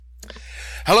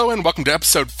Hello and welcome to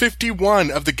episode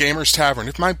 51 of the Gamers Tavern.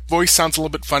 If my voice sounds a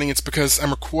little bit funny, it's because I'm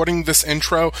recording this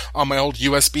intro on my old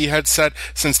USB headset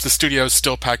since the studio is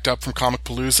still packed up from Comic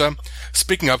Palooza.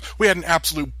 Speaking of, we had an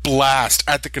absolute blast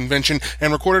at the convention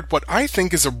and recorded what I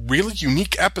think is a really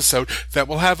unique episode that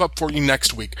we'll have up for you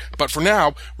next week. But for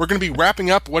now, we're going to be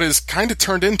wrapping up what has kind of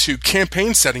turned into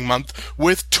campaign setting month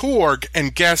with Torg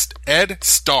and guest Ed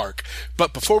Stark.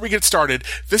 But before we get started,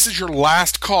 this is your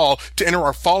last call to enter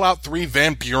our Fallout 3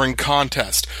 Van Buren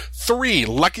contest. 3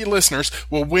 lucky listeners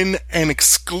will win an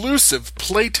exclusive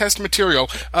playtest material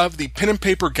of the pen and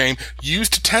paper game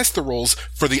used to test the rules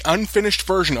for the unfinished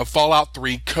version of Fallout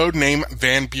 3 codename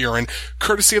Van Buren,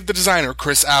 courtesy of the designer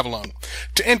Chris Avallone.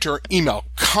 To enter, email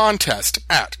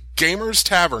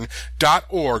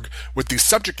contest@gamerstavern.org with the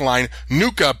subject line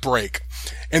Nuka Break.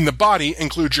 In the body,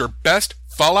 include your best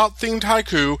Fallout-themed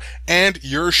haiku, and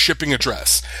your shipping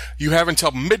address. You have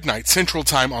until midnight Central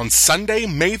Time on Sunday,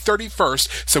 May 31st,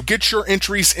 so get your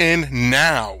entries in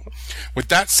now. With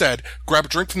that said, grab a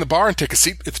drink from the bar and take a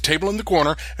seat at the table in the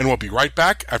corner, and we'll be right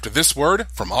back after this word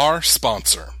from our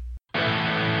sponsor.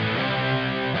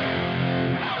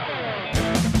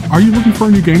 Are you looking for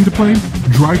a new game to play?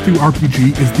 Drive-Thru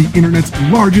RPG is the internet's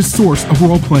largest source of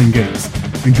role-playing games.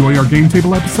 Enjoy our game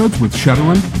table episodes with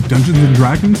Shadowrun, Dungeons &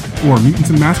 Dragons, or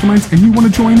Mutants and Masterminds and you want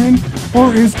to join in?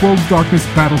 Or is World of Darkness,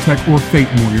 Battletech, or Fate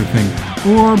more your thing?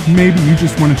 Or maybe you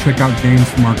just want to check out games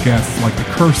from our guests like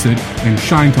Accursed and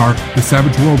Shinetar, the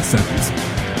Savage Worlds settings.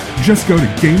 Just go to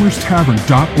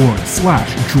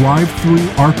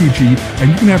gamerstavern.org/drive-thru-RPG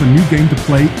and you can have a new game to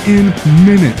play in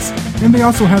minutes. And they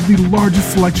also have the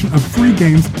largest selection of free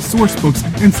games, source books,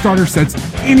 and starter sets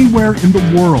anywhere in the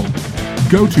world.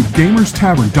 Go to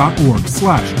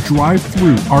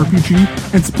gamerstavern.org/drive-thru-RPG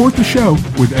and support the show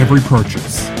with every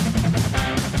purchase.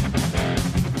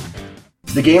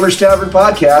 The Gamers Tavern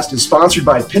podcast is sponsored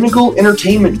by Pinnacle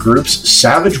Entertainment Group's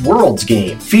Savage Worlds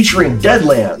game, featuring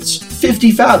Deadlands,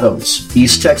 50 Fathoms,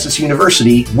 East Texas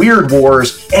University, Weird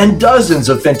Wars, and dozens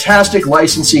of fantastic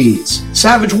licensees.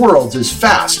 Savage Worlds is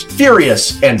fast,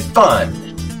 furious, and fun.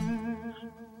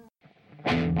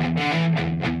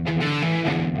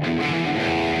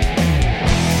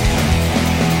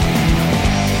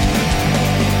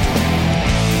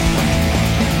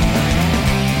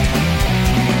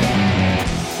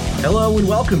 Hello and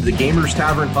welcome to the Gamers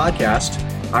Tavern podcast.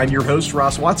 I'm your host,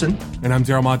 Ross Watson. And I'm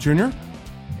Daryl Mott Jr.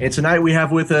 And tonight we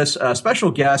have with us a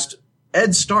special guest,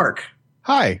 Ed Stark.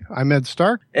 Hi, I'm Ed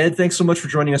Stark. Ed, thanks so much for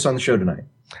joining us on the show tonight.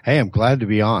 Hey, I'm glad to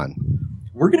be on.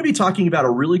 We're going to be talking about a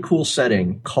really cool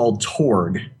setting called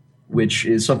Torg, which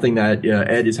is something that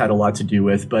Ed has had a lot to do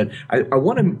with. But I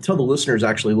want to tell the listeners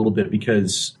actually a little bit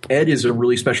because Ed is a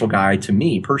really special guy to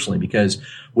me personally, because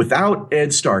without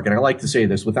Ed Stark, and I like to say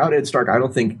this, without Ed Stark, I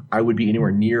don't think I would be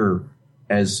anywhere near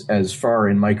as far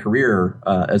in my career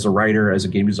as a writer, as a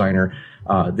game designer,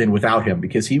 than without him,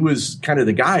 because he was kind of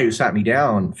the guy who sat me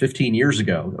down 14 years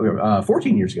ago.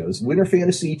 It was Winter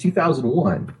Fantasy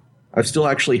 2001. I still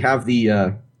actually have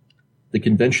the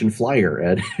convention flyer,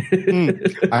 Ed.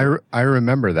 I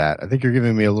remember that. I think you're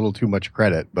giving me a little too much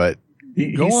credit, but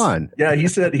go on. Yeah, he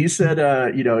said,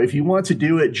 if you want to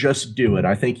do it, just do it.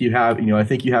 I think you have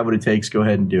what it takes. Go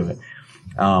ahead and do it.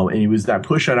 And it was that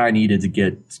push that I needed to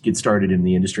get started in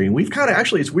the industry. And we've kind of,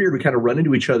 actually, it's weird. We kind of run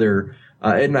into each other.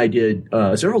 Ed and I did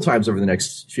several times over the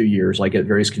next few years, like at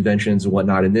various conventions and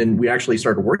whatnot. And then we actually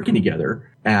started working together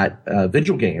at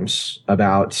Vigil Games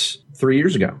about 3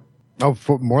 years ago. Oh,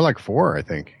 more like 4, I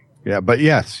think. Yeah, but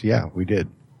yes, we did.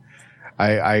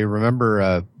 I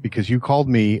remember because you called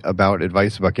me about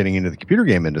advice about getting into the computer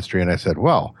game industry, and I said,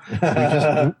 well,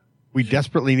 we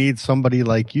desperately need somebody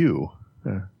like you.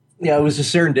 Yeah, it was a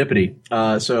serendipity.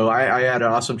 So I had an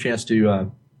awesome chance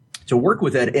to work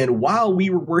with Ed, and while we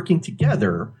were working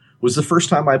together was the first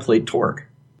time I played Torg.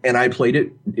 And I played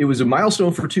it. It was a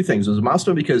milestone for 2 things. It was a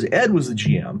milestone because Ed was the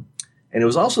GM, and it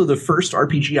was also the first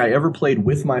RPG I ever played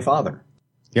with my father.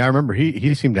 Yeah, I remember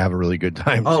he seemed to have a really good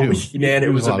time, too. Oh, man,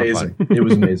 it was amazing. It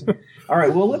was amazing. All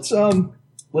right, well, let's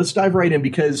dive right in,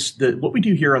 because what we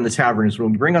do here on the tavern is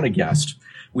when we bring on a guest,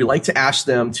 we like to ask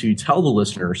them to tell the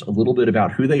listeners a little bit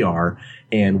about who they are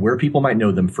and where people might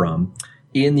know them from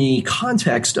in the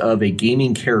context of a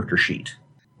gaming character sheet.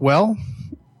 Well,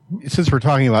 since we're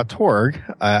talking about Torg,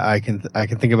 I can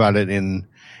think about it in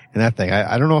that thing.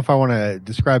 I don't know if I want to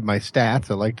describe my stats.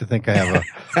 I like to think I have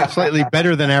a slightly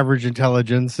better than average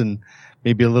intelligence and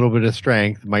maybe a little bit of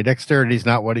strength. My dexterity is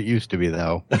not what it used to be,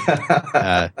 though.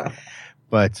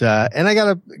 But I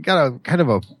got a kind of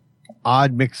a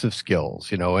odd mix of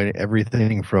skills,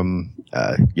 everything from,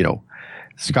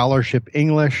 scholarship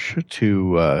English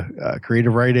to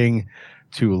creative writing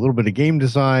to a little bit of game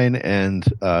design and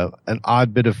an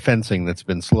odd bit of fencing that's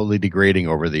been slowly degrading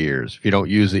over the years. If you don't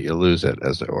use it, you lose it,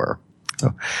 as it were.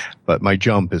 But my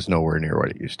jump is nowhere near what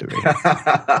it used to be.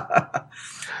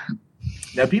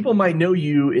 Now, people might know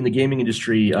you in the gaming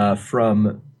industry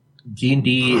from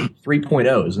D&D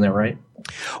 3.0, isn't that right?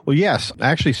 Well, yes. I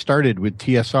actually started with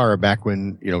TSR back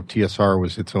when, TSR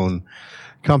was its own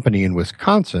company in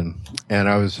Wisconsin, and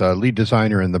I was a lead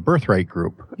designer in the Birthright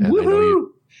group. And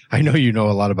I know you know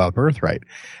a lot about Birthright.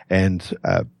 And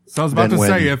so I was about to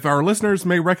say, if our listeners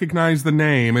may recognize the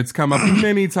name, it's come up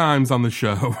many times on the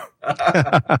show.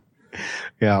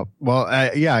 Yeah. Well,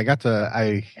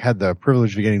 I had the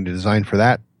privilege of getting to design for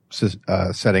that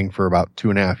setting for about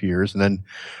 2.5 years. And then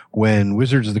when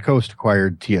Wizards of the Coast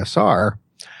acquired TSR,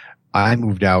 I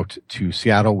moved out to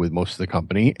Seattle with most of the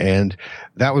company. And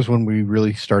that was when we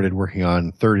really started working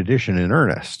on 3rd edition in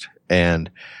earnest. And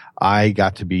I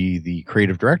got to be the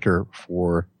creative director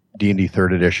for D&D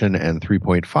 3rd edition and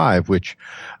 3.5, which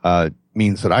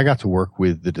means that I got to work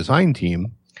with the design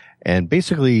team and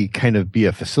basically kind of be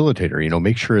a facilitator,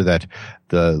 make sure that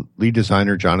the lead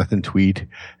designer, Jonathan Tweet,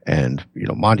 and,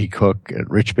 Monty Cook and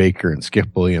Rich Baker and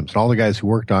Skip Williams and all the guys who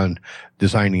worked on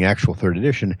designing actual 3rd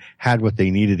edition had what they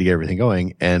needed to get everything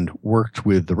going and worked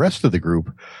with the rest of the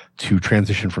group to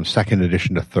transition from 2nd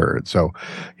edition to 3rd. So,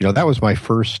 that was my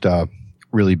first,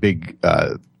 really big,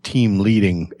 team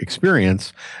leading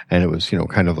experience, and it was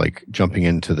kind of like jumping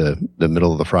into the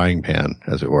middle of the frying pan,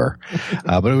 as it were.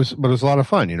 But it was a lot of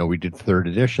fun. We did 3rd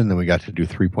edition, then we got to do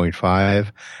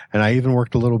 3.5, and I even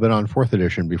worked a little bit on 4th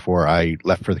edition before I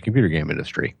left for the computer game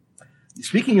industry.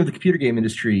 Speaking of the computer game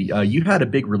industry, you had a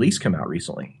big release come out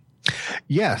recently.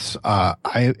 Yes,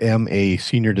 I am a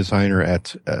senior designer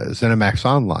at ZeniMax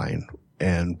Online.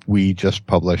 And we just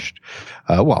published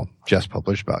about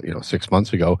 6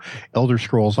 months ago, Elder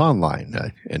Scrolls Online,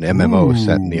 an MMO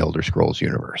set in the Elder Scrolls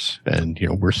universe. And,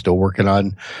 we're still working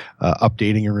on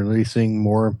updating and releasing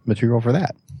more material for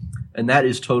that. And that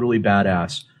is totally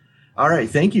badass. All right,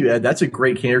 thank you, Ed. That's a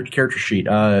great character sheet.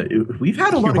 We've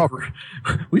had a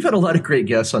lot of great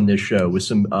guests on this show with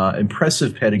some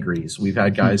impressive pedigrees. We've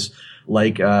had guys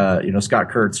like Scott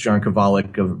Kurtz, John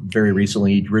Kovalik, very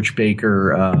recently, Rich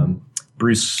Baker,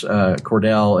 Bruce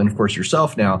Cordell, and of course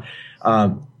yourself now.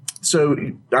 So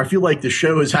I feel like the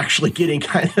show is actually getting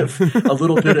kind of a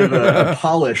little bit of a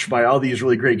polish by all these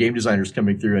really great game designers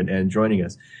coming through and joining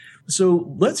us.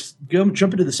 So let's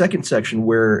jump into the second section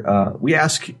where we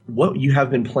ask what you have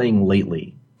been playing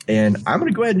lately. And I'm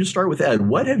going to go ahead and just start with Ed.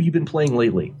 What have you been playing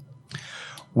lately?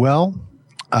 Well,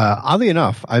 oddly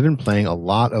enough, I've been playing a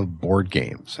lot of board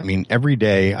games. I mean, every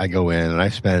day I go in and I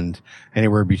spend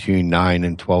anywhere between 9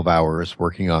 and 12 hours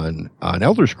working on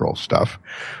Elder Scrolls stuff.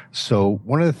 So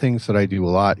one of the things that I do a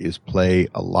lot is play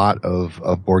a lot of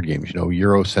board games,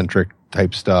 Eurocentric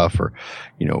type stuff, or,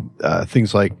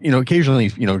 things like, occasionally,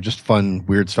 just fun,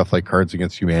 weird stuff like Cards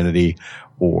Against Humanity,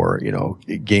 or,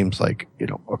 games like,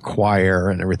 Acquire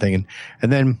and everything. And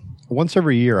then once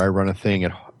every year I run a thing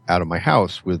out of my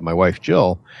house with my wife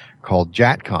Jill called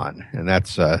JatCon, and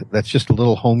that's just a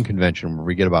little home convention where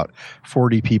we get about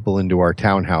 40 people into our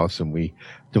townhouse and we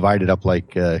divide it up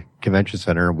like a convention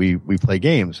center, and we play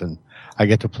games, and I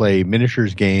get to play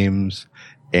miniatures games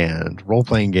and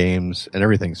role-playing games and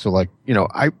everything. So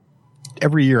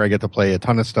every year I get to play a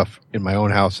ton of stuff in my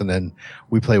own house, and then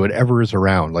we play whatever is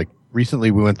around. Like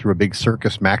recently we went through a big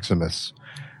Circus Maximus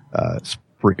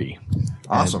spree.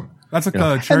 Awesome. And that's like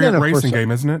a chariot racing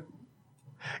game, isn't it?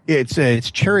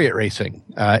 It's chariot racing,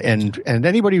 and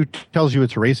anybody who tells you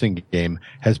it's a racing game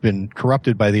has been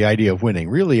corrupted by the idea of winning.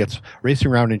 Really, it's racing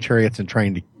around in chariots and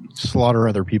trying to slaughter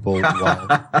other people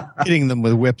while hitting them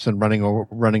with whips and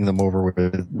running them over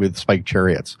with spiked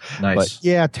chariots. Nice. But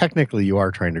yeah, technically you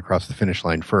are trying to cross the finish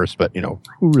line first, but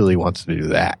who really wants to do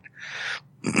that?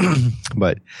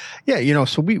 But yeah,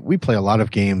 so we play a lot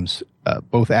of games,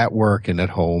 both at work and at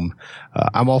home.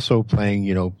 I'm also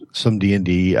playing, some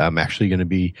D&D. I'm actually going to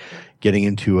be getting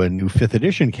into a new 5th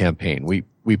edition campaign.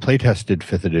 We play tested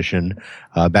 5th edition,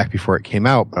 back before it came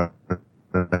out, but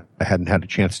I hadn't had a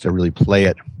chance to really play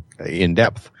it in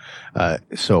depth.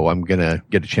 So I'm going to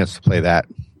get a chance to play that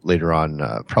later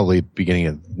on, probably beginning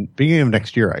of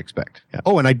next year, I expect. Yeah.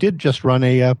 Oh, and I did just run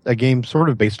a game sort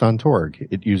of based on Torg.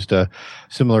 It used a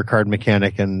similar card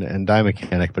mechanic and die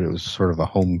mechanic, but it was sort of a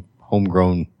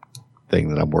homegrown thing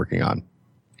that I'm working on.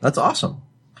 That's awesome.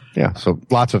 Yeah, so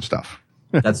lots of stuff.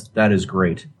 That is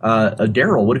great.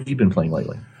 Daryl, what have you been playing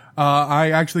lately?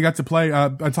 I actually got to play, I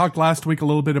talked last week a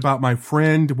little bit about my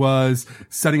friend was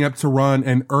setting up to run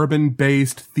an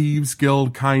urban-based Thieves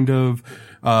Guild kind of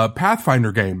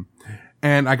Pathfinder game.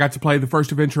 And I got to play the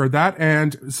first adventure of that,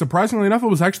 and surprisingly enough, it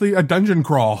was actually a dungeon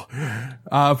crawl.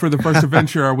 For the first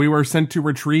adventure, we were sent to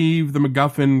retrieve the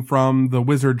MacGuffin from the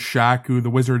wizard's shack, who the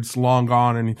wizard's long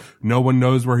gone and no one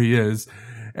knows where he is.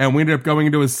 And we ended up going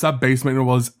into his sub-basement, and it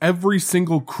was every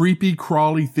single creepy,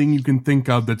 crawly thing you can think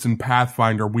of that's in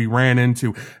Pathfinder we ran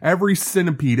into. Every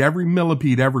centipede, every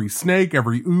millipede, every snake,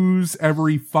 every ooze,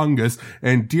 every fungus.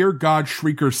 And dear God,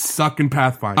 shriekers suck in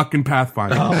Pathfinder.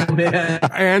 Oh, man.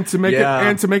 And to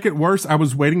make it worse, I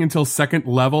was waiting until second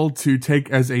level to take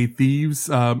as a thieves,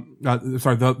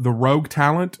 the rogue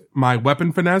talent, my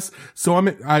weapon finesse. So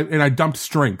I dumped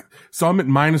strength. So I'm at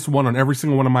 -1 on every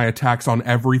single one of my attacks on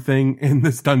everything in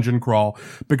this dungeon crawl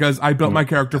because I built my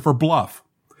character for bluff.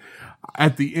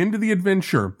 At the end of the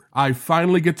adventure, I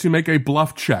finally get to make a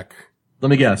bluff check. Let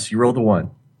me guess. You rolled a 1.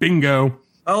 Bingo.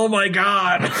 Oh my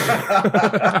God.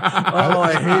 Oh,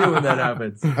 I hate it when that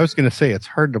happens. I was going to say it's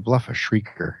hard to bluff a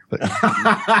shrieker, but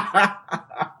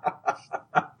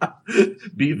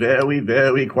be very,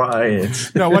 very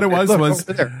quiet. No, what it was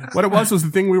the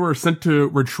thing we were sent to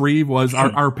retrieve was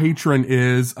our patron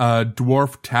is a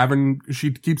dwarf tavern.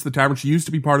 She keeps the tavern. She used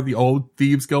to be part of the old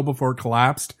Thieves Guild before it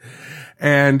collapsed.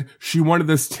 And she wanted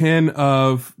this tin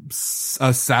of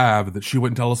a salve that she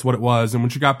wouldn't tell us what it was. And when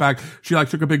she got back, she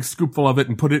took a big scoopful of it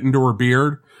and put it into her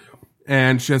beard.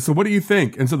 And she said, so what do you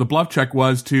think? And so the bluff check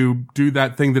was to do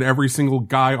that thing that every single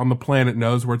guy on the planet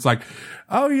knows where it's like,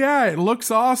 oh yeah, it looks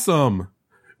awesome.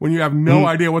 When you have no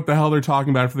idea what the hell they're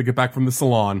talking about after they get back from the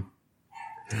salon.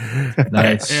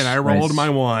 Nice. And I rolled my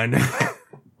 1.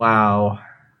 Wow.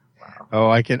 Oh,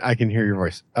 I can hear your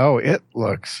voice. Oh, it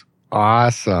looks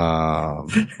awesome.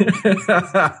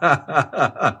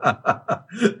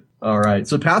 All right.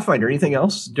 So Pathfinder, anything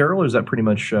else, Daryl, or is that pretty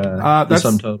much the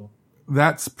sum total?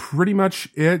 That's pretty much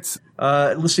it.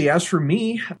 Let's see. As for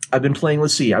me, I've been playing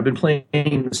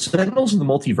Sentinels of the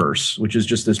Multiverse, which is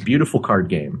just this beautiful card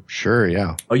game. Sure,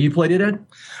 yeah. Oh, you played it, Ed?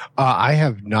 I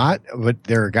have not, but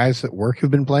there are guys at work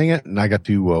who've been playing it, and I got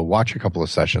to watch a couple of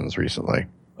sessions recently.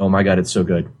 Oh my God, it's so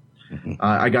good. Mm-hmm.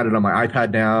 I got it on my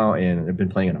iPad now, and I've been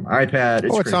playing it on my iPad.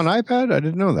 It's on iPad? I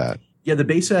didn't know that. Yeah, the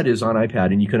base set is on iPad,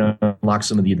 and you can unlock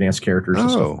some of the advanced characters and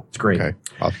stuff. It's great. Okay.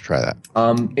 I'll have to try that.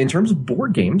 In terms of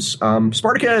board games,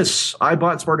 Spartacus. I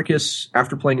bought Spartacus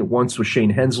after playing it once with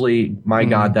Shane Hensley. My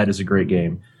God, that is a great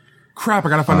game. Crap, I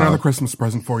gotta find another Christmas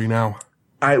present for you now.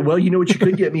 Well, you know what you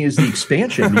could get me is the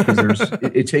expansion because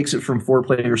it takes it from 4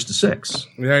 players to 6.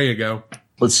 There you go.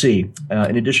 Let's see.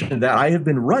 In addition to that, I have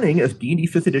been running a D&D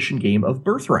 5th edition game of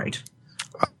Birthright.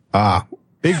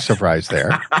 Big surprise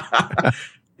there.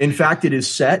 In fact, it is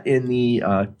set in the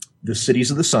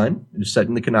Cities of the Sun. It is set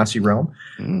in the Canassi realm.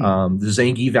 The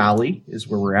Zangi Valley is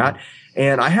where we're at.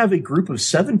 And I have a group of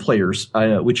 7 players,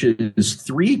 which is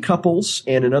 3 couples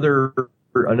and another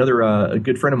a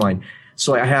good friend of mine.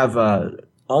 So I have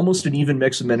almost an even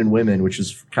mix of men and women, which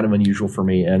is kind of unusual for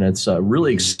me. And it's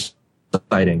really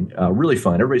exciting, really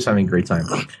fun. Everybody's having a great time.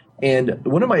 And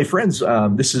one of my friends,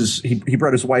 he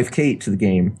brought his wife Kate to the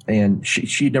game, and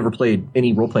she'd never played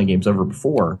any role-playing games ever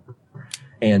before.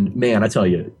 And man, I tell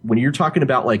you, when you're talking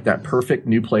about like that perfect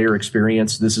new player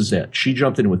experience, this is it. She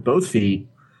jumped in with both feet,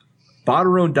 bought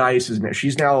her own dice.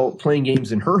 She's now playing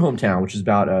games in her hometown, which is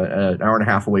about an hour and a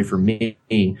half away from me,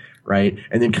 right?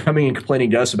 And then coming and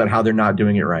complaining to us about how they're not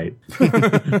doing it right,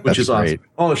 which is awesome. Great.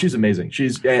 Oh, she's amazing.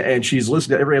 She's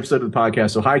listened to every episode of the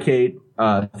podcast. So hi, Kate.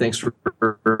 Thanks for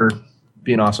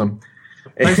being awesome.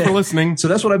 Thanks for listening. So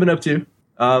that's what I've been up to.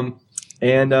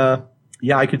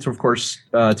 Yeah, I could, of course,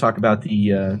 talk about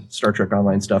the Star Trek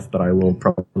Online stuff, but I will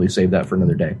probably save that for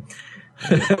another day.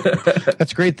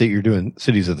 That's great that you're doing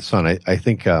Cities of the Sun. I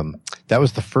think that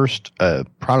was the first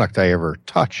product I ever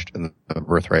touched in the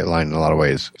Birthright line in a lot of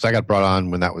ways. Because I got brought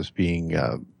on when that was being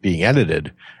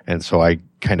edited, and so I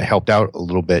kind of helped out a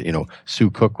little bit. You know, Sue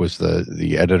Cook was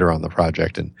the editor on the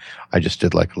project, and I just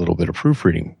did like a little bit of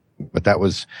proofreading. But that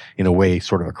was, in a way,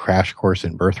 sort of a crash course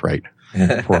in Birthright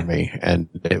for me, and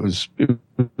it was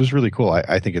really cool.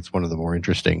 I think it's one of the more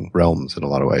interesting realms in a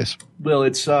lot of ways. Well,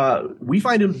 it's we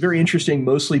find it very interesting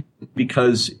mostly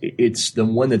because it's the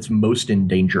one that's most in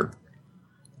danger.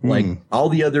 Like all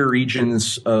the other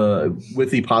regions, with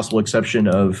the possible exception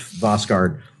of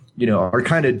Vosgard, you know, are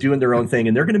kind of doing their own thing,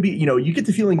 and they're going to be, you know, you get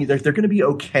the feeling they're going to be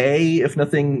okay if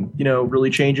nothing, you know, really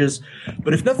changes.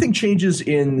 But if nothing changes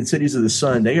in the Cities of the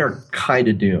Sun, they are kind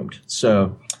of doomed.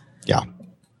 So, yeah.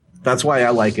 That's why I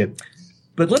like it.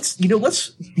 But let's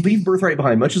leave Birthright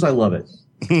behind, much as I love it,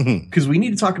 because we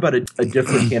need to talk about a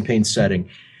different campaign setting.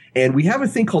 And we have a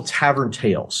thing called Tavern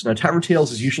Tales. Now, Tavern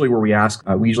Tales is usually where we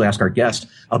usually ask our guest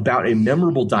about a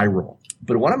memorable die roll.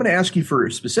 But what I'm going to ask you for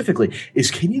specifically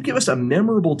is, can you give us a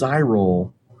memorable die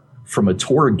roll from a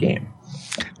Torg game?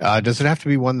 Does it have to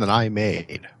be one that I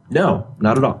made? No,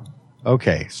 not at all.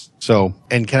 Okay. So,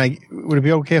 and would it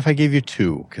be okay if I gave you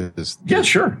two? Yeah,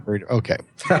 sure. Okay.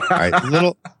 All right. A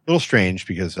little strange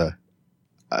because,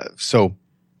 so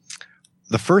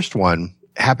the first one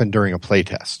happened during a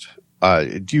playtest.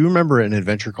 Do you remember an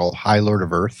adventure called High Lord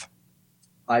of Earth?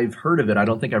 I've heard of it. I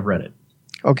don't think I've read it.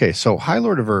 Okay. So High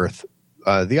Lord of Earth,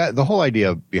 the whole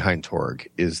idea behind Torg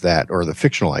is that, or the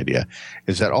fictional idea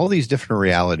is that all these different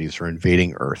realities are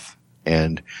invading Earth,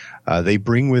 and they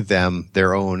bring with them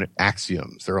their own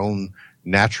axioms, their own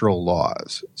natural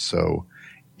laws. So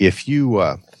if you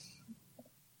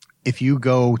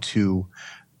go to,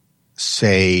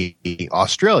 say,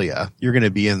 Australia, you're going to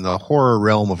be in the horror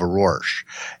realm of Aurorsh,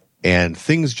 and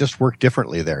things just work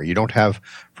differently there. You don't have,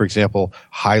 for example,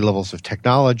 high levels of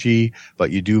technology,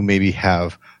 but you do maybe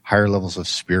have higher levels of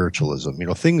spiritualism,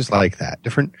 things like that.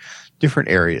 Different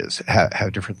areas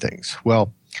have different things.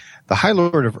 Well, the High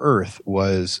Lord of Earth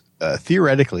was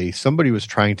theoretically somebody was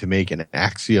trying to make an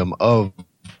axiom of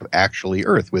actually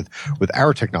Earth with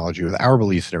our technology, with our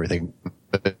beliefs and everything.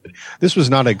 But this was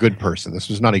not a good person. This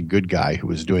was not a good guy who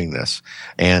was doing this.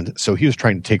 And so he was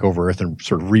trying to take over Earth and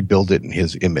sort of rebuild it in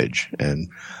his image. And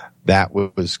that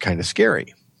was kind of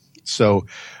scary. So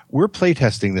we're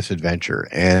playtesting this adventure,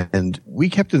 and we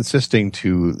kept insisting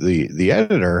to the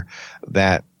editor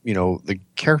that, the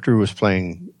character who was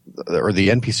playing, or the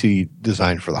NPC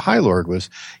design for the High Lord,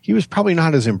 he was probably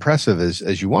not as impressive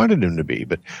as you wanted him to be.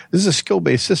 But this is a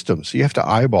skill-based system, so you have to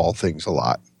eyeball things a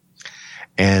lot.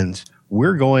 And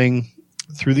we're going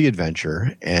through the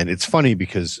adventure, and it's funny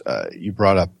because you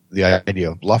brought up the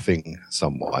idea of bluffing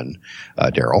someone,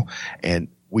 Daryl, and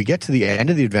we get to the end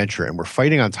of the adventure, and we're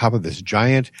fighting on top of this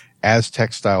giant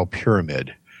Aztec-style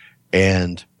pyramid.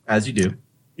 And as you do.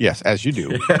 Yes, as you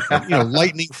do.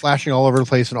 Lightning flashing all over the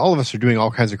place, and all of us are doing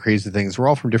all kinds of crazy things. We're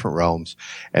all from different realms.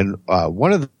 And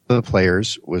one of the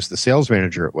players was the sales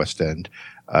manager at West End,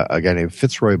 a guy named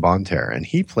Fitzroy Bonterre, and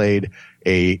he played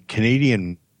a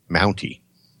Canadian Mountie.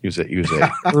 He was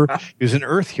an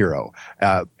Earth hero,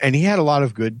 and he had a lot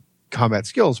of good combat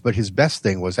skills, but his best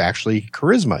thing was actually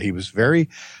charisma. He was a very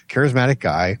charismatic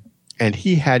guy, and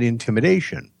he had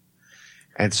intimidation.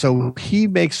 And so he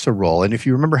makes a roll. And if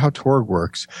you remember how Torg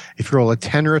works, if you roll a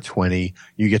 10 or a 20,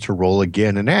 you get to roll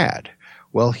again and add.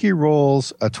 Well, he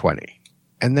rolls a 20,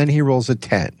 and then he rolls a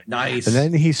 10. Nice.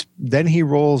 And then he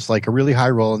rolls like a really high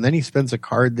roll, and then he spends a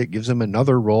card that gives him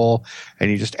another roll, and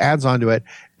he just adds onto it.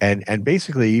 And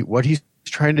basically what he's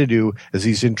trying to do is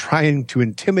he's trying to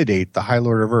intimidate the High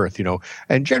Lord of Earth,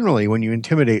 and generally when you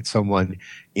intimidate someone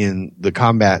in the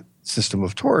combat system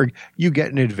of Torg, you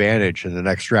get an advantage in the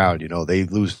next round. They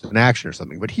lose an action or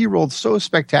something. But he rolled so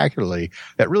spectacularly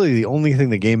that really the only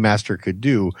thing the game master could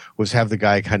do was have the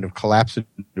guy kind of collapse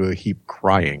into a heap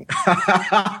crying.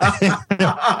 He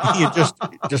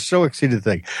just so exceeded the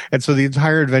thing. And so the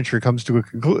entire adventure comes to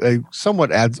a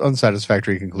somewhat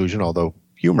unsatisfactory conclusion, although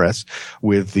humorous,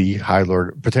 with the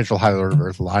potential High Lord of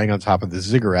Earth lying on top of the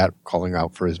ziggurat calling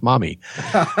out for his mommy.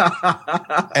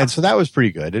 And so that was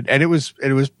pretty good. And it was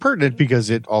pertinent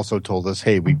because it also told us,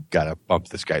 hey, we got to bump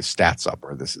this guy's stats up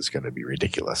or this is going to be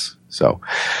ridiculous. So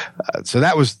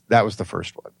that was the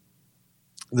first one.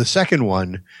 The second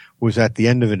one was at the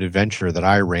end of an adventure that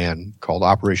I ran called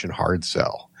Operation Hard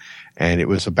Sell. And it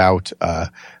was about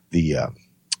the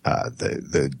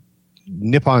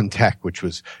Nippon Tech, which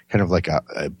was kind of like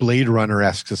a Blade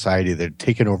Runner-esque society that had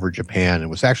taken over Japan and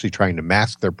was actually trying to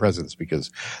mask their presence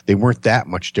because they weren't that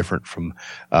much different from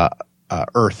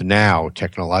Earth now,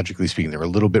 technologically speaking. They were a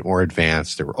little bit more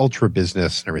advanced. They were ultra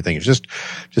business and everything. It's just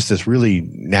this really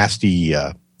nasty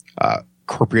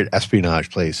corporate espionage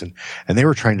place, and they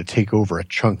were trying to take over a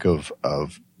chunk of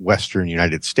Western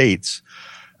United States,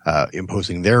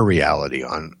 imposing their reality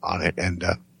on it.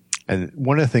 And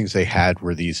one of the things they had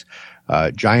were these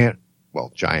giant,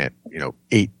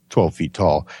 12 feet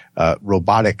tall,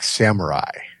 robotic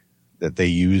samurai that they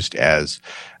used as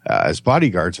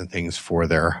bodyguards and things for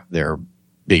their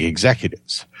big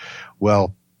executives.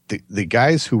 Well, the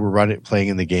guys who were playing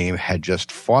in the game had just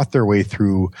fought their way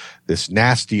through this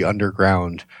nasty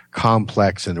underground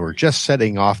complex, and were just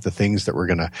setting off the things that were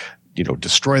going to,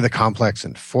 destroy the complex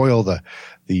and foil the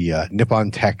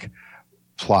Nippon Tech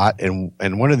plot. And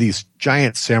one of these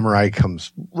giant samurai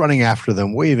comes running after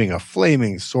them, waving a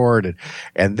flaming sword,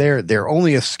 and their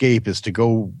only escape is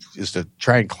to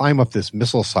try and climb up this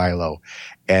missile silo,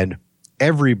 and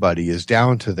everybody is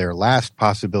down to their last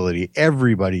possibility.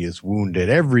 Everybody is wounded.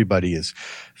 Everybody is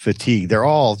fatigued. They're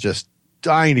all just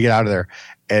dying to get out of there.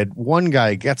 And one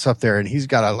guy gets up there and he's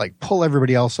got to like pull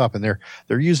everybody else up, and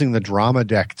they're using the drama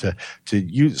deck to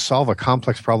solve a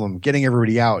complex problem, getting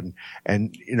everybody out.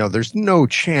 And there's no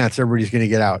chance everybody's going to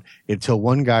get out until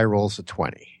one guy rolls a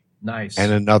 20. Nice.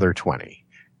 And another 20.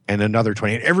 And another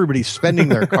 20. And everybody's spending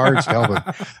their cards to help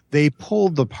them. They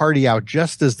pulled the party out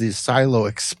just as the silo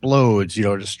explodes,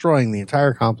 destroying the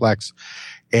entire complex.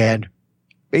 And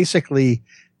basically,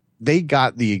 they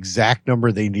got the exact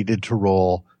number they needed to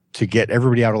roll to get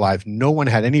everybody out alive. No one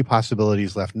had any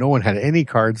possibilities left. No one had any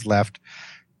cards left.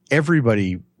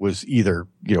 Everybody was either,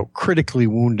 critically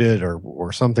wounded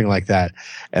or something like that.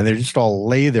 And they just all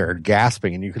lay there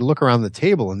gasping. And you could look around the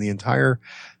table, and the entire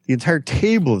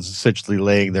table is essentially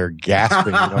laying there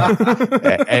gasping.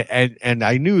 And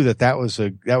I knew that was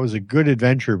a good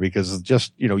adventure, because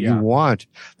just, you want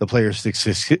the players to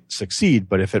succeed,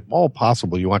 but if at all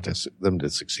possible, you want them to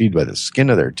succeed by the skin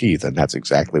of their teeth. And that's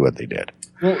exactly what they did.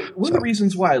 Well, one of the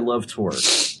reasons why I love Torg,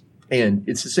 and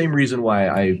it's the same reason why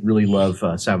I really love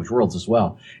Savage Worlds as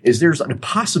well, is there's a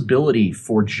possibility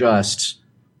for just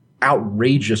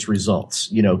outrageous results,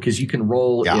 because you can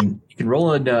roll an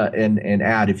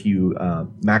add if you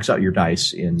max out your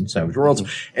dice in Savage Worlds,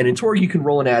 and in Torg you can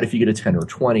roll an add if you get a 10 or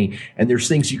 20, and there's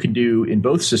things you can do in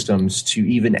both systems to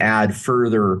even add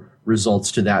further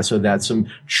results to that, so that some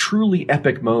truly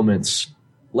epic moments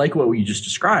like what we just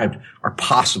described are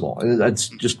possible. And that's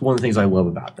just one of the things I love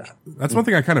about that. That's one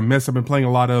thing I kind of miss. I've been playing a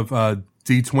lot of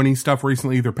D20 stuff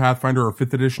recently, either Pathfinder or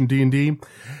 5th edition D&D,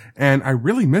 and I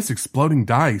really miss exploding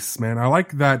dice, man. I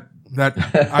like that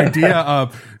idea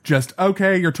of just,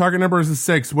 okay, your target number is a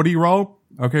 6. What do you roll?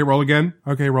 Okay, roll again.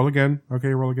 Okay, roll again.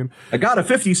 Okay, roll again. I got a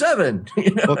 57.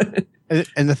 Well,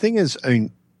 and the thing is,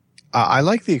 I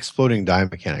like the exploding die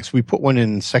mechanics. We put one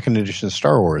in 2nd edition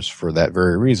Star Wars for that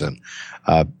very reason.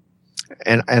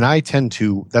 And I tend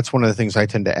to, that's one of the things I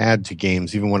tend to add to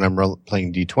games, even when I'm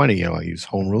playing D20, I use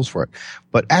home rules for it.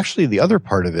 But actually the other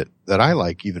part of it that I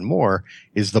like even more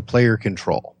is the player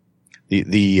control.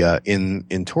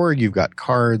 In Torg, you've got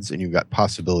cards and you've got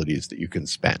possibilities that you can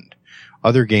spend.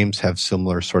 Other games have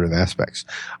similar sort of aspects.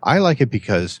 I like it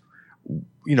because,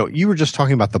 you were just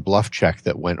talking about the bluff check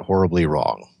that went horribly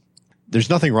wrong. There's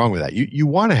nothing wrong with that. You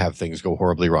want to have things go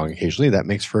horribly wrong occasionally. That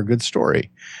makes for a good story.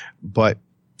 But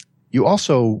you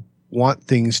also want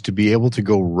things to be able to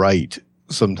go right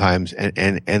sometimes.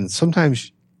 And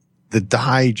sometimes the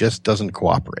die just doesn't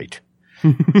cooperate.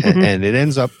 and it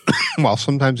ends up, while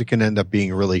sometimes it can end up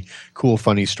being a really cool,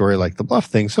 funny story like the bluff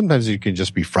thing, sometimes it can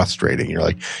just be frustrating. You're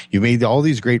like, you made all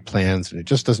these great plans and it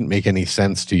just doesn't make any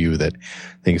sense to you that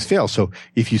things fail. So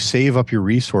if you save up your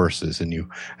resources and you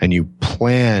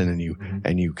plan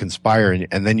and you conspire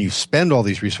and then you spend all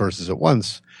these resources at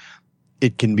once,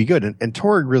 it can be good. And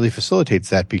Torg really facilitates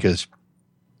that, because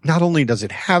not only does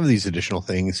it have these additional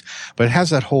things, but it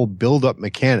has that whole build-up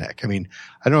mechanic. I mean,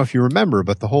 I don't know if you remember,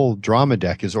 but the whole drama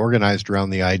deck is organized around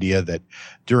the idea that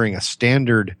during a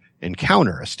standard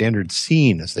encounter, a standard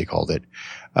scene, as they called it,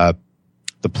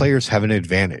 the players have an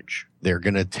advantage. They're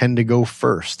going to tend to go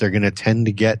first. They're going to tend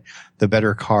to get the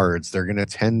better cards. They're going to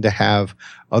tend to have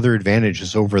other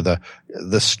advantages over the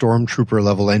stormtrooper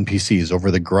level NPCs,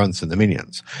 over the grunts and the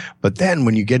minions. But then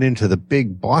when you get into the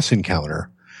big boss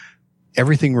encounter,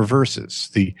 everything reverses.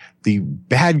 The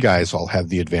bad guys all have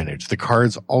the advantage. The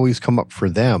cards always come up for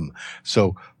them.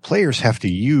 So players have to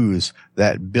use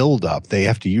that build up. They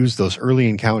have to use those early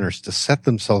encounters to set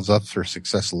themselves up for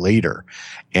success later.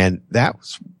 And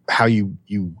that's how you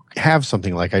have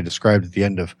something like I described at the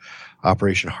end of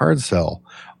Operation Hard Sell,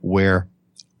 where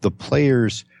the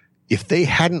players, if they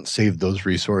hadn't saved those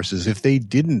resources, if they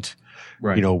didn't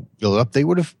build up, they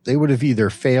would have either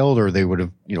failed or they would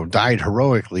have, died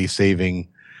heroically saving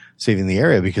the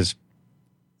area, because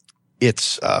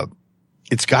it's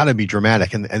got to be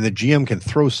dramatic. And the GM can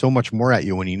throw so much more at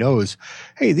you when he knows,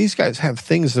 hey, these guys have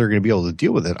things that are going to be able to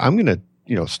deal with it. I'm going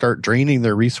to, start draining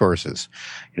their resources,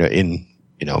 in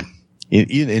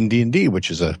D&D,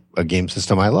 which is a game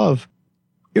system I love.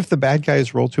 If the bad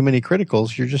guys roll too many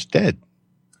criticals, you're just dead.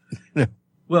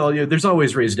 Well, there's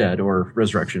always raise dead or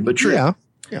resurrection, but true. Yeah.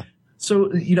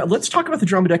 So, let's talk about the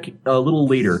drama deck a little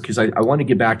later, because I want to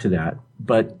get back to that.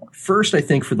 But first, I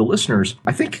think for the listeners,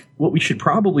 I think what we should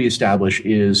probably establish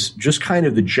is just kind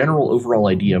of the general overall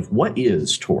idea of what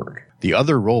is Torg. The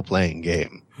other role-playing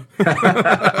game.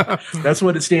 That's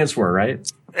what it stands for, right?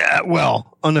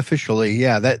 Well, unofficially,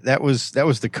 yeah. That was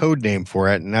the code name for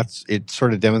it, and it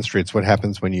sort of demonstrates what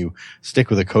happens when you stick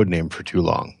with a code name for too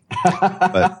long.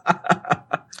 But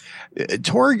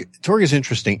Torg is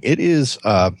interesting. It is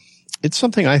it's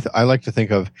something I like to think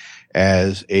of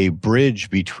as a bridge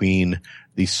between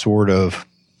the sort of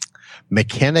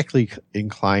mechanically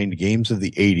inclined games of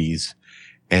the 80s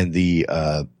and the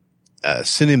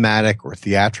cinematic or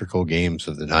theatrical games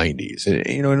of the 90s.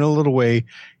 In a little way,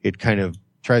 it kind of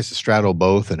tries to straddle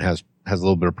both and has a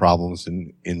little bit of problems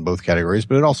in both categories,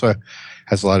 but it also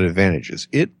has a lot of advantages.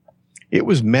 It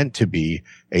was meant to be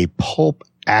a pulp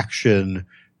action,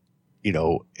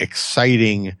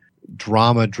 exciting,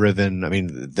 drama driven. I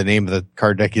mean, the name of the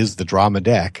card deck is the drama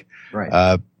deck.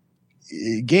 Right.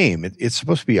 Game. It's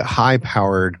supposed to be a high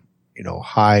powered,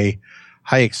 high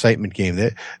excitement game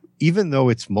that even though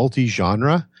it's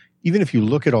multi-genre, even if you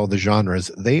look at all the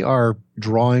genres, they are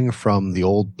drawing from the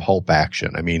old pulp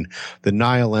action. I mean, the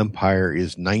Nile Empire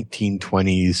is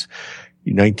 1920s,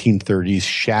 1930s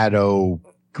Shadow,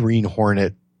 Green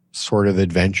Hornet sort of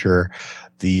adventure.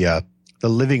 The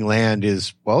Living Land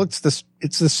is, well, it's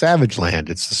the savage land.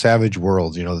 It's the savage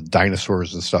world, the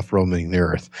dinosaurs and stuff roaming the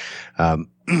earth.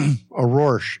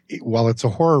 Aurora, while it's a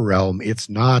horror realm, it's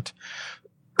not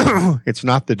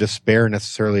the despair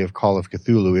necessarily of Call of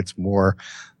Cthulhu. It's more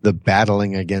the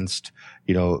battling against,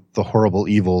 the horrible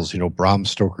evils, Bram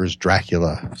Stoker's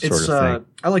Dracula sort of thing.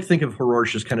 I like to think of Horror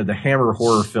as kind of the Hammer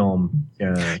horror film.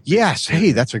 Yes.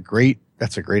 Hey, that's a great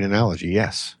analogy.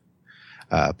 Yes.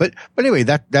 But anyway,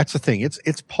 that's the thing.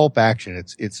 It's pulp action.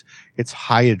 It's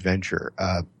high adventure.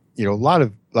 A lot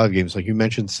of games, like you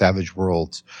mentioned, Savage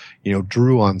Worlds,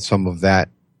 drew on some of that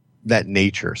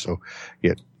nature. So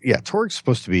yeah, Torg's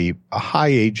supposed to be a high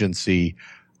agency,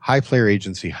 high player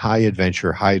agency, high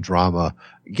adventure, high drama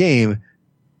game.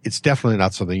 It's definitely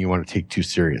not something you want to take too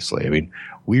seriously. I mean,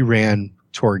 we ran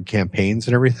Torg campaigns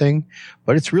and everything,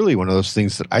 but it's really one of those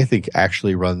things that I think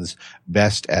actually runs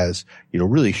best as,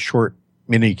 really short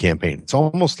mini campaign. It's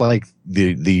almost like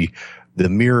the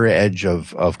mirror edge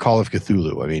of Call of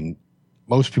Cthulhu. I mean,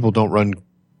 most people don't run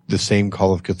the same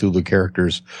Call of Cthulhu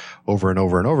characters over and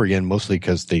over and over again, mostly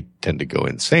because they tend to go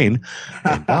insane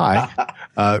and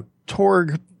die.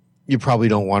 Torg, you probably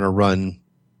don't want to run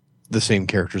the same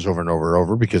characters over and over and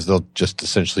over because they'll just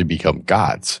essentially become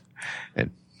gods.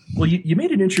 And well, you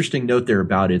made an interesting note there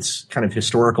about its kind of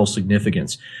historical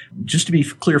significance. Just to be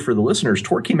clear for the listeners,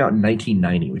 Torg came out in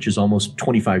 1990, which is almost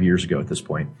 25 years ago at this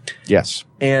point. Yes.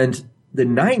 And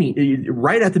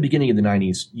right at the beginning of the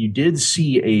 90s, you did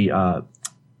see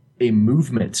a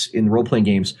movement in role-playing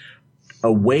games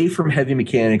away from heavy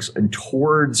mechanics and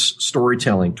towards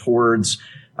storytelling, towards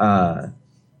a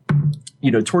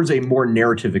more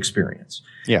narrative experience.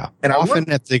 Yeah, and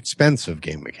often at the expense of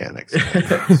game mechanics.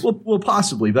 well,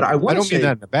 possibly, but I don't mean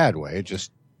that in a bad way.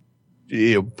 Just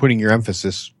putting your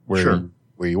emphasis where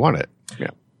you want it. Yeah.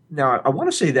 Now, I want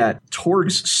to say that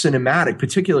Torg's cinematic,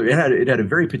 it had a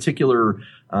very particular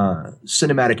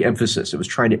cinematic emphasis. It was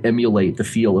trying to emulate the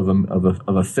feel of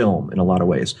a film in a lot of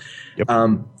ways. Yep.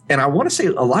 And I want to say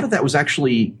a lot of that was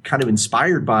actually kind of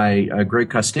inspired by Greg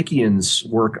Kostikian's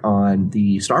work on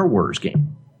the Star Wars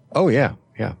game. Oh, yeah.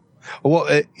 Yeah. Well,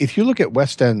 if you look at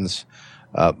West End's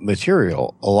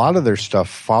material, a lot of their stuff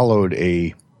followed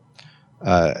a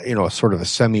sort of a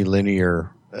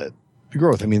semi-linear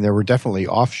growth. I mean, there were definitely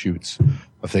offshoots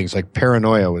of things like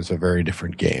Paranoia was a very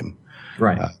different game.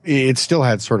 Right. It still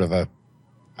had sort of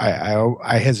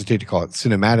I hesitate to call it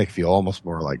cinematic feel, almost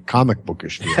more like comic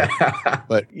bookish feel.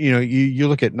 But, you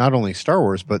look at not only Star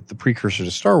Wars, but the precursor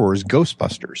to Star Wars,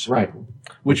 Ghostbusters. Right.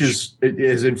 Which has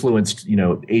influenced,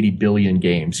 80 billion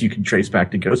games you can trace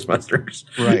back to Ghostbusters.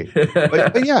 Right.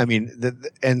 But yeah, I mean,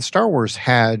 and Star Wars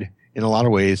had, in a lot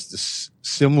of ways, this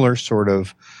similar sort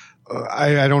of,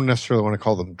 I don't necessarily want to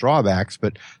call them drawbacks,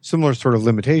 but similar sort of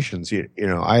limitations.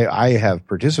 I have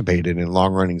participated in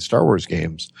long-running Star Wars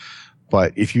games,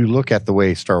 but if you look at the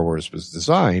way Star Wars was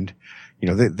designed,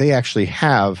 they actually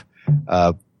have,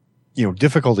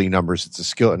 difficulty numbers.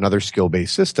 It's another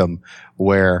skill-based system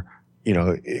where,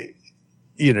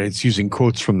 it's using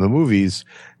quotes from the movies,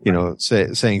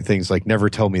 saying things like "never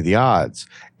tell me the odds."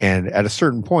 And at a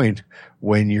certain point,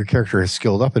 when your character has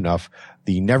skilled up enough,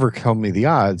 the "never tell me the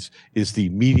odds" is the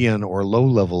median or low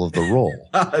level of the roll.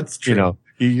 That's true.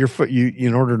 You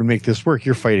in order to make this work,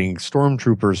 you're fighting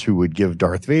stormtroopers who would give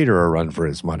Darth Vader a run for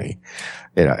his money,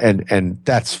 and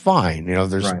that's fine.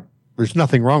 There's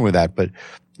nothing wrong with that, but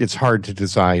it's hard to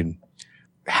design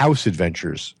house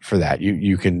adventures for that.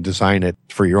 You can design it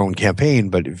for your own campaign,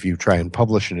 but if you try and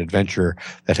publish an adventure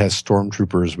that has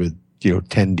stormtroopers with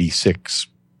 10d6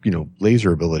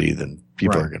 laser ability, then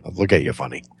people are going to look at you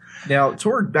funny. Now,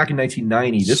 Torg, back in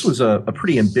 1990, this was a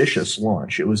pretty ambitious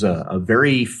launch. It was a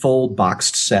very full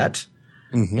boxed set,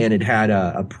 and it had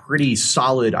a pretty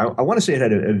solid, I want to say it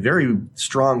had a very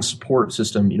strong support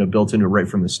system, built into it right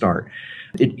from the start.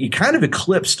 It kind of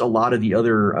eclipsed a lot of the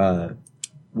other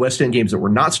West End games that were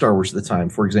not Star Wars at the time.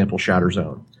 For example,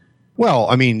 Shatterzone. Well,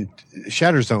 I mean,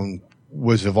 Shatterzone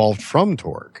was evolved from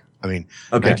Torg. I mean,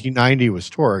 1990 was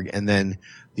Torg, and then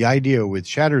the idea with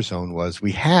Shatterzone was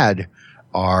we had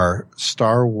our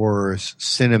Star Wars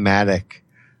cinematic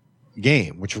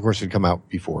game, which of course had come out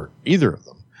before either of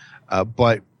them.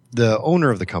 But the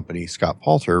owner of the company, Scott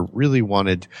Palter, really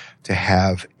wanted to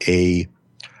have a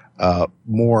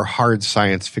more hard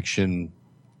science fiction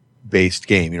based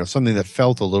game, something that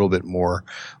felt a little bit more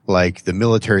like the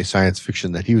military science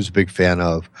fiction that he was a big fan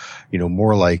of,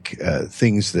 more like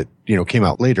things that, came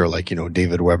out later, like,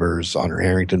 David Weber's Honor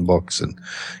Harrington books and,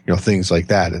 things like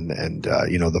that. And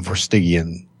the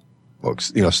Vorstigian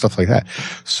books, stuff like that.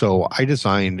 So I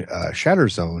designed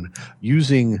Shatterzone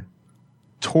using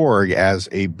Torg as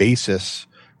a basis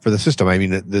for the system. I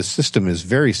mean, the system is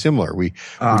very similar. We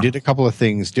did a couple of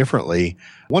things differently,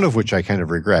 one of which I kind of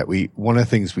regret. One of the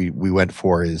things we went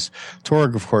for is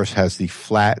Torg, of course, has the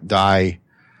flat die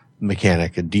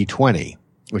mechanic, a D20,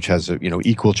 which has a,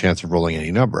 equal chance of rolling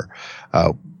any number.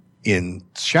 In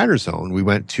Shatterzone, we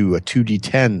went to a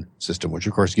 2D10 system, which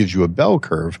of course gives you a bell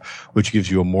curve, which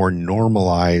gives you a more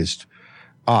normalized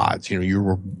odds.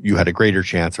 You had a greater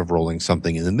chance of rolling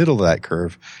something in the middle of that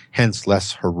curve, hence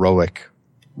less heroic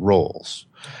rolls.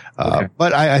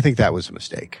 But I think that was a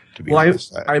mistake, to be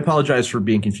honest. I apologize for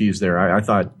being confused there. I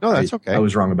thought that's okay. I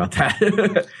was wrong about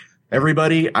that.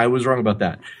 Everybody, I was wrong about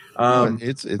that.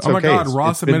 It's oh my okay. God,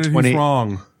 Ross admitted he's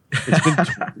wrong.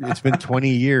 It's been 20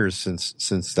 years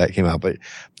since that came out. But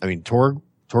I mean, Torg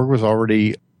was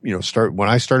already, when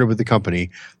I started with the company,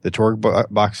 the Torg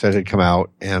box set had come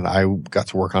out and I got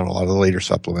to work on a lot of the later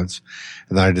supplements.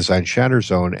 And then I designed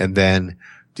Shatterzone and then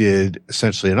did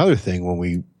essentially another thing when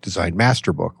we designed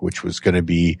Masterbook, which was going to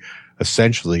be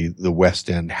essentially the West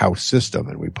End house system.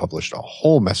 And we published a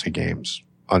whole mess of games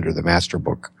under the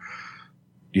Masterbook,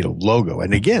 logo.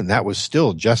 And again, that was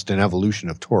still just an evolution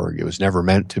of Torg. It was never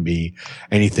meant to be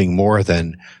anything more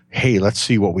than, hey, let's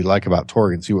see what we like about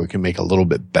Torg and see what we can make a little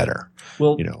bit better.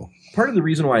 Well, part of the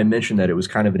reason why I mentioned that it was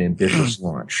kind of an ambitious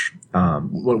launch,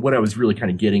 what I was really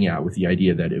kind of getting at with the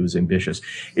idea that it was ambitious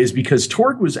is because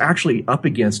Torg was actually up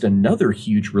against another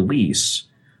huge release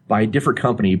by a different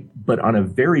company, but on a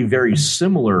very, very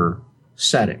similar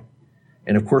setting.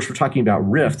 And of course, we're talking about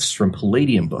Rifts from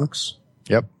Palladium Books.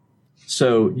 Yep.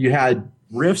 So you had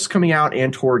Rifts coming out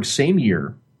and Torg same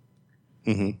year.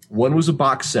 Mm-hmm. One was a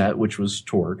box set, which was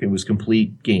Torg. It was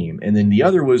complete game. And then the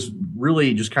other was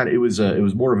really just kind of, it was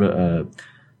more of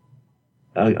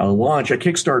a launch, a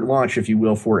Kickstart launch, if you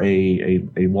will, for a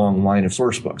long line of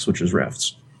source books, which is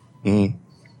Rifts. Mm-hmm.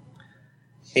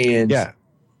 And yeah.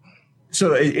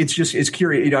 So it's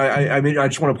curious. I mean, I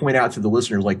just want to point out to the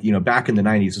listeners, like, back in the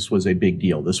 90s, this was a big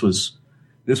deal. This was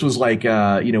like,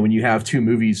 when you have two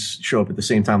movies show up at the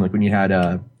same time, like when you had,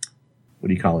 what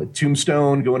do you call it?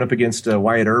 Tombstone going up against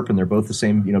Wyatt Earp, and they're both the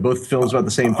same, both films about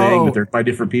the same thing, but they're by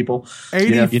different people.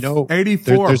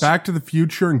 84, Back to the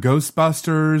Future and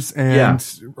Ghostbusters and,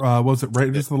 was it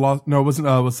Raiders of the Lost? No, it wasn't,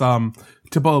 it was,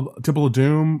 Temple of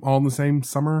Doom all in the same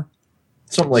summer.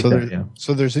 Something like that, yeah.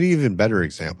 So there's an even better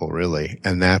example, really,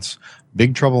 and that's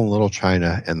Big Trouble in Little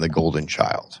China and The Golden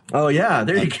Child. Oh, yeah,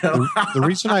 there you go. The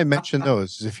reason I mention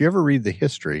those is if you ever read the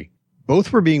history,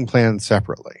 both were being planned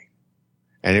separately.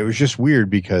 And it was just weird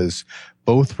because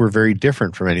both were very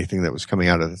different from anything that was coming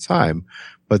out at the time.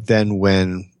 But then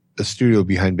when the studio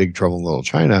behind Big Trouble in Little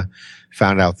China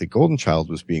found out that Golden Child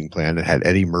was being planned and had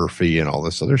Eddie Murphy and all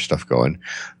this other stuff going,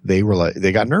 they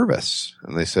got nervous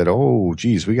and they said, oh,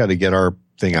 geez, we got to get our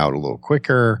thing out a little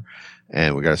quicker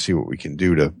and we got to see what we can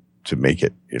do to make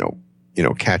it,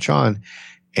 catch on.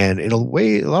 And in a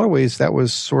lot of ways, that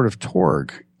was sort of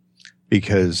Torg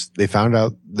because they found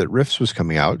out that Rifts was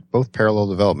coming out, both parallel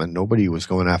development. Nobody was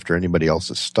going after anybody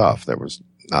else's stuff. That was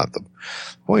not the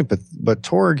point. But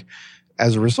Torg,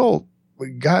 as a result,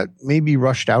 got maybe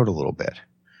rushed out a little bit.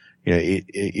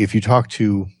 If you talk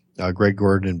to Greg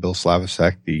Gordon and Bill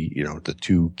Slavicsek, the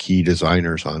two key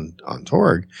designers on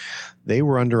Torg, they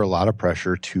were under a lot of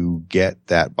pressure to get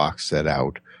that box set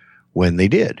out when they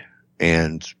did,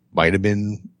 and might have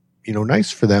been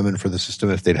nice for them and for the system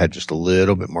if they'd had just a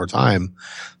little bit more time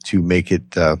to make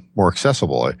it more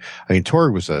accessible. I mean,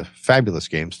 Torg was a fabulous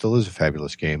game, still is a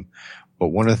fabulous game, but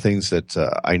one of the things that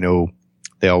I know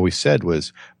they always said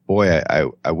was, boy,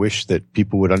 I wish that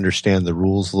people would understand the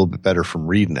rules a little bit better from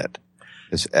reading it.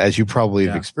 As you probably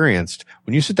have experienced,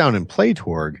 when you sit down and play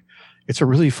Torg, it's a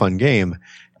really fun game,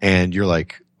 and you're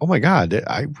like, oh my God,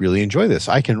 I really enjoy this.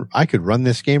 I could run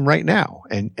this game right now,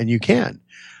 and you can.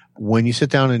 When you sit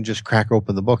down and just crack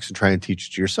open the books and try and teach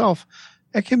it to yourself,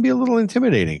 it can be a little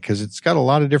intimidating because it's got a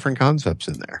lot of different concepts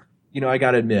in there. I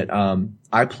got to admit,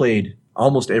 I played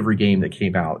almost every game that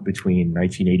came out between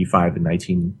 1985 and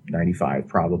 1995,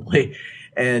 probably.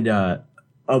 And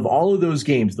of all of those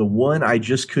games, the one I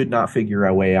just could not figure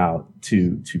a way out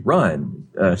to run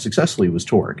successfully was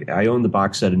Torg. I owned the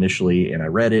box set initially, and I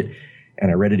read it,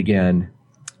 and I read it again,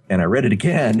 and I read it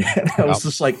again. And I was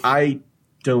just like, I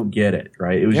don't get it,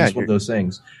 right? It was just one of those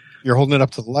things. You're holding it up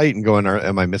to the light and going,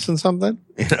 am I missing something?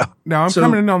 Now, I'm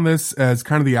coming in on this as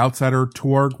kind of the outsider.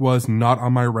 Torg was not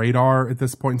on my radar at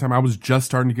this point in time. I was just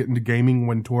starting to get into gaming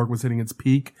when Torg was hitting its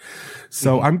peak.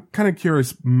 So I'm kind of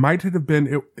curious, might it have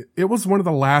been, it was one of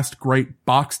the last great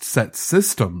boxed set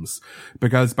systems,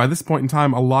 because by this point in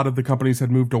time, a lot of the companies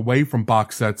had moved away from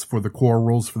box sets for the core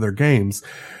rules for their games.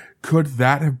 Could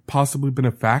that have possibly been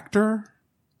a factor?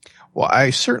 Well, I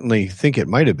certainly think it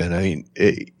might have been. I mean,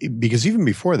 because even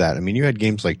before that, I mean, you had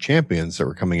games like Champions that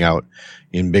were coming out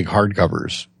in big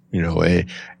hardcovers,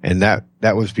 and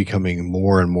that was becoming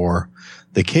more and more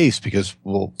the case because,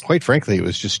 well, quite frankly, it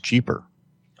was just cheaper.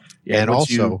 Yeah, and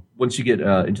once you get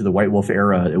into the White Wolf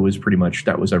era, it was pretty much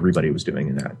that was everybody was doing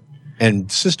in that.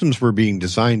 And systems were being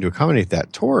designed to accommodate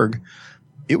that. Torg,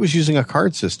 it was using a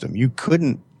card system. You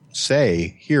couldn't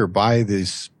say, here, buy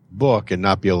this book and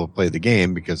not be able to play the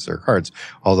game because they're cards.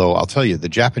 Although I'll tell you, the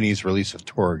Japanese release of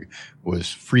Torg was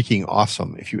freaking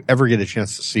awesome. If you ever get a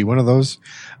chance to see one of those,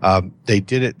 they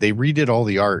redid all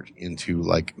the art into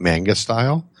like manga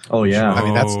style. Oh yeah. I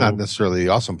mean, that's not necessarily the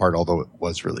awesome part, although it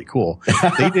was really cool.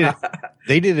 They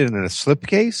did it in a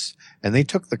slipcase, and they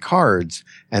took the cards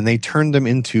and they turned them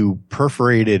into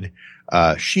perforated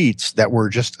sheets that were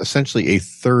just essentially a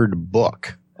third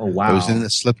book. Oh, wow. It was in the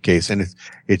slipcase, and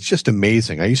it's just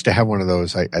amazing. I used to have one of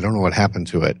those. I don't know what happened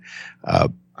to it.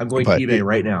 I'm going to eBay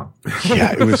right now.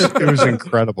 Yeah, it was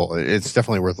incredible. It's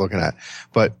definitely worth looking at.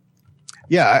 But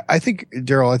yeah, I think,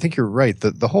 Daryl, I think you're right.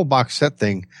 The whole box set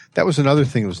thing, that was another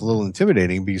thing that was a little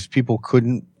intimidating because people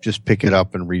couldn't just pick it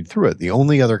up and read through it. The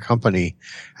only other company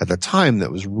at the time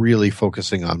that was really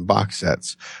focusing on box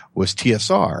sets was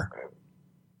TSR.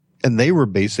 And they were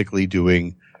basically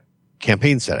doing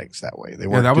campaign settings that way.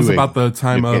 That was about the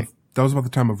time of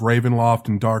Ravenloft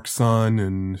and Dark Sun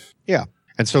and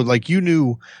and so like you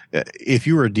knew if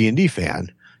you were a D&D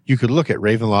fan, you could look at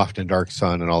Ravenloft and Dark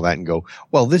Sun and all that and go,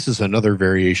 well, this is another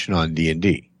variation on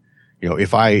D&D.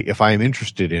 If I am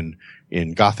interested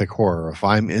in gothic horror, if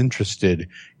I'm interested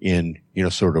in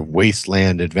sort of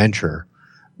wasteland adventure,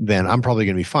 then I'm probably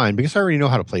going to be fine because I already know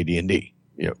how to play D&D.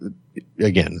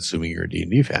 Again, assuming you're a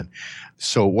D&D fan.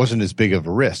 So it wasn't as big of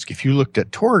a risk. If you looked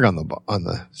at Torg on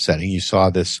the setting, you saw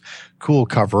this cool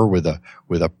cover with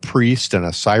a priest and a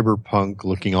cyberpunk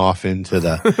looking off into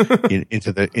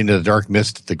the dark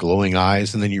mist at the glowing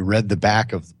eyes. And then you read the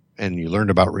back and you learned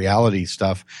about reality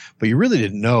stuff, but you really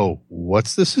didn't know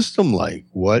what's the system like?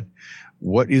 What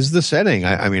is the setting?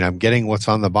 I mean, I'm getting what's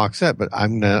on the box set, but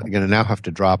I'm going to now have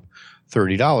to drop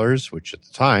 $30, which at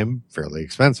the time, fairly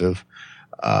expensive,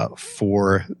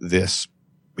 for this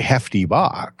hefty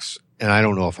box, and I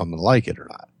don't know if I'm going to like it or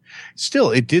not.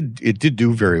 Still, it did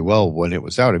do very well when it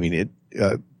was out. I mean,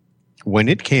 when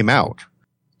it came out,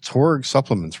 Torg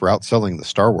supplements were outselling the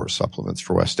Star Wars supplements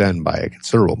for West End by a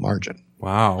considerable margin.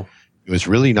 Wow. It was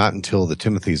really not until the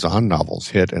Timothy Zahn novels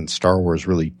hit and Star Wars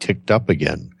really ticked up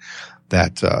again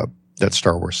that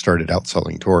Star Wars started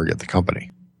outselling Torg at the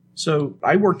company. So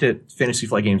I worked at Fantasy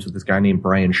Flight Games with this guy named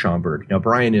Brian Schomburg. Now,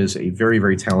 Brian is a very,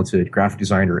 very talented graphic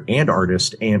designer and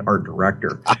artist and art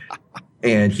director.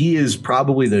 And he is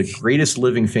probably the greatest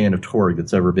living fan of Torg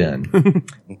that's ever been.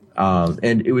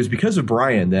 And it was because of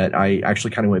Brian that I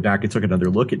actually kind of went back and took another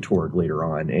look at Torg later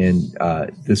on. And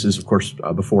this is, of course,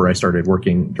 before I started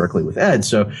working directly with Ed.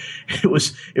 So it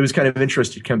was kind of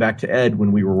interesting to come back to Ed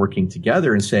when we were working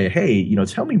together and say, hey,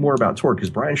 tell me more about Torg,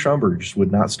 because Brian Schomburg just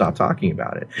would not stop talking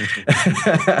about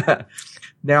it.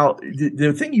 Now,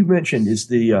 the thing you mentioned is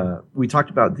we talked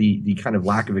about the kind of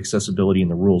lack of accessibility in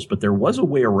the rules, but there was a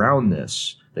way around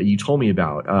this that you told me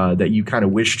about that you kind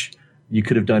of wished you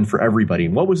could have done for everybody.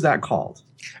 And what was that called?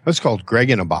 It was called Greg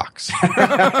in a Box. and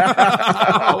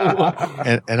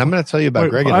I'm going to tell you about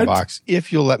Greg in a Box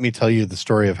if you'll let me tell you the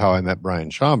story of how I met Brian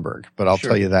Schomburg, but I'll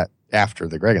tell you that after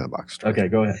the Greg in a Box story. Okay,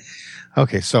 go ahead.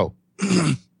 Okay, so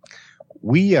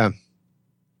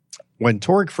when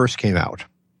Torg first came out,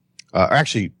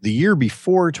 actually, the year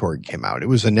before Torg came out, it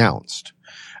was announced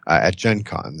at Gen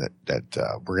Con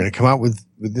that we're going to come out with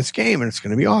this game and it's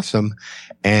going to be awesome.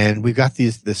 And we've got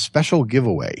this special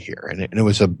giveaway here. And it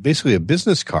was basically a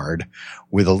business card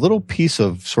with a little piece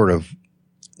of sort of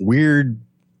weird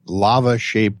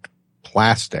lava-shaped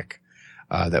plastic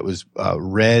that was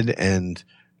red and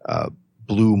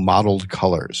blue mottled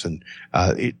colors. And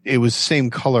it was the same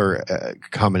color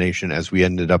combination as we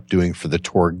ended up doing for the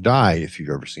Torg die, if you've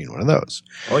ever seen one of those.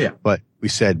 Oh, yeah. But we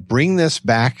said, bring this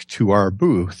back to our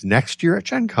booth next year at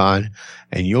Gen Con,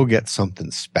 and you'll get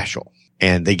something special.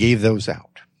 And they gave those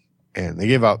out. And they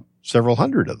gave out several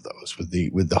hundred of those with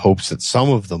the hopes that some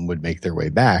of them would make their way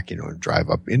back, and drive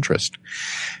up interest.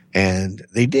 And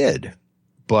they did.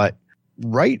 But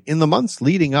right in the months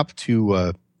leading up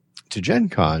to Gen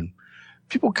Con,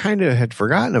 people kind of had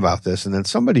forgotten about this. And then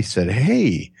somebody said,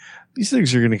 hey, these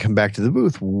things are going to come back to the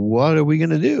booth. What are we going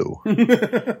to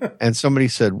do? And somebody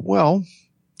said, well,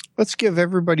 let's give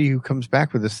everybody who comes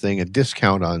back with this thing a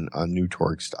discount on new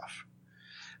Torg stuff.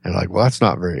 And like, well, that's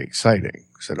not very exciting.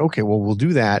 I said, okay, well, we'll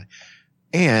do that.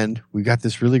 And we got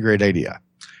this really great idea.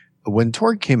 When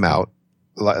Torg came out,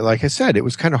 like I said, it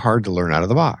was kind of hard to learn out of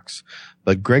the box.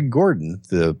 But Greg Gordon,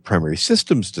 the primary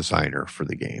systems designer for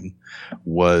the game,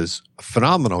 was a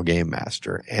phenomenal game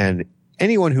master. And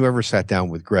anyone who ever sat down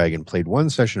with Greg and played one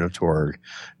session of Torg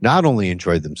not only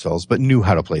enjoyed themselves, but knew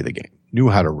how to play the game, knew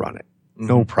how to run it.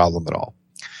 No problem at all.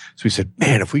 So we said,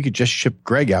 man, if we could just ship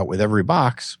Greg out with every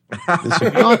box, this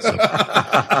would be awesome.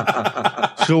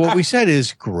 So what we said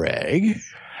is, Greg,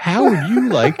 how would you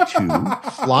like to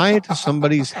fly to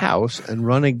somebody's house and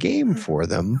run a game for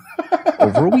them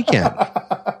over a weekend?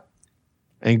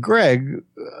 And Greg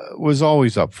was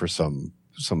always up for some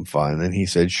fun. And he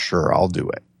said, sure, I'll do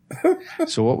it.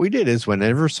 So what we did is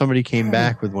whenever somebody came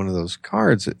back with one of those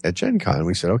cards at Gen Con,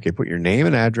 we said, okay, put your name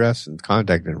and address and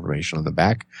contact information on the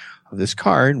back of this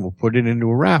card, and we'll put it into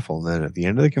a raffle. And then at the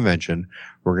end of the convention,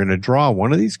 we're going to draw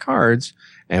one of these cards,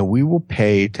 and we will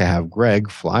pay to have Greg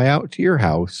fly out to your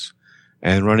house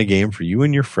and run a game for you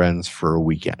and your friends for a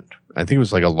weekend. I think it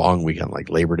was like a long weekend, like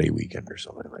Labor Day weekend or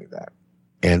something like that.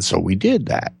 And so we did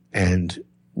that. And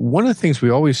one of the things we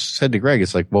always said to Greg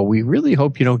is like, well, we really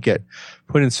hope you don't get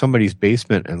put in somebody's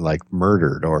basement and like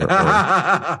murdered or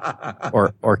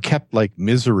kept like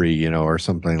misery, or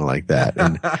something like that.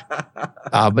 And,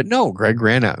 but no, Greg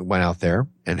went out there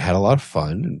and had a lot of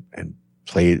fun and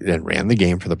played and ran the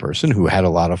game for the person who had a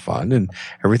lot of fun, and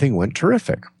everything went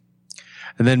terrific.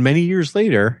 And then many years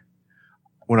later,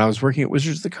 when I was working at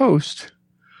Wizards of the Coast,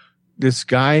 this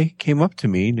guy came up to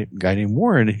me, a guy named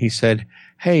Warren, and he said,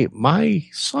 hey, my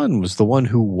son was the one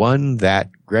who won that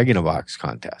Greg in a Box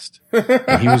contest.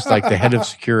 And he was like the head of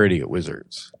security at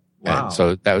Wizards. Wow. And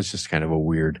so that was just kind of a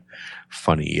weird,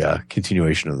 funny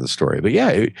continuation of the story. But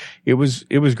yeah, it was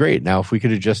great. Now, if we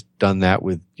could have just done that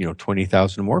with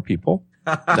 20,000 more people,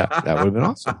 that would have been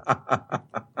awesome.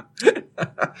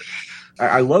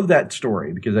 I love that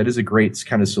story because that is a great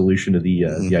kind of solution to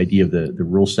the idea of the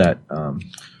rule set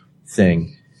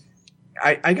thing.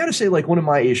 I got to say, like, one of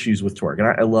my issues with Torg, and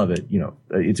I love it,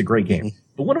 it's a great game.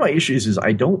 But one of my issues is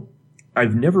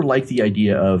I've never liked the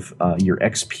idea of your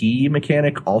XP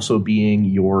mechanic also being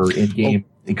your in-game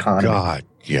economy. God,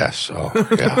 yes. Oh,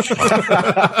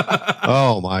 yeah.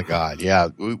 Oh my God. Yeah.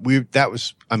 That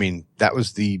was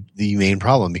the main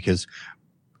problem because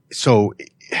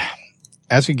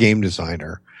as a game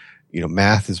designer,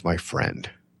 math is my friend.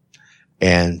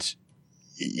 And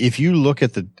if you look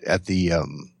at the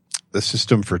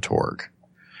system for Torg,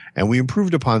 and we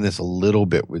improved upon this a little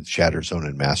bit with Shatterzone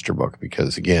and Masterbook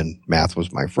because, again, math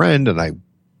was my friend and I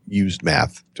used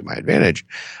math to my advantage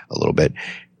a little bit.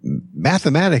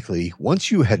 Mathematically, once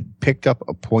you had picked up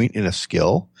a point in a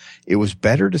skill, it was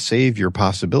better to save your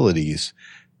possibilities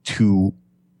to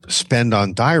spend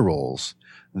on die rolls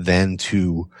than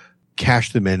to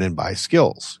cash them in and buy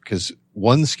skills, because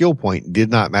one skill point did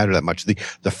not matter that much.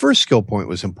 The first skill point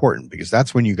was important because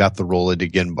that's when you got the roll it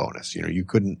again bonus. You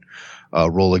couldn't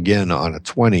roll again on a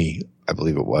 20, I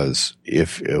believe it was,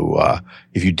 if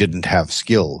you didn't have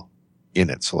skill in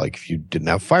it. So like if you didn't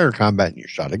have fire combat and you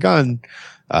shot a gun,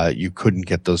 you couldn't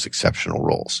get those exceptional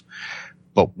rolls.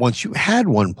 But once you had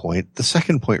 1 point, the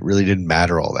second point really didn't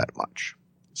matter all that much.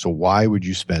 So why would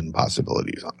you spend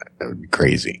possibilities on it? That would be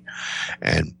crazy.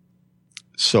 And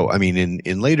so, I mean,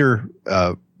 in later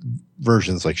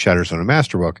versions like Shatterzone and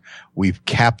Masterbook, we've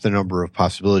capped the number of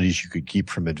possibilities you could keep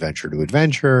from adventure to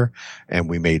adventure, and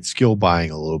we made skill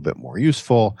buying a little bit more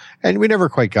useful. And we never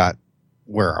quite got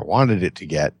where I wanted it to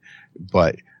get,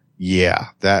 but yeah,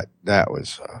 that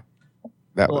was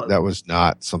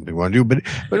not something we want to do.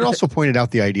 But it also pointed out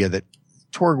the idea that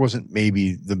Torg wasn't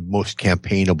maybe the most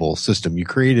campaignable system. You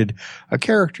created a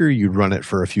character, you'd run it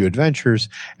for a few adventures,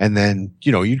 and then,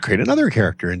 you'd create another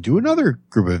character and do another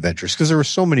group of adventures because there were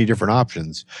so many different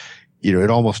options. It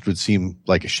almost would seem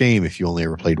like a shame if you only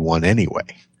ever played one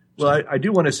anyway. Well, I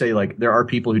do want to say, like, there are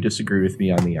people who disagree with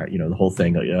me on the, the whole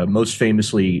thing. Most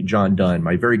famously, John Dunn,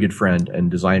 my very good friend and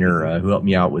designer, who helped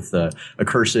me out with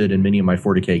Accursed and many of my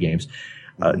 40K games.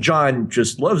 John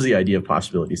just loves the idea of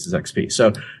possibilities as XP.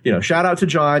 So, shout out to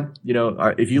John.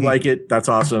 If you like it, that's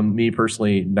awesome. Me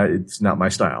personally, it's not my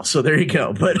style. So there you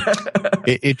go. But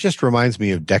it just reminds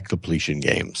me of deck depletion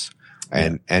games.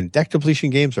 And deck depletion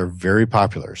games are very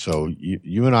popular. So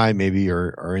you and I maybe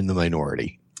are in the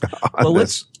minority. Well,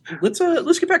 let's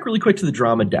get back really quick to the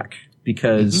drama deck,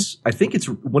 because I think it's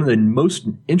one of the most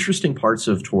interesting parts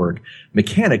of Torg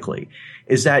mechanically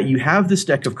is that you have this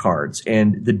deck of cards,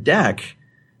 and the deck,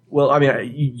 well, I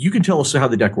mean, you can tell us how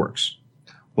the deck works.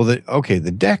 Well,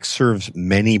 the deck serves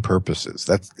many purposes.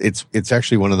 It's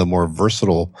actually one of the more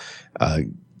versatile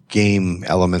game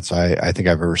elements I think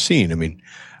I've ever seen. I mean,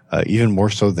 even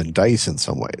more so than dice in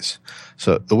some ways.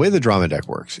 So the way the drama deck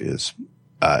works is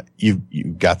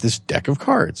you've got this deck of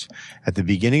cards. At the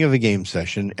beginning of a game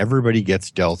session, everybody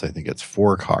gets dealt, I think it's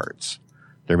 4 cards.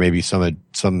 There may be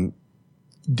some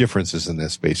differences in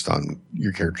this based on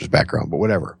your character's background, but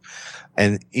whatever.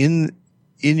 And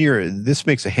this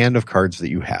makes a hand of cards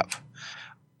that you have.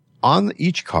 On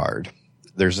each card,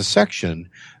 there's a section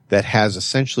that has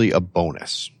essentially a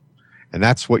bonus. And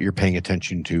that's what you're paying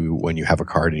attention to when you have a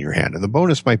card in your hand. And the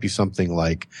bonus might be something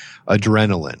like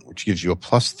adrenaline, which gives you a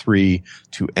 +3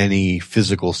 to any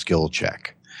physical skill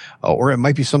check. Or it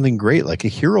might be something great like a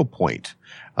hero point.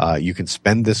 You can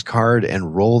spend this card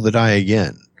and roll the die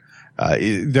again.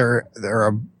 There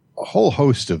are a whole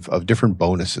host of different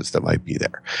bonuses that might be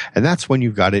there. And that's when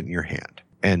you've got it in your hand.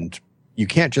 And you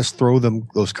can't just throw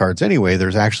those cards anyway.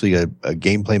 There's actually a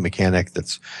gameplay mechanic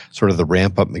that's sort of the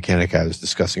ramp up mechanic I was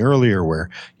discussing earlier, where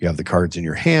you have the cards in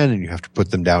your hand and you have to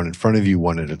put them down in front of you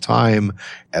one at a time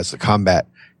as the combat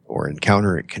or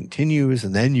encounter it continues,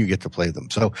 and then you get to play them.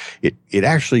 So it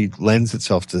actually lends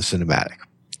itself to the cinematic.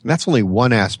 And that's only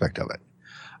one aspect of it.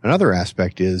 Another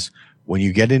aspect is when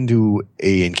you get into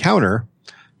a encounter,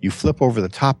 you flip over the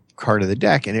top card of the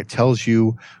deck and it tells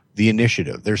you the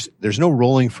initiative. There's no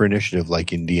rolling for initiative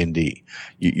like in D&D.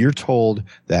 You're told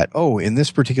that, in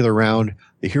this particular round,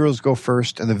 the heroes go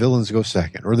first and the villains go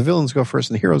second, or the villains go first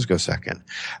and the heroes go second.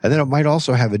 And then it might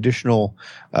also have additional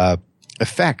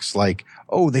effects like,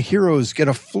 the heroes get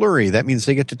a flurry. That means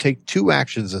they get to take 2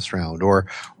 actions this round, or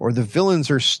the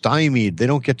villains are stymied. They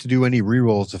don't get to do any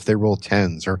rerolls if they roll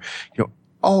 10s, or,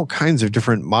 all kinds of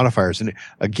different modifiers. And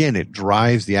again, it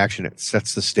drives the action. It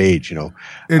sets the stage,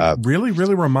 It really,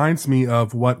 really reminds me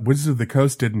of what Wizards of the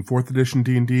Coast did in 4th edition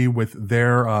D&D with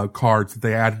their cards that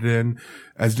they added in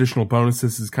as additional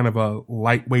bonuses, as kind of a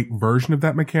lightweight version of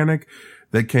that mechanic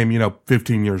that came,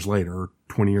 15 years later or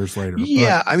 20 years later.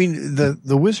 Yeah. I mean,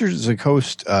 the Wizards of the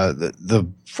Coast, the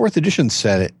 4th edition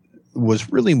set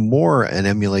was really more an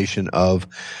emulation of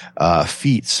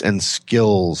feats and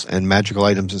skills and magical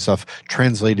items and stuff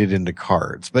translated into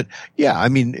cards. But yeah, I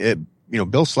mean,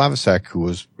 Bill Slavicsek, who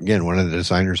was again one of the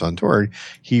designers on Torg,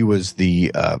 he was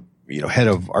the head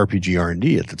of RPG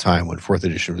R&D at the time when 4th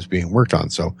edition was being worked on.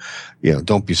 So,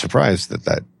 don't be surprised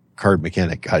that card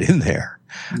mechanic got in there.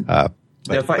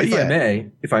 If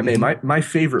I may, my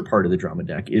favorite part of the drama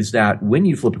deck is that when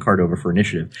you flip a card over for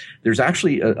initiative, there's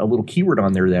actually a little keyword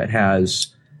on there that has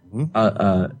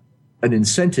an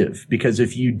incentive, because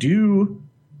if you do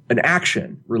an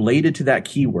action related to that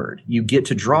keyword, you get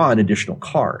to draw an additional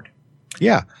card.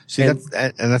 Yeah. See,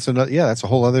 that's a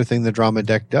whole other thing the drama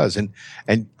deck does. And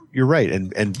you're right.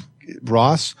 And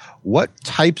Ross, what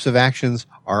types of actions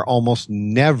are almost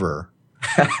never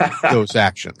those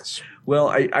actions?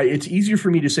 Well, it's easier for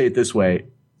me to say it this way.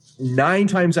 9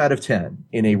 times out of 10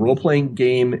 in a role-playing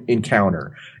game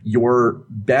encounter, your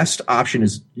best option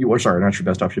is not your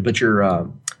best option, but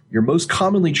your most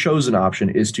commonly chosen option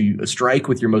is to strike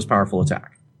with your most powerful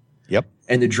attack. Yep.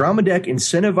 And the drama deck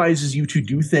incentivizes you to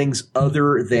do things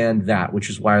other than that, which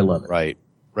is why I love it.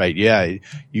 Right. Yeah.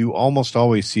 You almost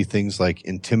always see things like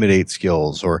intimidate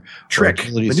skills or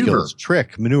trick, maneuver. Skills,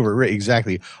 trick, maneuver. Right,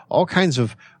 exactly. All kinds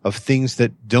of things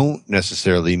that don't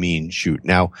necessarily mean shoot.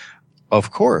 Now,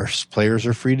 of course, players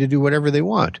are free to do whatever they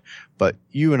want, but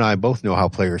you and I both know how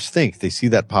players think. They see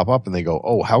that pop up and they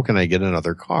go, how can I get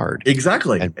another card?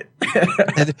 Exactly. And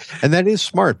that is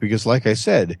smart because, like I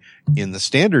said, in the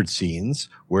standard scenes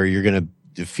where you're going to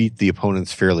defeat the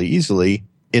opponents fairly easily,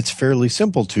 it's fairly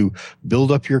simple to build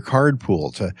up your card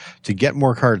pool, to get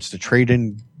more cards, to trade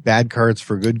in bad cards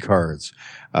for good cards.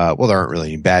 There aren't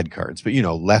really any bad cards, but,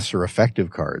 lesser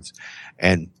effective cards.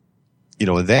 And,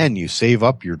 then you save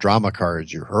up your drama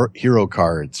cards, your hero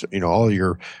cards, all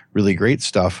your really great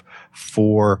stuff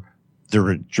for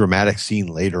the dramatic scene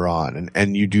later on.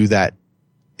 And you do that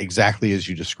exactly as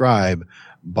you describe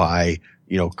by,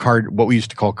 what we used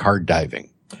to call card diving.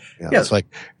 It's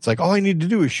like, all I need to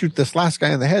do is shoot this last guy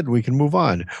in the head. We can move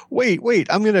on. Wait,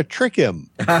 I'm going to trick him.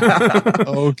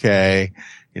 Okay.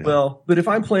 Well, but if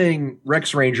I'm playing Rex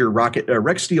Steel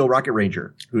Rocket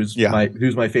Ranger, who's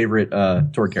my favorite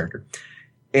Torg character,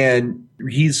 and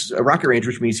he's a Rocket Ranger,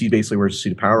 which means he basically wears a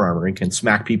suit of power armor and can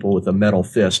smack people with a metal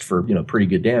fist for pretty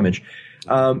good damage.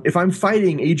 If I'm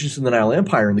fighting Agents of the Nile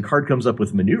Empire and the card comes up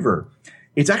with maneuver,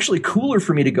 it's actually cooler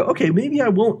for me to go, okay, maybe I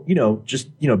won't, just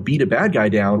beat a bad guy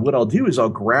down. What I'll do is I'll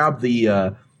grab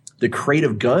the crate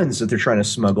of guns that they're trying to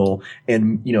smuggle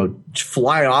and,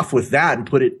 fly off with that and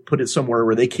put it somewhere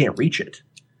where they can't reach it.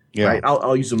 Yeah. Right?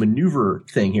 I'll use a maneuver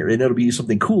thing here, and it'll be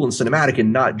something cool and cinematic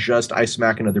and not just I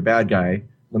smack another bad guy.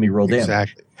 Let me roll damage.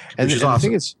 Exactly. Which is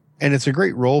awesome. It's a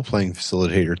great role-playing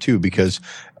facilitator too, because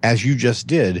as you just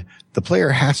did, the player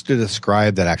has to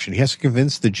describe that action. He has to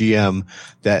convince the GM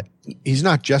that he's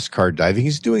not just card diving.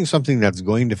 He's doing something that's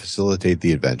going to facilitate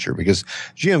the adventure, because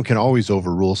GM can always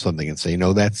overrule something and say,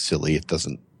 no, that's silly. It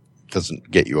doesn't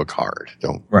get you a card.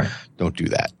 Don't do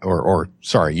that. Or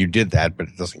sorry, you did that, but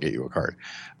it doesn't get you a card.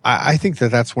 I think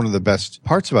that's one of the best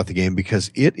parts about the game, because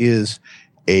it is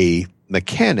a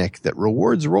mechanic that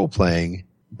rewards role-playing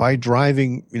by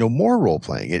driving, more role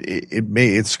playing.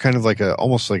 It's kind of like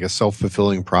almost like a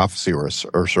self-fulfilling prophecy or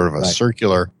sort of a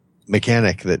circular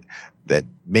mechanic that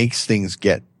makes things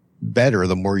get better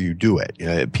the more you do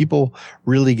it. People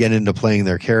really get into playing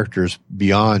their characters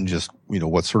beyond just,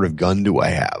 what sort of gun do I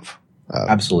have?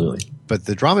 Absolutely. But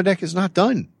the drama deck is not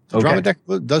done. The drama deck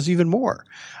does even more.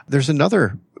 There's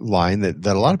another line that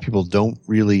a lot of people don't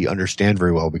really understand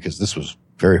very well, because this was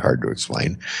very hard to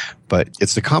explain, but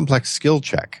it's the complex skill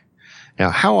check.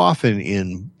 Now, how often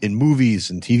in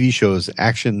movies and TV shows,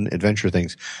 action adventure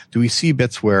things, do we see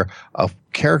bits where a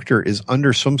character is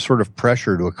under some sort of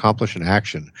pressure to accomplish an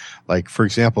action? Like, for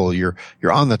example, you're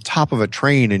on the top of a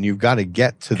train and you've got to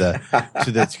get to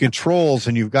the controls,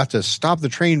 and you've got to stop the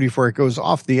train before it goes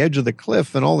off the edge of the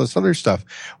cliff and all this other stuff.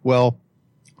 Well,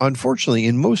 unfortunately,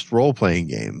 in most role-playing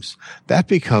games, that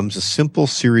becomes a simple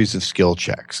series of skill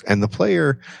checks, and the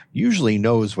player usually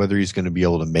knows whether he's going to be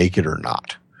able to make it or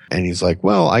not. And he's like,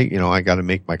 well, I got to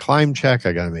make my climb check,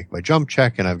 I got to make my jump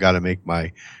check, and I've got to make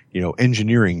my,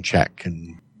 engineering check,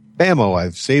 and bammo,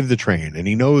 I've saved the train. And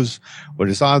he knows what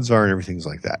his odds are and everything's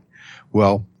like that.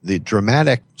 Well, the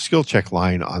dramatic skill check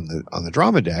line on the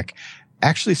drama deck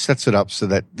actually sets it up so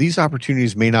that these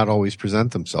opportunities may not always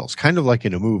present themselves. Kind of like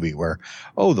in a movie where,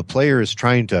 the player is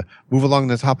trying to move along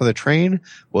the top of the train.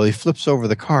 Well, he flips over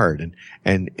the card,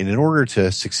 and in order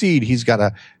to succeed, he's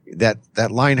got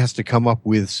that line has to come up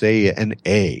with, say, an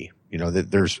A. That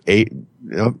there's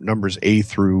numbers A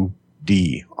through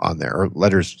D on there, or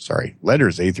letters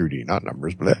A through D, not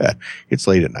numbers, but it's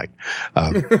late at night,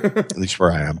 at least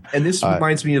where I am. And this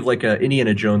reminds me of like a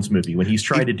Indiana Jones movie when he's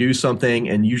trying to do something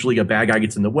and usually a bad guy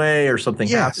gets in the way or something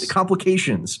happens.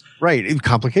 Complications. Right.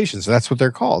 Complications. That's what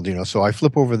they're called, So I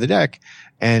flip over the deck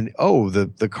and,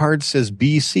 the card says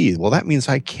BC. Well, that means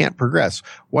I can't progress.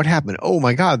 What happened? Oh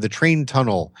my God, the train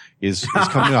tunnel is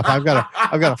coming up. I've got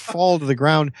to fall to the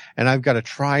ground, and I've got to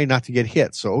try not to get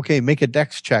hit. So, okay, make a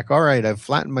dex check. All right, I've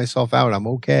flattened myself out. I'm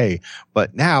okay.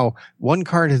 But now one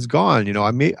card has gone.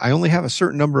 I only have a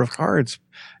certain number of cards,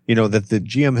 that the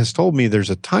GM has told me there's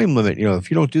a time limit. If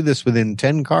you don't do this within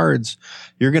 10 cards,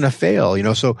 you're going to fail,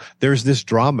 So there's this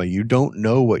drama. You don't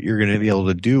know what you're going to be able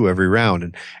to do every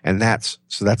round. And that's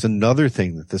another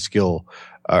thing that that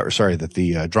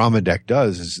the drama deck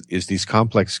does is these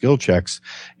complex skill checks.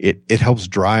 It helps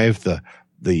drive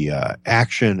the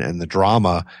action and the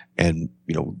drama, and,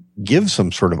 give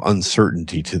some sort of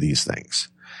uncertainty to these things.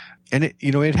 And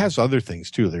it has other things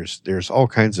too. There's all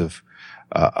kinds of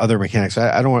other mechanics.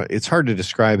 I don't want, it's hard to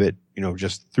describe it,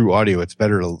 just through audio. It's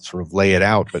better to sort of lay it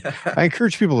out, but I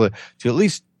encourage people to at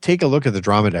least take a look at the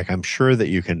drama deck. I'm sure that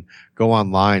you can go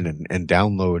online and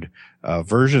download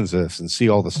versions of this and see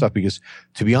all the stuff, because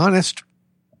to be honest,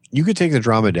 you could take the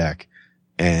drama deck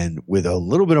and with a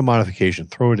little bit of modification,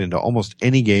 throw it into almost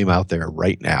any game out there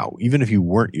right now. Even if you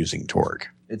weren't using Torg,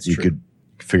 you could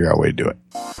figure out a way to do it.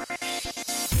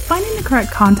 Finding the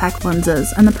correct contact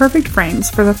lenses and the perfect frames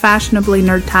for the fashionably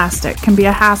nerdtastic can be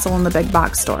a hassle in the big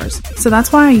box stores, so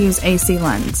that's why I use AC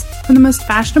Lens. From the most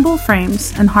fashionable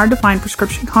frames and hard-to-find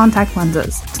prescription contact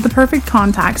lenses to the perfect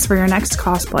contacts for your next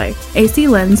cosplay, AC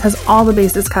Lens has all the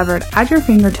bases covered at your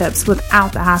fingertips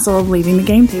without the hassle of leaving the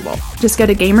game table. Just go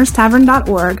to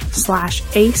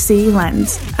gamerstavern.org/AC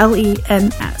Lens,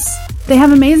 LENS. They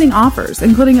have amazing offers,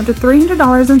 including up to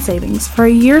 $300 in savings for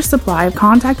a year's supply of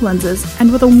contact lenses,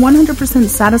 and with a 100%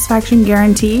 satisfaction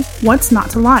guarantee, what's not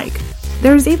to like?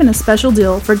 There's even a special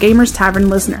deal for Gamers Tavern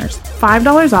listeners,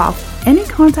 $5 off any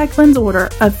contact lens order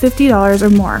of $50 or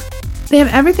more. They have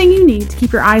everything you need to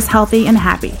keep your eyes healthy and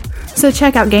happy. So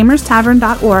check out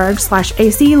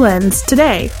gamerstavern.org/AC Lens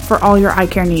today for all your eye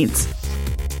care needs.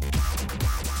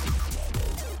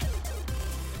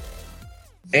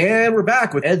 And we're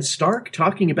back with Ed Stark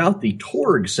talking about the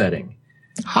Torg setting.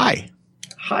 Hi.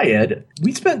 Hi, Ed.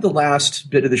 We spent the last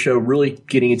bit of the show really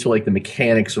getting into like the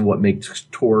mechanics of what makes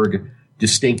Torg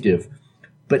distinctive.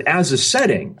 But as a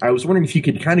setting, I was wondering if you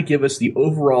could kind of give us the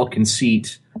overall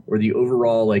conceit or the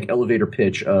overall like elevator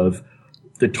pitch of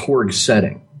the Torg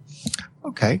setting.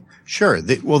 Okay, sure.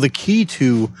 The key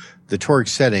to the Torg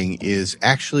setting is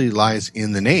actually lies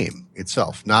in the name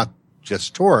itself, not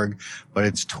just Torg, but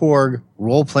it's Torg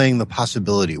role-playing the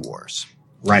Possibility Wars.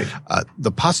 Right.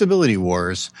 The Possibility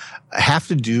Wars have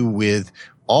to do with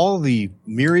all the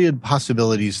myriad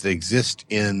possibilities that exist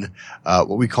in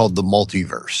what we call the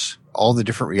multiverse. All the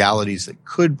different realities that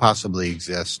could possibly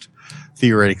exist,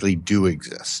 theoretically do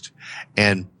exist.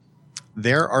 And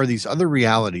there are these other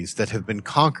realities that have been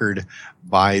conquered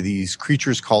by these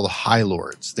creatures called High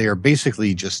Lords. They are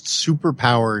basically just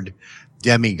superpowered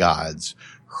demigods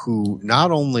who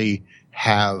not only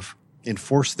have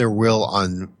enforced their will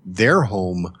on their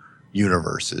home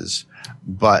universes,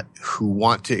 but who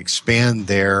want to expand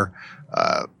their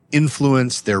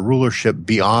influence, their rulership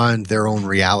beyond their own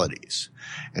realities.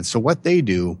 And so what they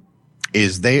do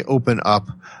is they open up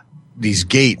these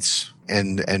gates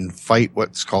and fight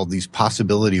what's called these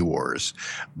possibility wars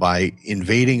by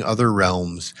invading other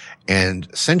realms and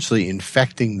essentially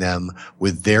infecting them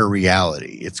with their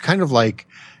reality. It's kind of like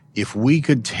if we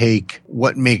could take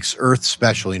what makes Earth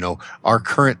special, our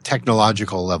current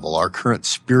technological level, our current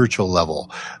spiritual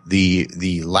level,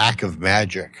 the lack of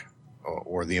magic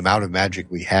or the amount of magic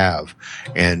we have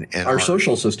and our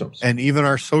social systems and even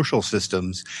our social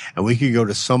systems. And we could go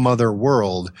to some other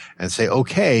world and say,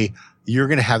 okay, you're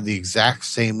going to have the exact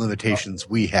same limitations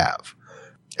we have.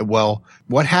 Well,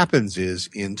 what happens is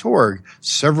in Torg,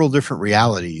 several different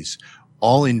realities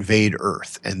all invade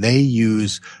Earth, and they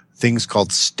use things called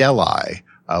stellae,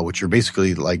 which are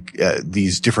basically like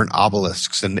these different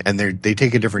obelisks, and they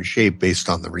take a different shape based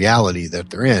on the reality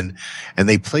that they're in, and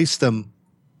they place them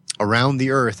around the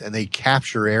Earth, and they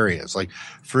capture areas. Like,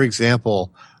 for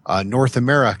example, North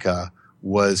America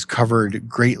was covered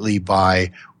greatly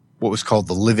by what was called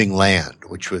the Living Land,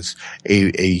 which was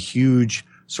a huge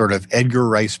sort of Edgar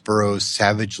Rice Burroughs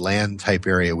Savage Land type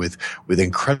area with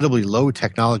incredibly low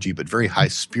technology but very high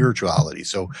spirituality.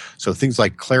 So things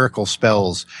like clerical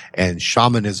spells and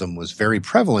shamanism was very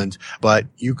prevalent, but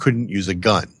you couldn't use a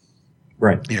gun.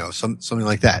 Right. Something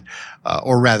like that.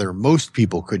 Or rather, most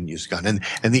people couldn't use a gun.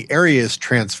 And the area is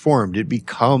transformed. It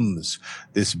becomes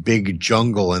this big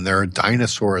jungle, and there are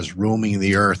dinosaurs roaming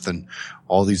the earth and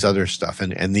all these other stuff.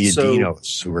 And the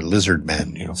Adinos, who were lizard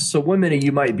men, So one minute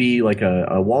you might be like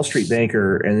a Wall Street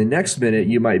banker, and the next minute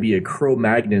you might be a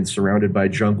Cro-Magnon surrounded by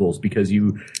jungles because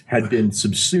you had been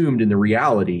subsumed in the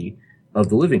reality of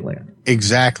the Living Land.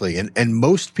 Exactly. And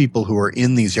most people who are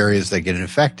in these areas that get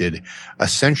infected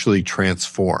essentially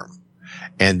transform.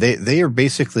 And they are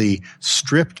basically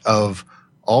stripped of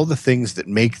all the things that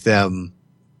make them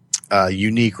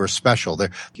unique or special.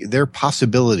 Their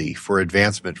possibility for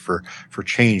advancement, for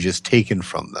change is taken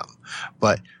from them.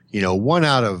 But, one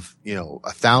out of,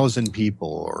 1,000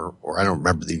 people, or I don't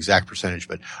remember the exact percentage,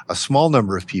 but a small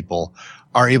number of people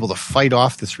are able to fight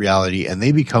off this reality, and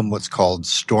they become what's called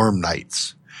Storm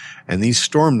Knights. And these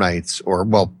Storm Knights,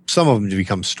 some of them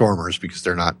become Stormers because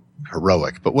they're not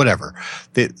heroic, but whatever.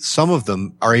 Some of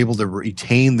them are able to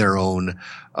retain their own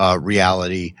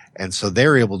reality, and so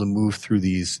they're able to move through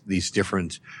these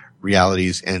different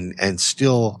realities and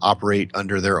still operate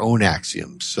under their own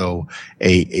axioms. So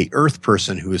a Earth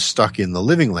person who is stuck in the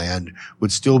Living Land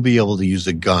would still be able to use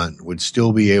a gun, would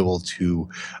still be able to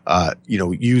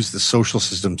use the social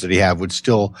systems that he have,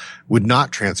 would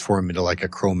not transform into like a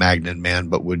Cro-Magnon man,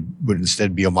 but would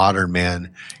instead be a modern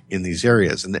man in these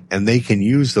areas. And they can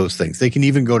use those things. They can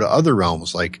even go to other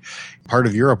realms. Like part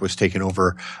of Europe was taken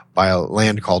over by a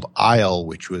land called Isle,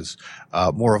 which was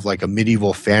more of like a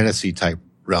medieval fantasy type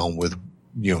realm with,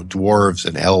 dwarves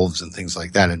and elves and things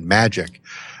like that and magic.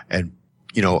 And,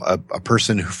 a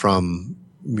person from,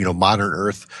 modern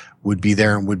Earth would be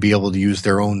there and would be able to use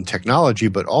their own technology,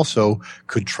 but also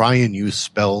could try and use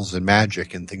spells and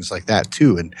magic and things like that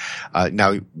too. And,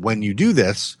 now when you do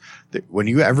this,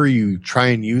 you try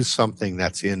and use something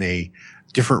that's in a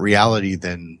different reality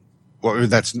than or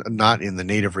that's not in the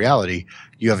native reality,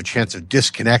 you have a chance of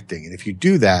disconnecting. And if you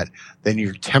do that, then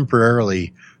you're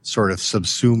temporarily sort of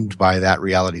subsumed by that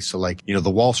reality. So like, the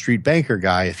Wall Street banker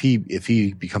guy, if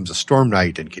he becomes a Storm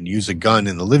Knight and can use a gun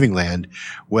in the living land,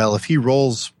 well, if he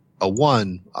rolls a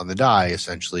 1 on the die,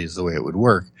 essentially is the way it would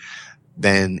work,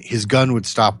 then his gun would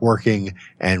stop working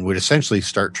and would essentially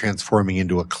start transforming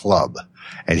into a club.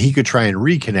 And he could try and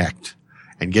reconnect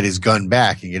and get his gun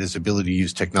back and get his ability to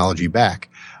use technology back.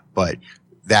 But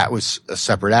that was a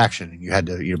separate action. And you had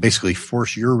to, basically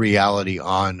force your reality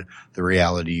on the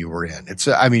reality you were in.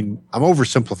 I'm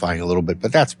oversimplifying a little bit,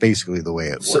 but that's basically the way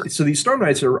it works. So these Storm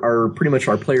Knights are pretty much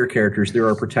our player characters. They're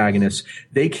our protagonists.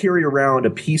 They carry around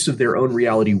a piece of their own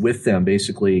reality with them,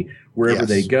 basically, wherever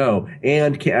they go.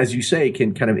 And as you say,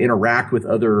 can kind of interact with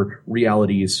other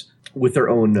realities with their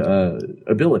own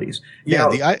abilities. Yeah,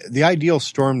 now, the ideal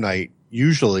Storm Knight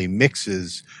usually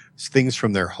mixes things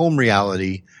from their home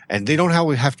reality, and they don't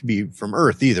have to be from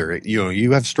Earth either.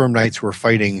 You have Storm Knights who are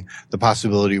fighting the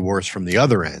possibility wars from the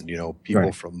other end, people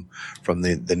right. from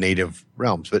the native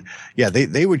realms. But yeah,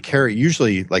 they would carry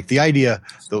usually, like, the idea,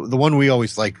 the one we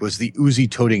always liked was the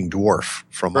Uzi-toting dwarf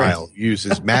from right. Isle,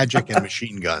 uses magic and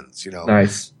machine guns,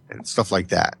 Nice. And stuff like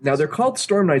that. Now, they're called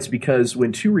Storm Knights because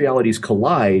when two realities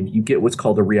collide, you get what's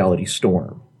called a reality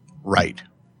storm. Right.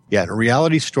 Yeah, a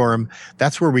reality storm,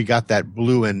 that's where we got that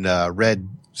blue and red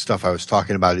stuff I was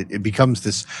talking about. It becomes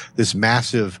this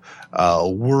massive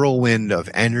whirlwind of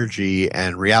energy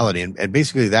and reality. And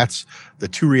basically that's the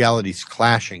two realities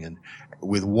clashing, and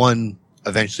with one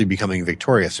eventually becoming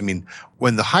victorious. I mean,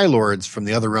 when the High Lords from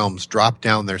the other realms dropped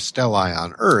down their stellae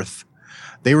on Earth,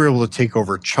 they were able to take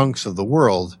over chunks of the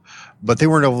world, but they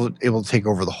weren't able to take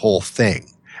over the whole thing.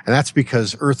 And that's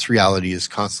because Earth's reality is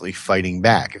constantly fighting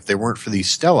back. If they weren't for these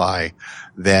stellae,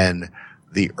 then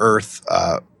the Earth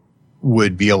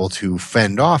would be able to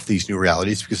fend off these new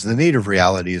realities because the native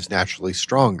reality is naturally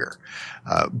stronger.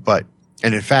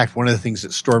 And in fact, one of the things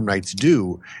that Storm Knights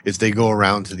do is they go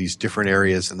around to these different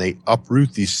areas and they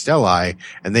uproot these stellae,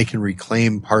 and they can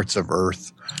reclaim parts of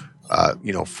Earth,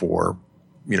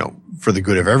 for the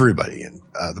good of everybody. And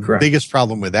the Correct. biggest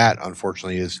problem with that,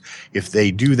 unfortunately, is if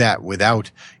they do that without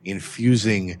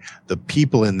infusing the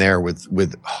people in there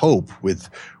with hope, with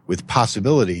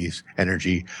possibilities,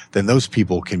 energy, then those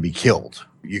people can be killed.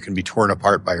 You can be torn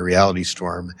apart by a reality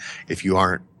storm if you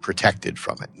aren't protected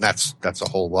from it. And that's a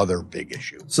whole other big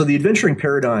issue. So the adventuring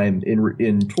paradigm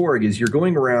in Torg is you're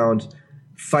going around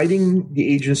fighting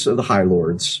the agents of the High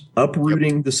Lords,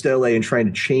 uprooting the stellae and trying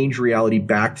to change reality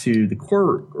back to the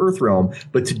core Earth realm.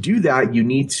 But to do that, you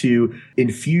need to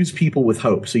infuse people with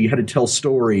hope. So you had to tell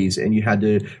stories, and you had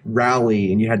to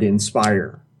rally, and you had to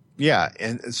inspire. Yeah,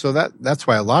 and so that's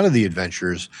why a lot of the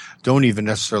adventures don't even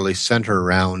necessarily center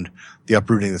around the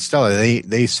uprooting the stellae.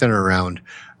 They center around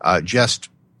just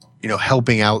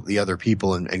helping out the other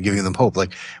people and giving them hope.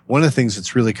 Like, one of the things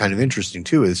that's really kind of interesting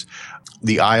too is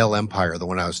the Isle Empire, the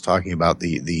one I was talking about,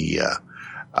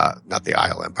 not the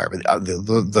Isle Empire, but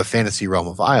the fantasy realm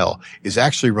of Isle is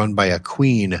actually run by a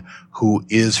queen who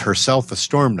is herself a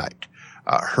Storm Knight.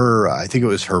 I think it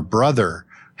was her brother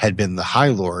had been the High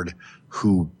Lord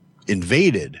who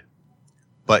invaded,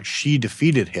 but she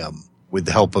defeated him with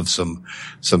the help of some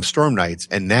Storm Knights,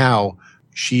 and now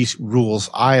she rules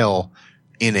Isle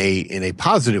in a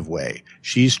positive way.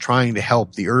 She's trying to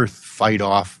help the Earth fight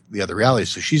off the other realities.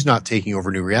 So she's not taking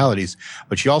over new realities,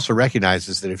 but she also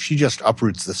recognizes that if she just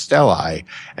uproots the stellae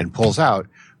and pulls out,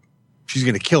 she's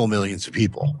going to kill millions of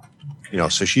people.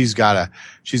 So she's got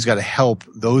to help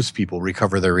those people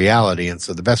recover their reality. And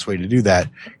so the best way to do that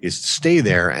is to stay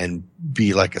there and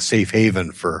be like a safe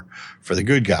haven for the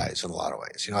good guys in a lot of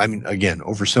ways. Again,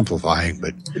 oversimplifying,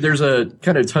 but there's a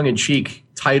kind of tongue-in-cheek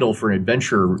title for an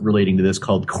adventure relating to this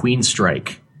called Queen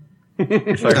Strike,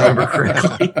 if I remember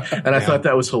correctly. And I thought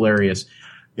that was hilarious.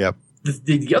 Yep.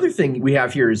 The other thing we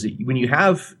have here is that when you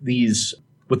have these,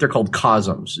 what they're called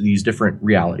cosms, these different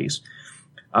realities,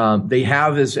 they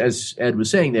have, as Ed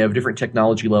was saying, they have different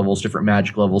technology levels, different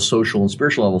magic levels, social and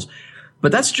spiritual levels.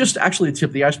 But that's just actually the tip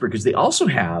of the iceberg, because they also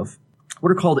have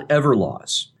what are called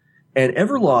Everlaws. And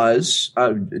Everlaws,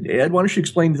 Ed, why don't you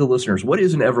explain to the listeners, what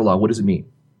is an Everlaw? What does it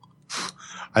mean?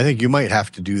 I think you might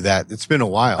have to do that. It's been a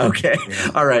while. Okay.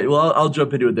 Yeah. All right. Well, I'll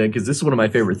jump into it then, because this is one of my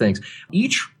favorite things.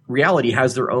 Each reality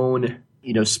has their own,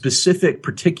 specific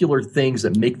particular things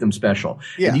that make them special.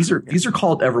 Yeah. And these are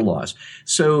called Everlaws.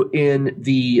 So in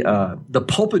the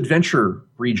pulp adventure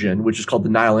region, which is called the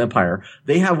Nile Empire,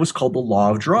 they have what's called the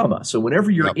law of drama. So whenever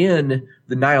you're in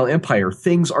the Nile Empire,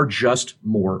 things are just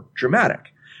more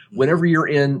dramatic. whenever you're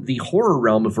in the horror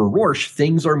realm of Aurorsh,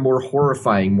 things are more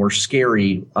horrifying, more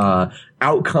scary.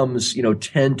 Outcomes,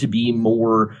 tend to be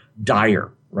more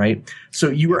dire, right? So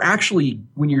you are actually,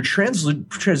 when you're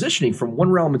transitioning from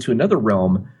one realm into another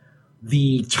realm,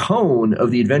 the tone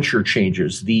of the adventure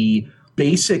changes. The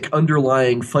basic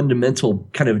underlying fundamental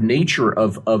kind of nature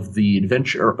of the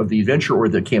adventure or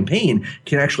the campaign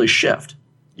can actually shift.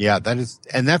 Yeah,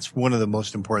 that's one of the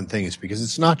most important things, because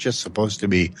it's not just supposed to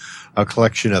be a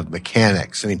collection of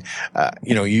mechanics. I mean,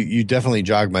 you definitely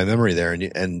jogged my memory there,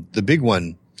 and the big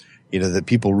one, that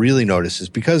people really notice is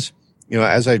because,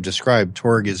 as I've described,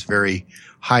 Torg is very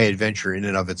high adventure in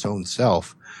and of its own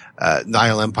self.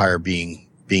 Nihil Empire being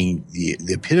the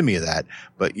epitome of that,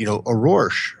 but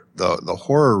Aurorsh, the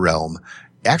horror realm,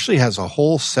 actually has a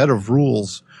whole set of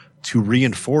rules to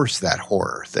reinforce that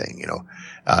horror thing.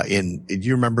 Do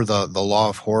you remember the law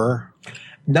of horror?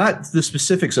 Not the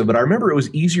specifics of it. I remember it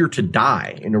was easier to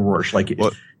die in Aurorsh.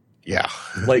 Yeah,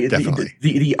 like definitely.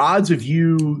 The odds of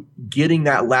you getting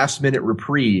that last minute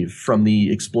reprieve from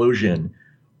the explosion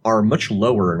are much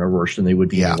lower in Aurorsh than they would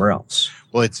be anywhere else.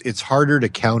 Well, it's harder to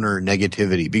counter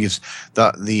negativity because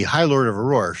the High Lord of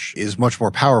Aurorsh is much more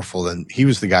powerful than he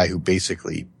was the guy who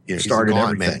basically started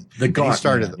everything.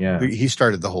 He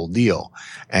started the whole deal,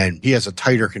 and he has a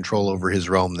tighter control over his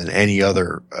realm than any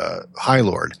other High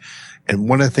Lord. And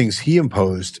one of the things he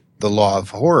imposed, the law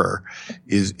of horror,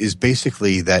 is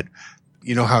basically that,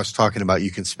 how it's talking about,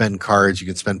 you can spend cards, you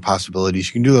can spend possibilities,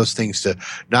 you can do those things to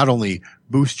not only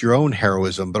boost your own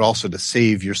heroism, but also to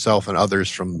save yourself and others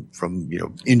from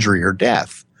injury or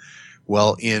death.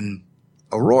 Well, in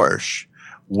Aurorsh,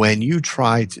 when you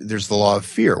there's the law of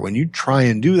fear. When you try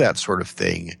and do that sort of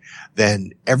thing,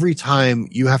 then every time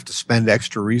you have to spend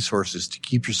extra resources to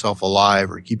keep yourself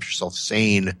alive or keep yourself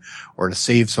sane or to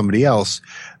save somebody else,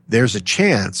 there's a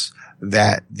chance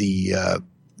that the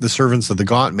servants of the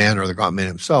Gaunt Man or the Gaunt Man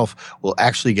himself will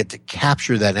actually get to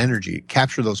capture that energy,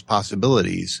 capture those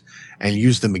possibilities, and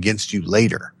use them against you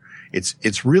later.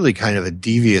 It's really kind of a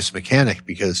devious mechanic,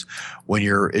 because when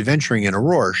you're adventuring in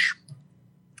Aurorsh,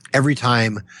 every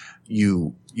time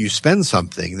you spend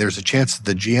something, there's a chance that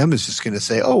the GM is just going to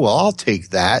say, oh, well, I'll take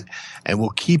that, and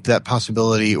we'll keep that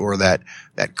possibility or that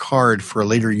card for a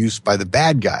later use by the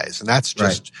bad guys. And that's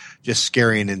just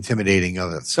scary and intimidating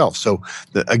of itself. So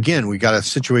again, we got a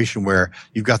situation where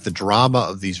you've got the drama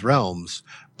of these realms,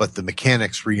 but the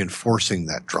mechanics reinforcing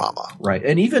that drama. Right.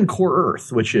 And even Core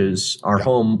Earth, which is our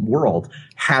home world,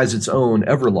 has its own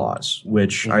Everlaws,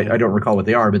 which I don't recall what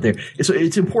they are, but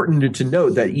it's important to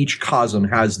note that each cosm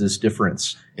has this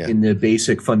difference in the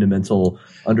basic fundamental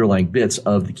underlying bits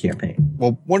of the campaign.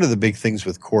 Well, one of the big things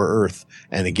with Core Earth,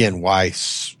 and again, why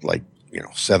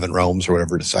 7 realms or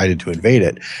whatever decided to invade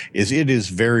it is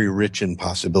very rich in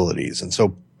possibilities. And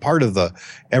so part of the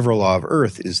Everlaw of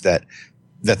Earth is that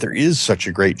there is such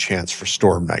a great chance for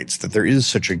Storm Knights, that there is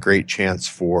such a great chance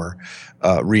for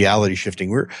reality shifting.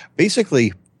 We're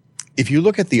basically, if you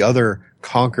look at the other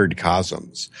conquered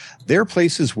cosms, they're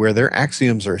places where their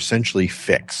axioms are essentially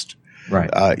fixed.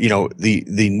 Right.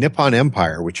 The Nippon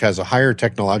Empire, which has a higher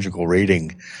technological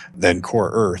rating than Core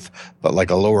Earth, but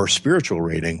like a lower spiritual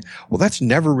rating, well, that's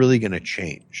never really going to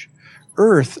change.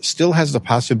 Earth still has the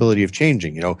possibility of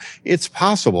changing. It's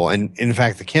possible, and in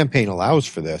fact, the campaign allows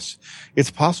for this. It's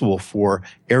possible for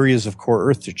areas of Core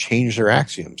Earth to change their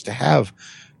axioms, to have,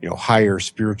 higher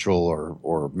spiritual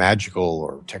or magical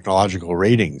or technological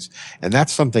ratings. And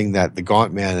that's something that the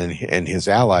Gaunt Man and his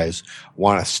allies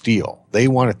want to steal. They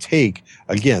want to take,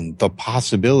 again, the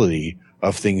possibility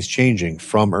of things changing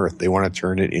from Earth. They want to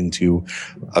turn it into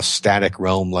a static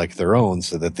realm like their own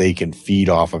so that they can feed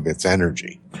off of its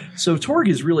energy. So Torg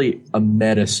is really a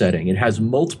meta setting. It has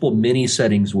multiple mini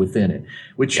settings within it,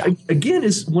 which again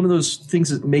is one of those things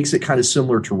that makes it kind of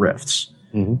similar to Rifts.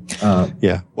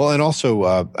 Mm-hmm. Well, and also,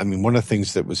 one of the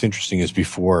things that was interesting is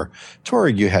before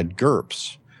Torg, you had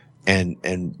GURPS. And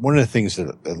one of the things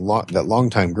that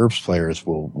longtime GURPS players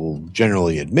will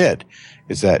generally admit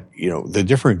is that, the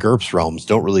different GURPS realms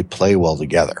don't really play well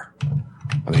together.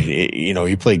 I mean,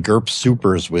 you play GURPS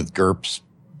supers with GURPS,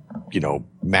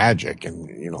 magic, and,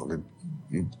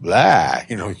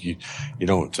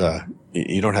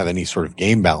 you don't have any sort of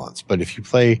game balance. But if you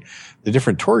play the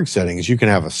different Torg settings, you can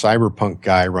have a cyberpunk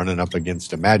guy running up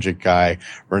against a magic guy,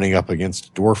 running up against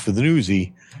a dwarf with an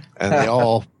Uzi, and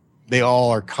they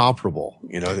all are comparable.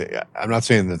 I'm not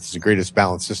saying that it's the greatest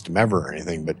balanced system ever or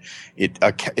anything, but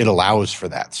it allows for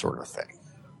that sort of thing.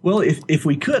 Well, if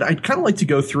we could, I'd kind of like to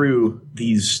go through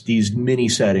these mini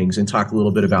settings and talk a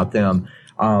little bit about them.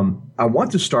 I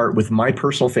want to start with my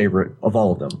personal favorite of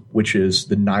all of them, which is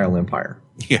the Nile Empire.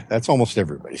 Yeah, that's almost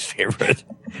everybody's favorite.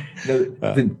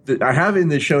 I have in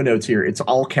the show notes here, it's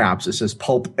all caps. It says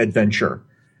Pulp Adventure,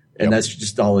 and that's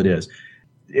just all it is.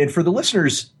 And for the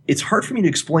listeners, it's hard for me to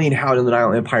explain how the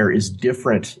Nile Empire is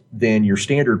different than your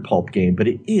standard pulp game, but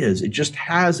it is. It just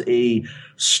has a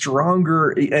stronger,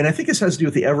 and I think this has to do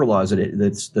with the Everlaws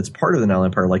that's part of the Nile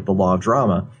Empire, like the Law of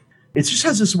Drama. It just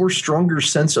has this more stronger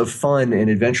sense of fun and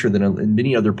adventure than in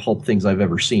many other pulp things I've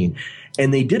ever seen.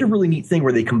 And they did a really neat thing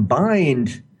where they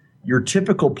combined your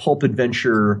typical pulp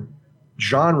adventure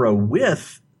genre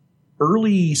with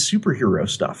early superhero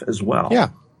stuff as well. Yeah.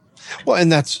 Well, and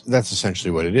that's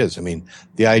essentially what it is. I mean,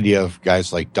 the idea of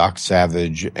guys like Doc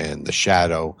Savage and the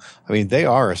Shadow, I mean, they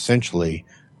are essentially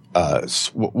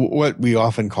what we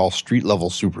often call street level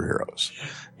superheroes.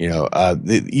 You know,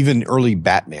 even early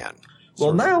Batman.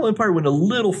 Well, Nile Empire went a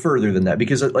little further than that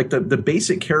because like the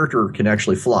basic character can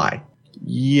actually fly.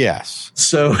 Yes.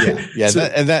 So yeah, so,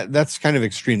 that's kind of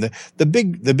extreme. The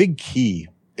big key,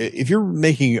 if you're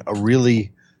making a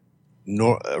really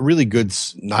good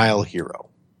Nile hero.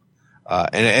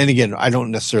 And again, I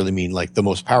don't necessarily mean like the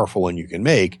most powerful one you can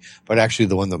make, but actually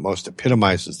the one that most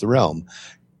epitomizes the realm.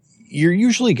 You're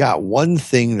usually got one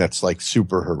thing that's like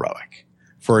super heroic.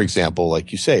 For example,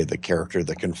 like you say, the character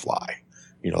that can fly,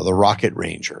 you know, the Rocket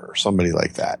Ranger or somebody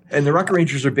like that. And the Rocket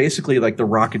Rangers are basically like the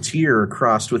Rocketeer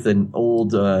crossed with the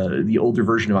older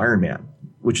version of Iron Man,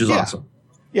 which is awesome.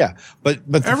 Yeah. But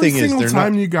the every thing is, single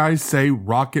time you guys say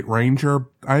Rocket Ranger,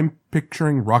 I'm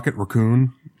picturing Rocket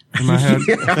Raccoon in my head.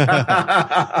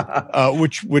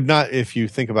 Which would not, if you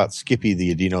think about Skippy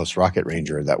the Adinos Rocket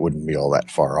Ranger, that wouldn't be all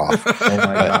that far off. Oh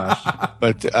my gosh.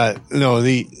 But, no,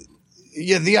 the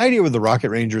idea with the Rocket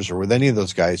Rangers or with any of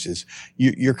those guys is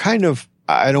you're kind of,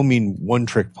 I don't mean one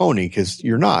trick pony because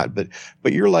you're not, but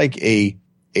you're like a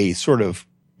sort of,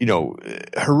 you know,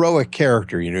 heroic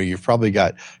character. You know, you've probably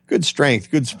got good strength,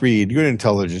 good speed, good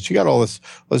intelligence. You got all those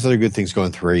other good things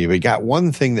going through you, but you got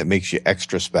one thing that makes you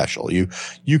extra special. You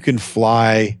can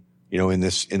fly, you know, in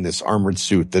this armored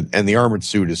suit and the armored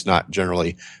suit is not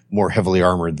generally more heavily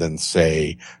armored than,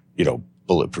 say, you know,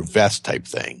 bulletproof vest type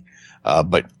thing.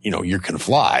 But you know, you can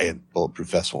fly and bulletproof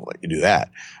vest won't let you do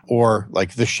that. Or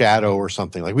like the Shadow or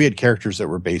something. Like we had characters that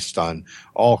were based on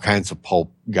all kinds of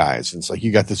pulp guys. And it's like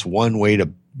you got this one way to,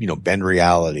 you know, bend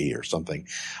reality or something.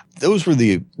 Those were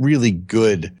the really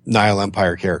good Nile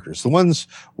Empire characters. The ones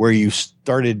where you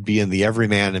started being the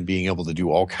everyman and being able to do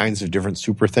all kinds of different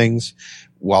super things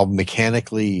while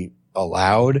mechanically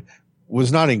allowed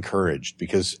was not encouraged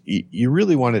because you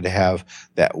really wanted to have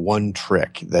that one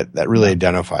trick that really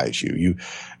identifies you.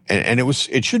 And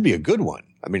it should be a good one.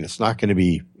 I mean, it's not going to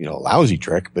be, you know, a lousy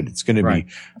trick, but it's going to be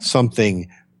something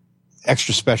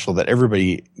extra special that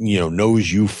everybody, you know,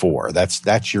 knows you for.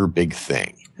 That's your big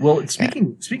thing. Well,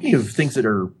 speaking of things that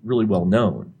are really well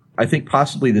known, I think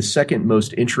possibly the second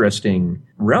most interesting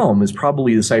realm is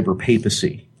probably the cyber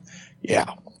papacy.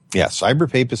 Yeah.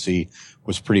 Cyber papacy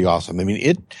was pretty awesome. I mean,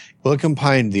 it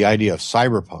combined the idea of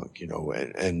cyberpunk, you know,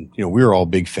 and you know, we were all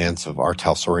big fans of R.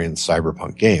 Talsorian's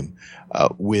cyberpunk game,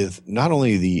 with not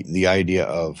only the idea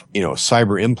of, you know,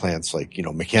 cyber implants like, you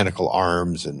know, mechanical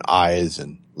arms and eyes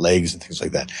and legs and things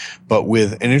like that, but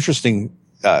with an interesting,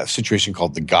 situation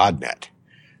called the GodNet.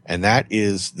 And that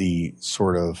is the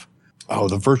sort of,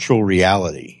 the virtual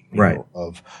reality, you know,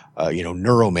 of, you know,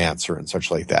 Neuromancer and such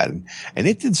like that. And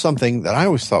it did something that I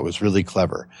always thought was really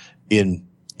clever.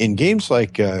 In games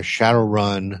like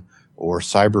Shadowrun or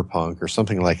Cyberpunk or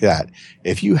something like that,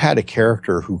 if you had a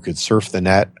character who could surf the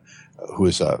net,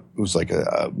 who's like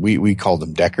we called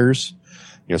them deckers,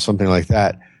 you know, something like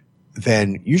that,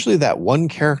 then usually that one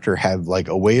character had like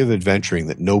a way of adventuring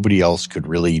that nobody else could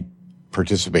really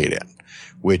participate in,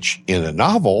 which in a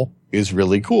novel is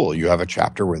really cool. You have a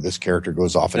chapter where this character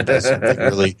goes off and does something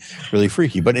really, really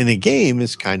freaky, but in a game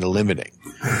is kind of limiting.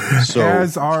 So,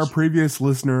 as our previous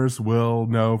listeners will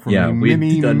know from the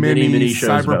many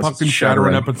Cyberpunk and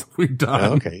Shadowrun episodes we've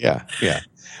done. Okay, yeah.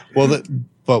 Well,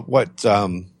 but what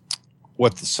the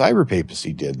cyber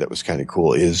papacy did that was kind of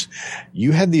cool is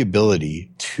you had the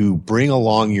ability to bring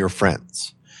along your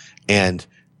friends, and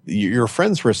your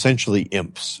friends were essentially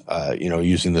imps, you know,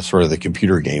 using the sort of the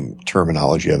computer game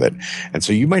terminology of it. And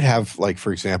so you might have, like,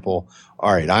 for example,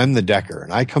 all right, I'm the Decker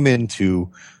and I come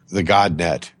into the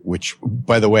GodNet, which,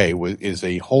 by the way, is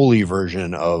a holy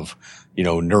version of, you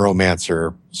know,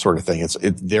 Neuromancer sort of thing.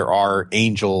 There are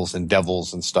angels and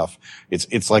devils and stuff.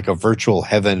 It's like a virtual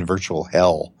heaven, virtual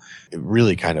hell.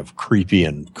 Really kind of creepy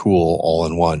and cool all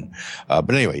in one. But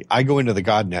anyway, I go into the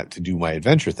GodNet to do my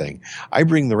adventure thing. I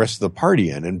bring the rest of the party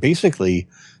in, and basically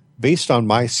based on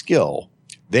my skill,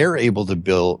 they're able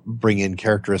to bring in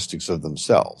characteristics of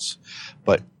themselves.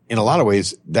 But in a lot of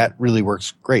ways, that really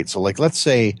works great. So like, let's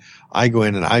say I go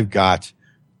in and I've got,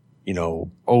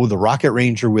 the Rocket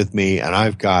Ranger with me, and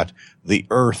I've got the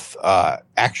Earth,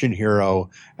 action hero,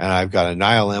 and I've got a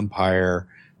Nile Empire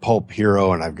pulp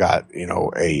hero, and I've got,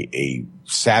 a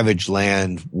Savage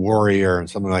Land warrior and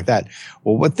something like that.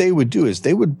 Well, what they would do is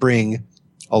they would bring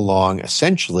along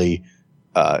essentially,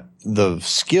 the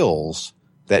skills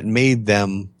that made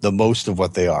them the most of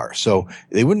what they are. So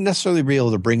they wouldn't necessarily be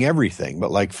able to bring everything,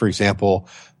 but like, for example,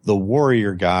 the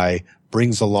warrior guy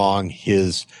brings along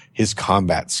his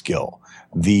combat skill.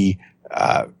 The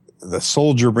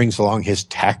soldier brings along his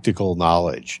tactical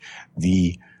knowledge.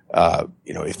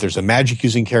 If there's a magic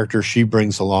using character, she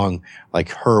brings along like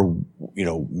her,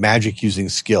 magic using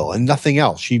skill and nothing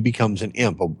else. She becomes an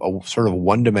imp, a sort of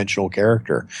one-dimensional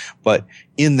character. But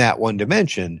in that one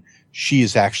dimension, she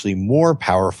is actually more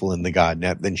powerful in the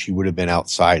GodNet than she would have been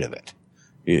outside of it,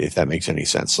 if that makes any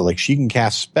sense. So like, she can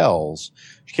cast spells.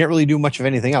 She can't really do much of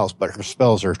anything else, but her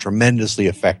spells are tremendously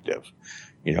effective.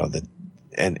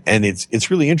 And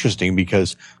it's really interesting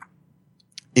because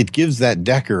it gives that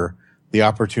Decker the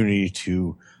opportunity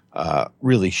to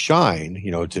really shine,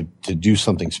 to do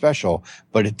something special,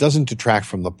 but it doesn't detract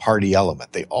from the party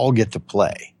element. They all get to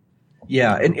play.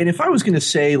 Yeah, and if I was going to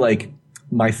say like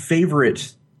my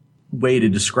favorite way to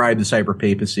describe the cyber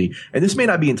papacy, and this may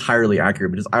not be entirely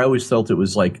accurate, but I always felt it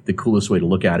was like the coolest way to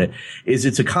look at it, is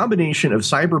it's a combination of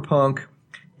cyberpunk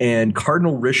and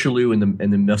Cardinal Richelieu and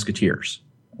the Musketeers.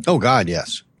 Oh God,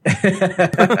 yes.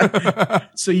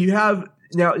 So you have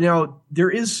now there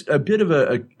is a bit of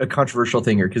a controversial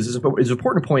thing here, because it's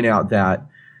important to point out that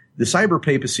the cyber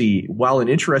papacy, while an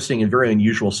interesting and very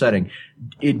unusual setting,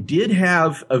 it did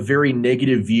have a very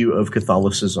negative view of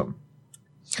Catholicism.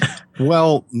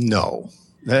 Well, no.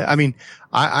 I mean,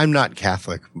 I'm not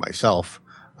Catholic myself.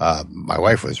 My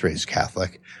wife was raised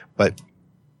Catholic, but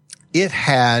it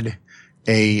had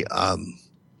a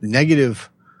negative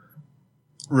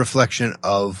reflection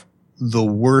of the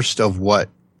worst of what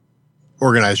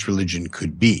organized religion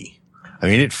could be. I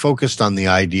mean, it focused on the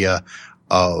idea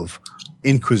of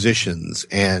inquisitions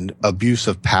and abuse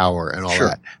of power and all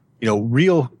that.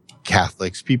 Real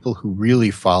Catholics, people who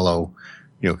really follow,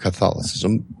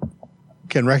 Catholicism,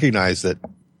 can recognize that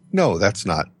no, that's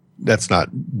not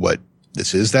what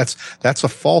this is. That's a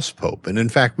false pope. And in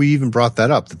fact, we even brought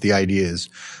that up, that the idea is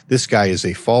this guy is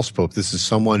a false pope. This is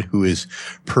someone who is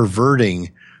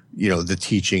perverting, the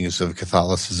teachings of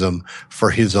Catholicism for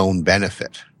his own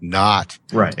benefit, not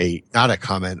a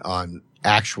comment on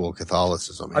actual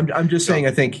Catholicism. I'm just saying,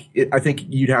 I think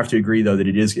you'd have to agree though that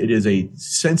it is a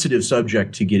sensitive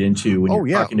subject to get into when you're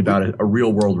talking about a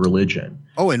real world religion.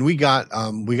 Oh, and we got a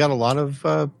lot of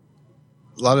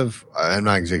I'm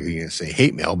not exactly going to say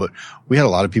hate mail, but we had a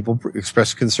lot of people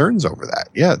express concerns over that.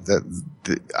 Yeah,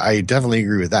 I definitely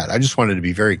agree with that. I just wanted to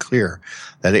be very clear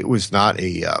that it was not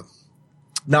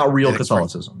not real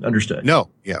Catholicism. Understood. No,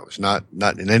 yeah, it was not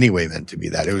in any way meant to be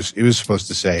that. It was supposed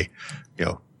to say,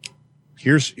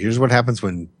 here's what happens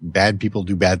when bad people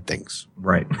do bad things.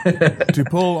 Right. To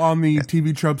pull on the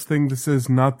TV tropes thing, this is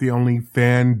not the only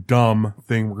fandom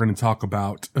thing we're going to talk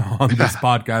about on this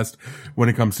podcast when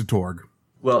it comes to Torg.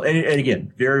 Well, and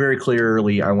again, very, very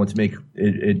clearly, I want to make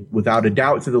it without a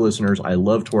doubt to the listeners, I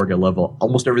love Torg. I love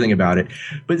almost everything about it.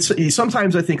 But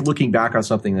sometimes I think looking back on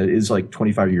something that is like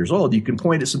 25 years old, you can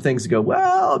point at some things and go,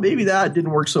 well, maybe that didn't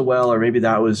work so well, or maybe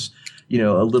that was, a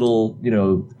little,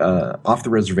 off the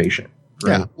reservation.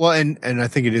 Right? Yeah. Well, and I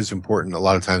think it is important a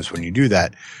lot of times when you do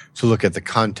that to look at the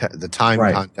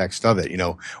context of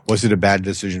it. Was it a bad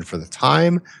decision for the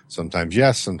time? Sometimes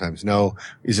yes, sometimes no.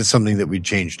 Is it something that we'd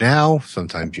change now?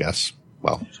 Sometimes yes.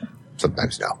 Well,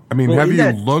 sometimes no. I mean, have you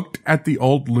looked at the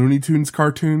old Looney Tunes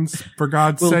cartoons, for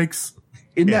God's sakes?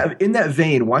 In that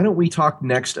vein, why don't we talk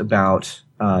next about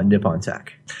Nippon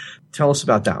Tech? Tell us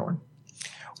about that one.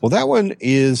 Well, that one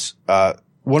is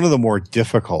one of the more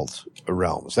difficult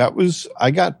realms.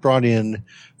 I got brought in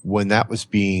when that was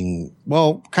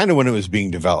when it was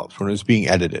being developed, when it was being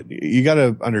edited. You got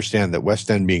to understand that West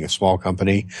End being a small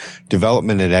company,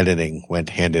 development and editing went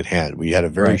hand in hand. We had a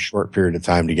very short period of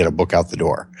time to get a book out the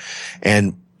door.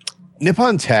 And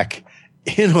Nippon Tech,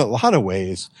 in a lot of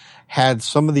ways, had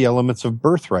some of the elements of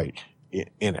Birthright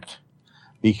in it,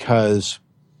 because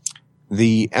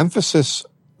the emphasis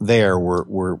there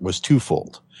was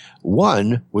twofold.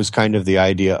 One was kind of the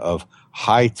idea of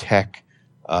high-tech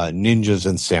ninjas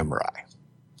and samurai.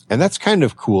 And that's kind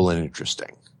of cool and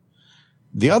interesting.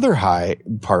 The other high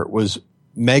part was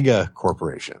mega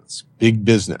corporations, big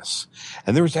business.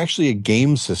 And there was actually a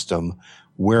game system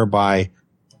whereby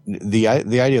the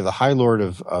idea of the High Lord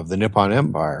of the Nippon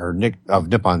Empire, or of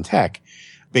Nippon Tech,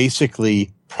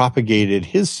 basically propagated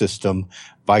his system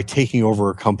by taking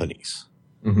over companies.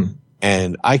 Mm-hmm.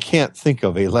 And I can't think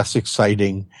of a less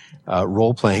exciting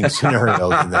role-playing scenario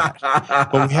than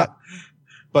that.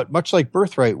 But much like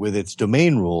Birthright with its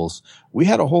domain rules, we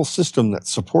had a whole system that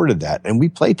supported that, and we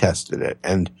play tested it,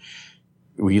 and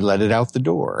we let it out the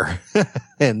door.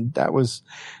 And that was,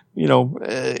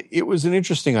 it was an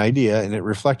interesting idea, and it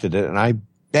reflected it. And I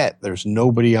bet there's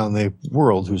nobody on the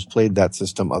world who's played that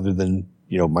system other than,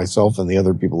 myself and the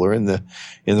other people who are in the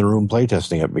room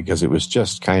playtesting it, because it was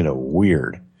just kind of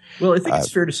weird. Well, I think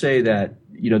it's fair to say that,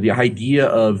 the idea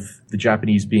of the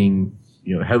Japanese being,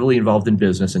 heavily involved in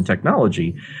business and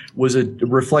technology was a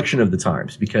reflection of the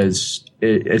times, because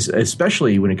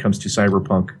especially when it comes to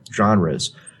cyberpunk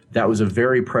genres, that was a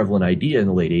very prevalent idea in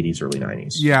the late 80s, early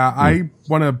 90s. Yeah,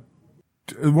 one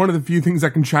of the few things I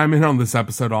can chime in on this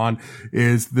episode on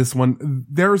is this one.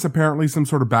 There is apparently some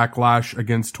sort of backlash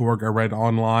against Torg. I read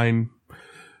online.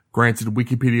 Granted,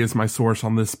 Wikipedia is my source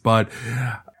on this, but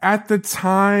at the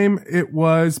time, it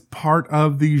was part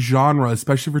of the genre,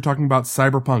 especially if you're talking about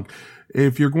cyberpunk.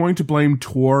 If you're going to blame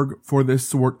Torg for this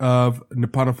sort of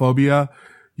Nipponophobia,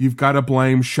 you've got to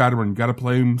blame Shadowrun. You've got to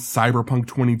blame Cyberpunk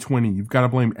 2020. You've got to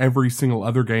blame every single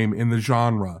other game in the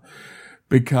genre,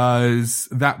 because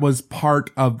that was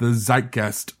part of the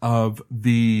zeitgeist of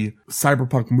the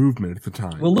cyberpunk movement at the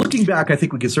time. Well, looking back, I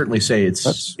think we can certainly say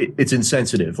it's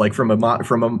insensitive. Like from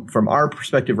our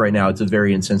perspective right now, it's a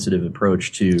very insensitive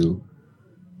approach to.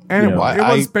 And it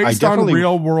was based on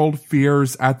real world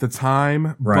fears at the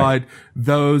time, right. But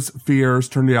those fears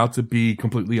turned out to be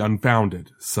completely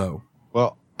unfounded. So,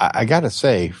 well, I gotta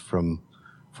say, from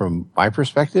my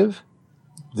perspective,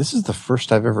 this is the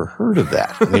first I've ever heard of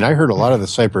that. I mean, I heard a lot of the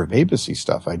cyber papacy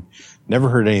stuff. I'd never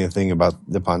heard anything about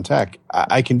Nippon Tech.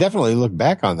 I can definitely look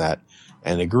back on that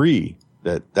and agree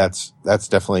that that's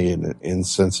definitely an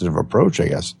insensitive approach, I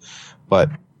guess. But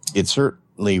it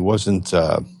certainly wasn't.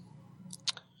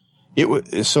 It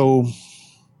was so.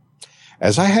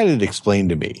 As I had it explained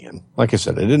to me, and like I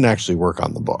said, I didn't actually work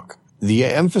on the book. The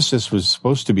emphasis was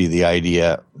supposed to be the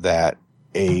idea that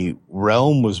a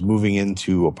realm was moving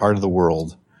into a part of the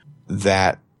world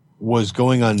that was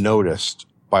going unnoticed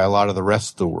by a lot of the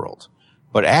rest of the world,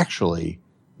 but actually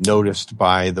noticed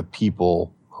by the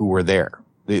people who were there.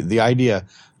 The idea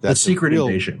that the secret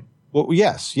invasion. Well,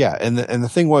 yes, yeah. And the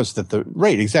thing was that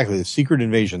the secret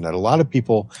invasion that a lot of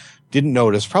people didn't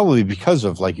notice, probably because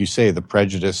of, like you say, the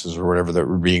prejudices or whatever that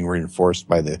were being reinforced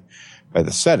by the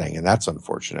setting. And that's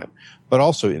unfortunate. But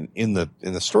also in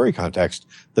the story context,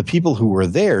 the people who were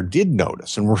there did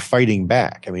notice and were fighting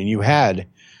back. I mean, you had,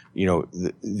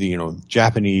 the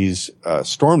Japanese,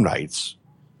 Storm Knights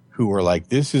who were like,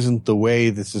 this isn't the way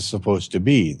this is supposed to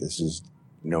be. This is,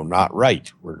 not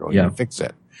right. We're going to fix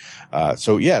it.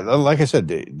 So yeah, like I said,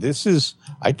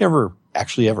 I'd never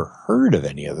actually ever heard of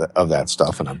any of that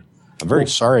stuff. And I'm very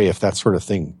sorry if that sort of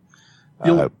thing,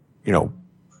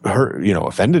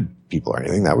 offended people or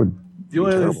anything. That would be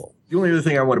terrible. The only other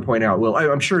thing I want to point out, well,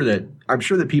 I'm sure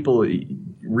that people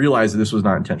realize that this was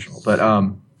not intentional, but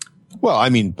well, I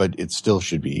mean, but it still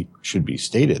should be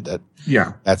stated that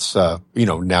that's now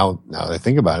that I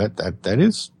think about it, that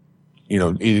is,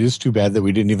 it is too bad that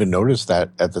we didn't even notice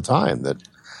that at the time.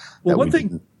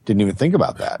 Didn't even think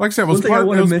about that. Like I said, it was part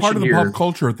of the pop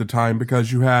culture at the time,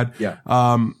 because you had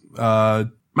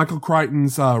Michael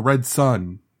Crichton's Red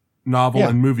Sun novel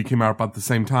and movie came out about the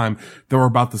same time. They were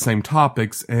about the same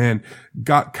topics and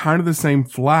got kind of the same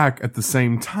flack at the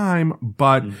same time,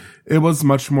 but it was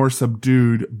much more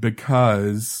subdued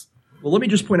because. Well, let me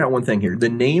just point out one thing here. The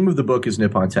name of the book is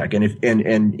Nippon Tech, and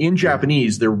in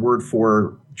Japanese, their word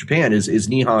for Japan is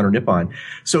Nihon or Nippon.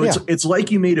 So it's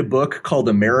like you made a book called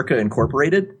America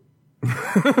Incorporated.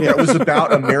 That was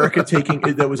about America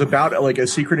that was about like a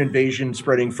secret invasion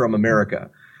spreading from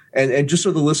America. And just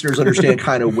so the listeners understand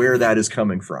kind of where that is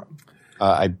coming from.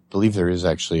 I believe there is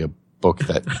actually a book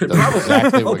that does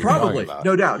exactly what you're talking about.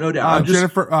 No doubt.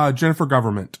 Jennifer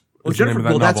Government.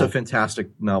 Well, that's a fantastic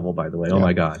novel, by the way. Oh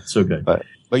my God. So good.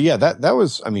 But yeah, that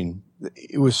was, I mean,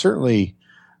 it was certainly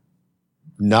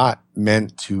not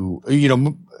meant to,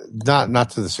 not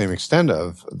to the same extent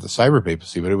of the cyber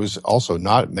papacy, but it was also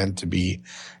not meant to be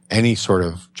any sort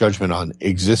of judgment on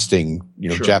existing,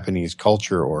 Japanese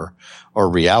culture or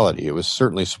reality. It was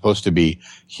certainly supposed to be,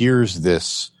 here's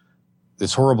this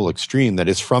horrible extreme that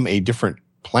is from a different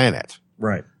planet.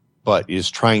 Right. But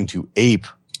is trying to ape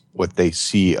what they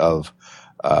see of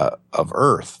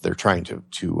Earth. They're trying to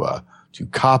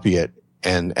copy it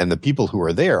And the people who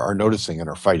are there are noticing and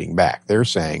are fighting back. They're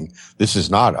saying, this is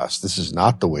not us. This is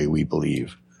not the way we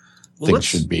believe things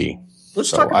should be.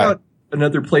 Let's talk about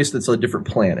another place that's a different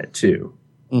planet, too.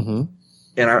 Mm-hmm.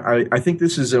 And I think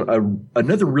this is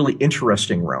another really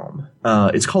interesting realm.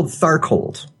 It's called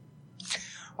Tharcold.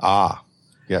 Ah,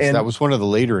 yes, and that was one of the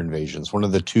later invasions, one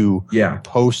of the two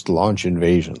post-launch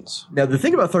invasions. Now, the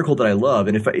thing about Tharcold that I love,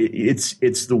 and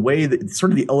it's the way that it's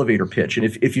sort of the elevator pitch. And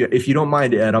if you don't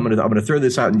mind, Ed, I'm gonna throw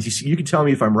this out, and you can tell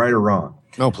me if I'm right or wrong.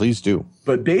 No, please do.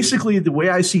 But basically, the way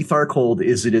I see Tharcold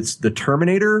is that it's the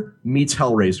Terminator meets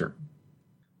Hellraiser.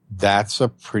 That's a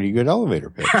pretty good elevator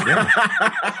pitch. Yeah.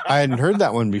 I hadn't heard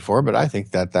that one before, but I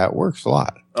think that works a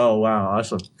lot. Oh, wow.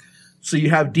 Awesome. So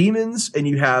you have demons and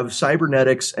you have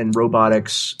cybernetics and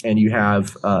robotics and you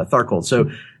have Tharcold. So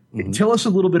tell us a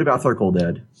little bit about Tharcold,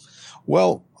 Ed.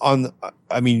 Well,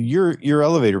 your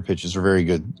elevator pitches are very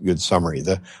good summary.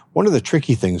 One of the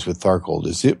tricky things with Tharcold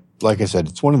is like I said,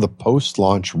 it's one of the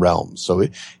post-launch realms. So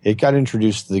it got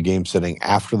introduced to the game setting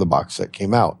after the box set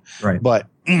came out. Right. But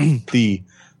the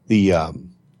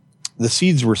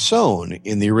seeds were sown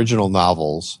in the original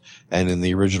novels and in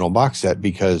the original box set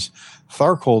because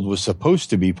Tharcold was supposed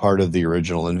to be part of the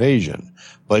original invasion,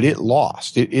 but it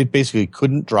lost. It basically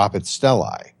couldn't drop its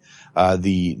stellae.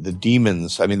 The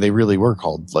demons, they really were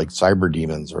called like cyber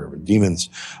demons or demons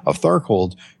of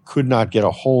Tharcold, could not get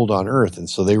a hold on Earth, and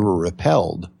so they were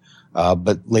repelled.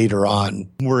 But later on,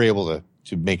 were able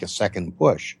to make a second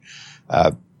push.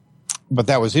 But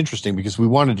that was interesting because we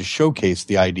wanted to showcase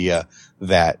the idea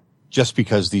that just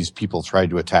because these people tried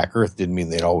to attack Earth didn't mean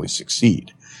they'd always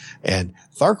succeed. And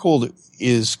Tharcold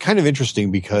is kind of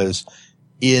interesting because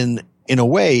in a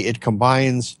way it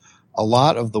combines a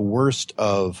lot of the worst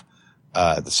of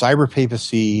the cyber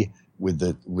papacy with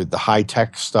the high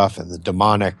tech stuff and the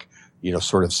demonic,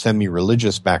 sort of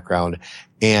semi-religious background,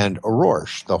 and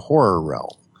Aurosh, the horror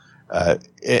realm.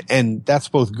 And that's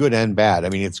both good and bad.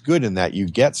 It's good in that you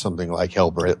get something like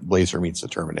Hellblazer meets the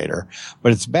Terminator,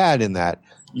 but it's bad in that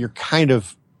you're kind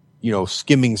of,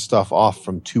 skimming stuff off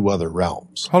from two other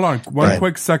realms. Hold on one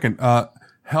quick second.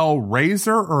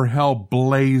 Hellraiser or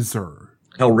Hellblazer?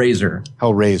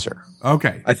 Hellraiser.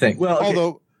 Okay. I think. Well,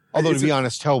 okay. Although to be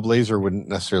honest, Hellblazer wouldn't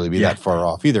necessarily be that far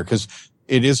off either, because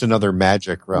it is another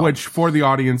magic realm. Which, for the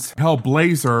audience,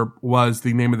 Hellblazer was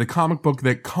the name of the comic book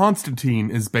that Constantine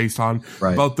is based on,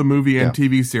 both the movie and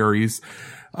TV series.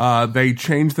 They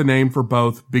changed the name for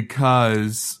both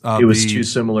because it was too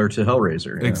similar to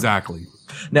Hellraiser. Yeah. Exactly.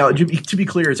 Now, to be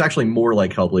clear, it's actually more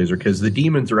like Hellblazer because the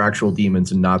demons are actual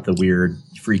demons and not the weird,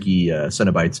 freaky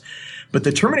Cenobites. But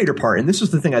the Terminator part, and this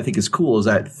is the thing I think is cool, is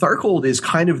that Tharcold is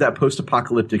kind of that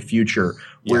post-apocalyptic future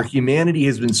where humanity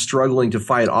has been struggling to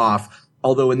fight off.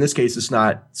 Although in this case, it's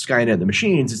not Skynet and the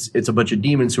machines; it's a bunch of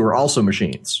demons who are also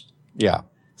machines. Yeah.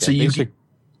 So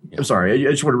I'm sorry,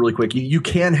 I just want to really quick. You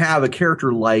can have a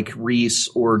character like Reese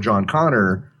or John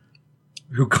Connor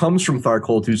who comes from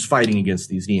Tharcold who's fighting against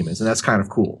these demons, and that's kind of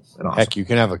cool and awesome. Heck, you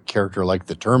can have a character like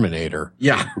the Terminator,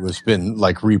 who has been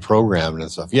like reprogrammed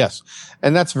and stuff. Yes,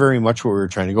 and that's very much what we were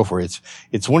trying to go for.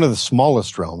 It's one of the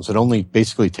smallest realms. It only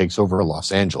basically takes over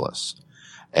Los Angeles.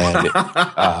 And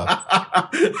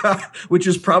which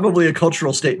is probably a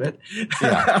cultural statement.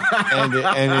 And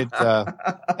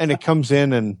it comes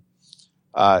in and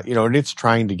and it's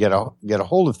trying to get a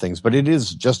hold of things, but it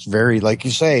is just very, like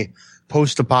you say,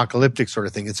 post-apocalyptic sort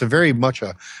of thing. It's a very much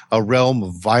a realm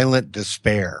of violent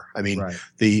despair.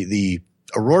 The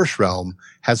Aurosh realm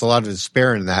has a lot of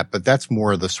despair in that, but that's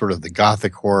more the sort of the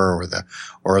gothic horror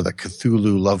or the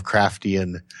Cthulhu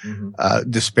Lovecraftian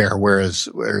despair, whereas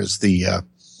the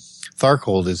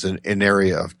Tharcold is an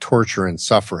area of torture and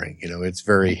suffering. It's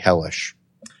very hellish.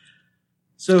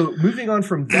 So moving on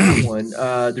from that one,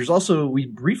 there's also, we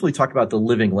briefly talked about the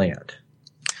Living Land.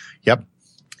 Yep.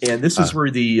 And this is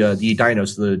where the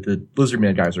dinos, the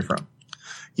Lizardman guys are from.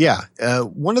 Yeah.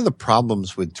 One of the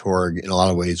problems with Torg in a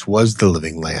lot of ways was the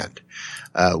Living Land.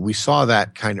 We saw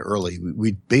that kind of early.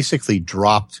 We basically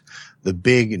dropped the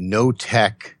big no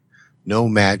tech, no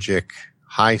magic,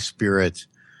 high spirit,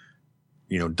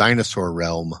 dinosaur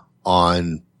realm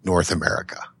on North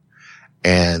America.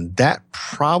 And that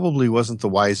probably wasn't the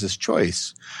wisest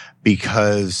choice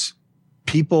because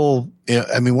people,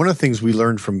 one of the things we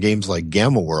learned from games like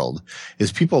Gamma World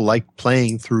is people like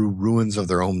playing through ruins of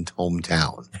their own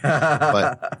hometown.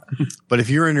 But if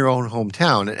you're in your own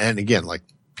hometown, and again, like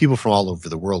people from all over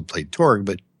the world played Torg,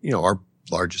 but our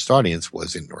largest audience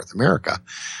was in North America.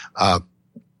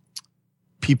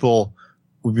 People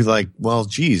would be like, well,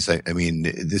 geez, I mean,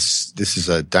 this is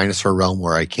a dinosaur realm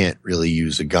where I can't really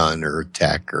use a gun or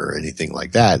tech or anything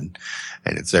like that. And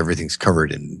everything's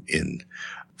covered in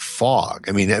fog.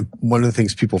 I mean, one of the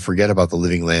things people forget about the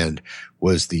Living Land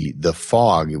was the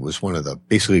fog. It was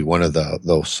basically one of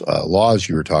those laws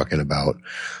you were talking about,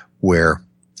 where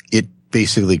it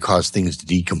basically caused things to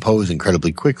decompose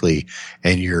incredibly quickly,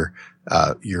 and your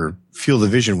field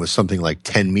of vision was something like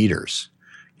 10 meters.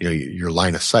 Your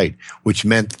line of sight, which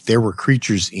meant that there were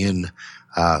creatures in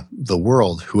the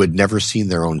world who had never seen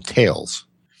their own tails,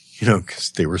 because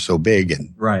they were so big,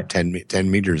 and right. 10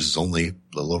 meters is only a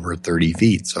little over 30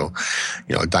 feet. So,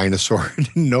 a dinosaur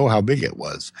didn't know how big it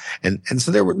was. And so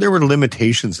there were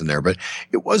limitations in there, but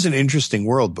it was an interesting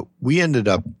world, but we ended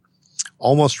up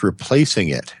almost replacing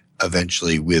it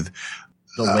eventually with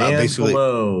the land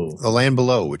below. The land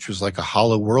below, which was like a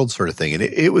hollow world sort of thing. And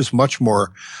it was much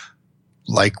more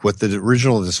like what the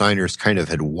original designers kind of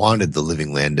had wanted the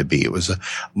Living Land to be. It was a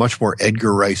much more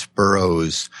Edgar Rice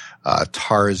Burroughs,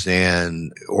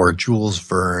 Tarzan, or Jules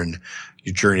Verne,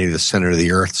 your Journey to the Center of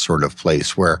the Earth sort of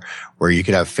place where you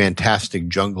could have fantastic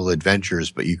jungle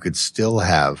adventures, but you could still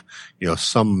have,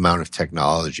 some amount of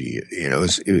technology,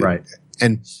 right.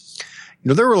 And,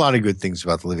 there were a lot of good things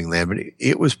about the Living Land, but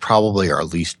it was probably our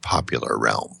least popular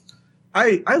realm.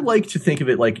 I like to think of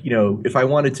it like, if I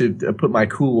wanted to put my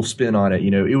cool spin on it,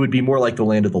 it would be more like the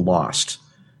Land of the Lost,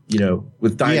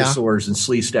 with dinosaurs and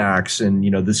slee stacks and,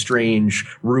 the strange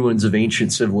ruins of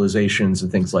ancient civilizations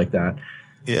and things like that.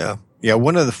 Yeah. Yeah.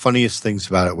 One of the funniest things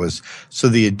about it was, so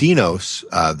the Adinos,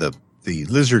 the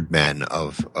lizard men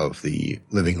of the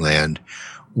Living Land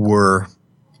were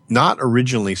not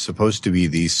originally supposed to be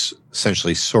these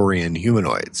essentially saurian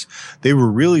humanoids. They were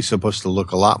really supposed to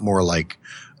look a lot more like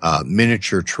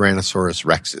miniature Tyrannosaurus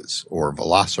rexes or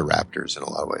velociraptors in a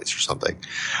lot of ways or something.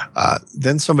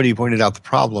 Then somebody pointed out the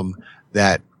problem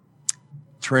that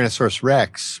Tyrannosaurus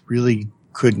rex really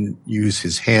couldn't use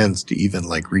his hands to even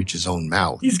reach his own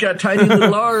mouth. He's got tiny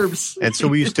little arms. And so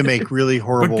we used to make really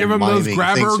horrible but give him those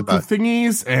grabber things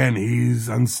thingies and he's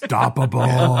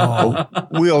unstoppable.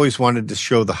 We always wanted to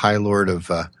show the High Lord of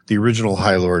the original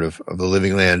High Lord of the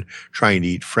Living Land trying to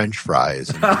eat French fries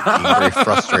and being very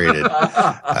frustrated.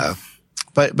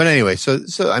 But anyway, so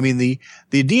I mean the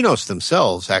Adinos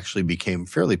themselves actually became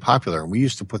fairly popular, and we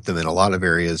used to put them in a lot of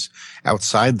areas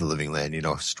outside the Living Land.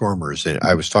 Stormers. And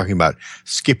I was talking about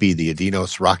Skippy, the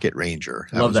Adinos Rocket Ranger.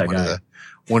 Love that guy.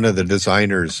 One of the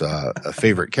designer's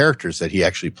favorite characters that he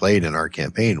actually played in our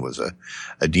campaign was a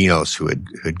Adinos who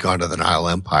had gone to the Nile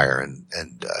Empire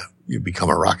and you become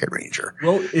a rocket ranger.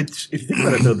 Well, if you think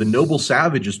about it though, the Noble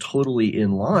Savage is totally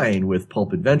in line with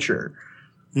pulp adventure.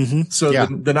 Mm-hmm. So yeah.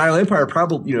 the Nile Empire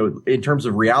probably, in terms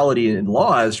of reality and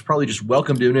laws, probably just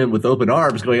welcomed him in with open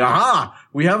arms, going, "Aha!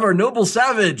 We have our Noble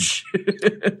Savage."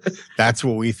 That's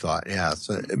what we thought. Yeah.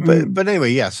 So, but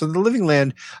anyway, yeah. So the Living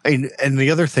Land. And the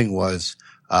other thing was,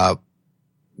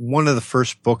 one of the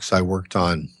first books I worked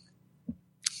on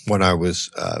when I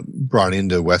was brought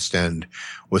into West End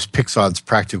was Pixod's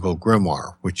Practical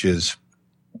Grimoire, which is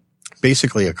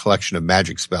basically a collection of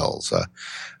magic spells.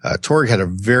 Torg had a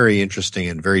very interesting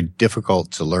and very difficult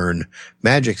to learn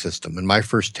magic system. And my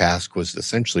first task was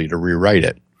essentially to rewrite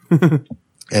it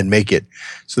and make it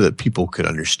so that people could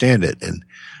understand it. And,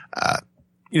 I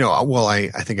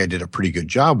think I did a pretty good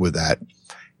job with that.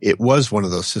 It was one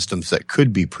of those systems that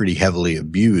could be pretty heavily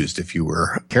abused if you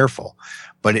were careful.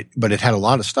 But it had a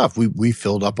lot of stuff. We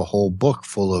filled up a whole book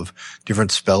full of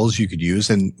different spells you could use,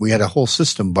 and we had a whole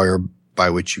system by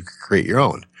which you could create your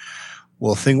own.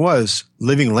 Well, the thing was,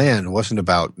 Living Land wasn't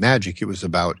about magic. It was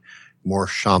about more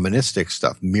shamanistic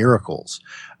stuff, miracles,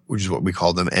 which is what we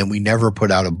called them. And we never put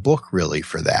out a book really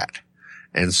for that.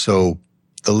 And so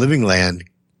the Living Land,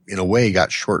 in a way,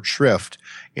 got short shrift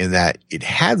in that it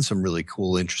had some really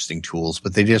cool, interesting tools,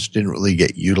 but they just didn't really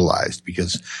get utilized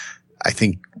because I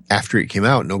think after it came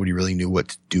out, nobody really knew what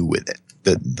to do with it.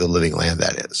 The Living Land,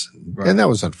 that is. Right. And that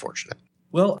was unfortunate.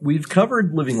 Well, we've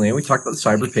covered Living Land. We talked about the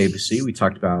Cyber Papacy. We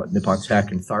talked about Nippon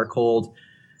Tech and Tharcold.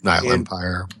 Nile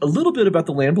Empire. A little bit about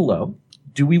the Land Below.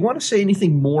 Do we want to say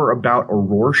anything more about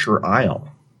Aurorsch or Isle?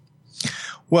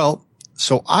 Well,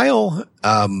 so Isle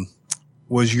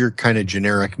was your kind of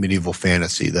generic medieval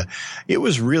fantasy. It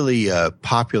was really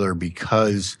popular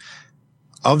because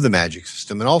of the magic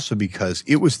system, and also because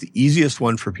it was the easiest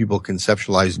one for people to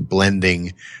conceptualize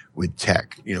blending with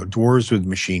tech. Dwarves with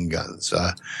machine guns,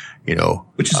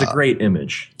 which is a great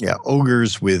image. Yeah.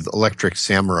 Ogres with electric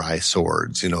samurai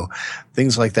swords,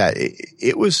 things like that.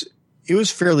 It was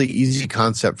fairly easy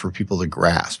concept for people to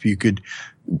grasp. You could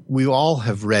we all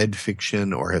have read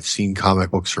fiction or have seen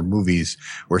comic books or movies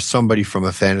where somebody from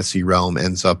a fantasy realm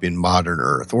ends up in modern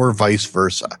Earth or vice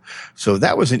versa. So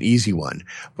that was an easy one.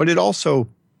 But it also,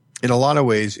 in a lot of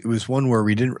ways, it was one where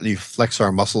we didn't really flex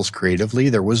our muscles creatively.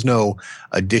 There was no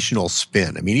additional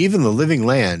spin. I mean, even The Living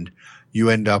Land, you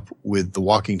end up with the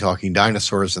walking, talking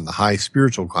dinosaurs and the high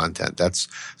spiritual content. That's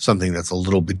something that's a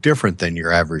little bit different than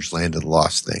your average Land of the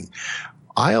Lost thing.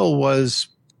 Isle was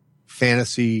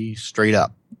fantasy straight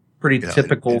up. Pretty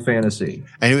typical fantasy.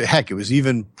 And it was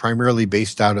even primarily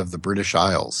based out of the British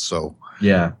Isles. So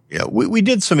yeah, we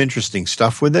did some interesting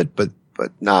stuff with it, but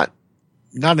not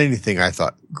anything I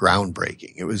thought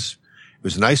groundbreaking. It was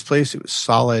a nice place. It was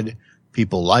solid.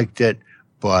 People liked it,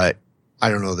 but I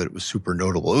don't know that it was super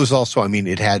notable. It was also, I mean,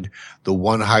 it had the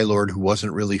one High Lord who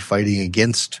wasn't really fighting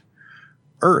against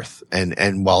Earth.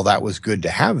 And while that was good to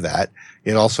have that,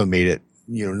 it also made it,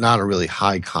 not a really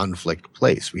high conflict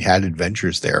place. We had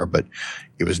adventures there, but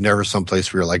it was never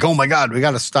someplace where you're like, oh my God, we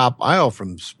got to stop Isle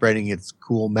from spreading its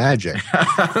cool magic. So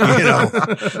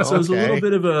it was a little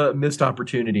bit of a missed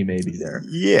opportunity maybe there.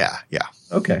 Yeah.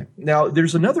 Okay. Now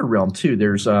there's another realm too.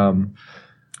 There's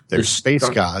Space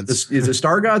Gods. Is it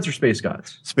Star Gods or Space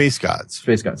Gods? Space Gods.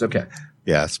 Space Gods. Okay.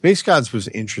 Yeah. Space Gods was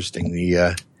interesting.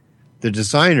 The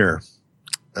designer,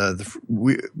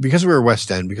 because we were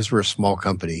West End, because we're a small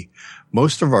company,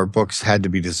 most of our books had to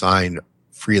be designed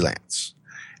freelance.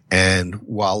 And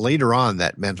while later on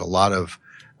that meant a lot of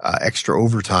extra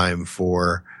overtime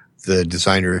for the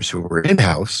designers who were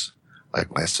in-house,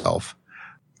 like myself,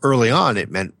 early on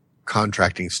it meant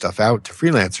contracting stuff out to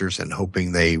freelancers and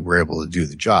hoping they were able to do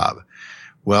the job.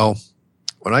 Well,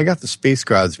 when I got the Space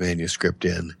Gods manuscript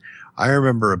in, I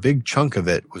remember a big chunk of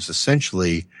it was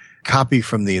essentially copy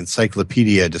from the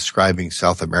encyclopedia describing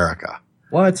South America.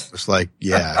 What? It was like,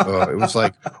 it was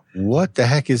like, what the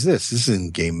heck is this? This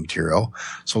isn't game material.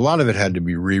 So a lot of it had to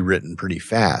be rewritten pretty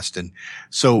fast. And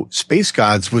so Space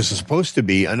Gods was supposed to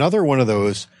be another one of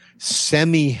those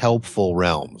semi-helpful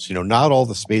realms. Not all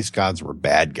the Space Gods were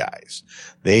bad guys.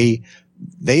 They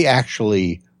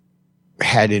actually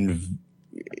had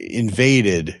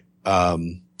invaded,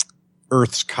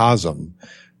 Earth's cosm,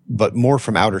 but more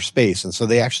from outer space. And so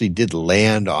they actually did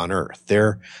land on Earth.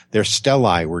 Their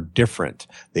stelae were different.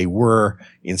 They were,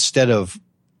 instead of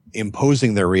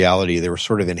imposing their reality, they were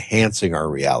sort of enhancing our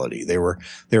reality. They were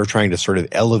trying to sort of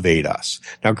elevate us.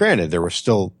 Now, granted, there were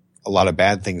still a lot of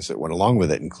bad things that went along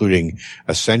with it, including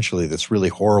essentially this really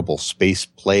horrible space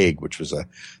plague, which was a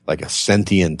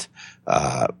sentient,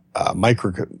 not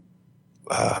microcosm,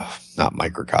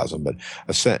 but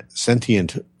a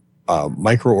sentient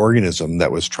microorganism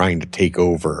that was trying to take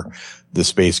over the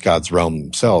Space Gods realm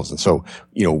themselves. And so,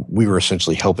 we were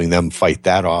essentially helping them fight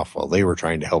that off while they were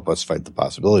trying to help us fight the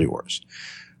possibility wars.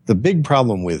 The big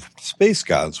problem with Space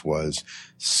Gods was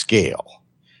scale.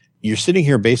 You're sitting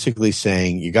here basically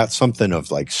saying you got something of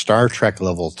like Star Trek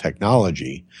level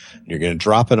technology, and you're going to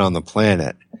drop it on the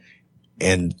planet,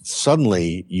 and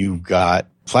suddenly you've got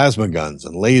plasma guns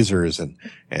and lasers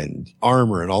and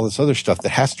armor and all this other stuff that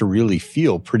has to really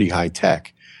feel pretty high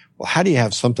tech. Well, how do you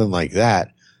have something like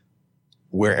that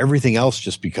where everything else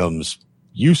just becomes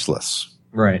useless?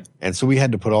 Right. And so we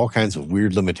had to put all kinds of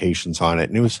weird limitations on it.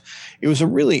 And it was a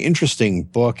really interesting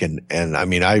book. And I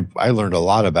mean, I learned a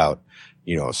lot about,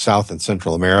 South and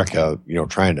Central America,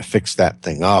 trying to fix that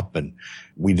thing up. And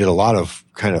we did a lot of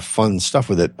kind of fun stuff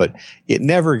with it, but it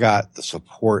never got the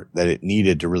support that it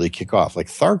needed to really kick off. Like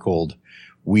Thargold,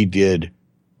 we did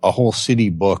a whole city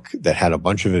book that had a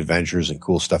bunch of adventures and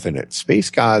cool stuff in it. Space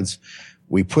Gods,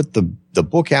 we put the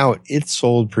book out. It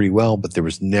sold pretty well, but there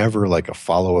was never like a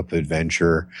follow-up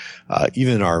adventure.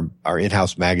 Even our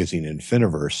in-house magazine,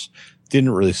 Infiniverse,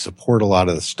 didn't really support a lot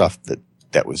of the stuff that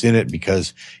was in it,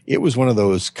 because it was one of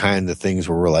those kind of things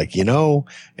where we're like,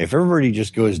 if everybody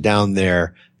just goes down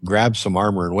there, grabs some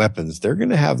armor and weapons, they're going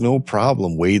to have no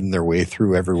problem wading their way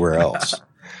through everywhere else.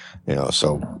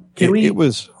 So it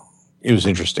was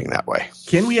interesting that way.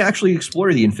 Can we actually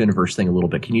explore the Infiniverse thing a little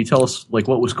bit? Can you tell us like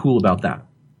what was cool about that?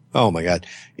 Oh my God.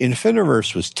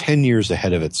 Infiniverse was 10 years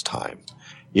ahead of its time.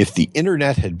 If the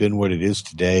internet had been what it is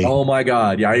today. Oh my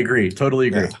God. Yeah, I agree. Totally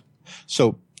agree. Yeah.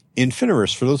 So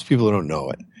Infiniverse, for those people who don't know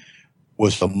it,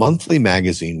 was the monthly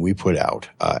magazine we put out.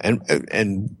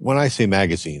 And when I say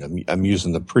magazine, I'm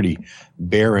using the pretty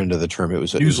bare end of the term. It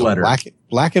was a newsletter,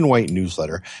 black and white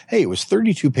newsletter. Hey, it was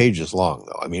 32 pages long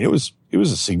though. I mean, it was a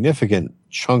significant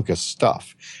chunk of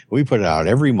stuff. We put it out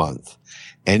every month,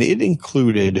 and it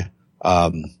included,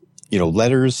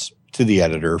 letters to the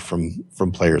editor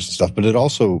from players and stuff, but it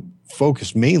also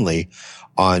focused mainly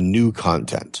on new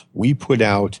content. We put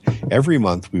out every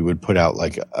month, we would put out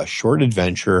like a short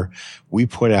adventure. We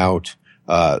put out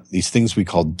these things we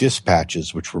called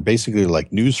dispatches, which were basically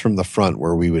like news from the front,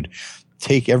 where we would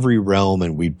take every realm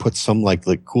and we'd put some like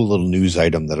cool little news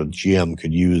item that a GM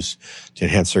could use to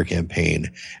enhance their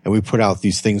campaign. And we put out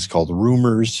these things called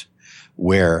rumors,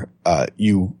 where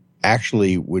you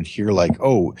actually would hear like,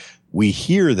 oh, we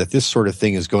hear that this sort of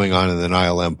thing is going on in the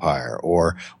Nile Empire,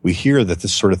 or we hear that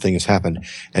this sort of thing has happened.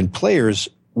 And players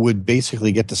would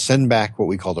basically get to send back what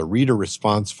we called a reader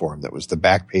response form. That was the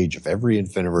back page of every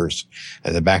Infiniverse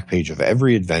and the back page of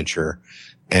every adventure.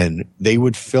 And they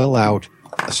would fill out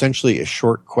essentially a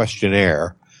short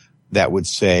questionnaire that would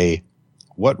say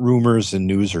what rumors and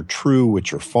news are true,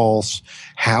 which are false,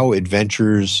 how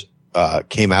adventures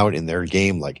came out in their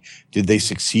game. Like, did they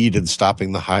succeed in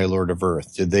stopping the High Lord of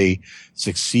Earth? Did they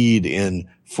succeed in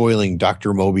foiling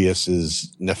Dr.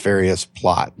 Mobius's nefarious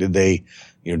plot? Did they,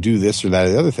 do this or that or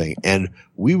the other thing? And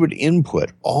we would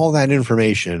input all that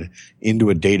information into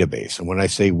a database. And when I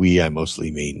say we, I mostly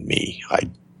mean me. I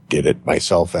did it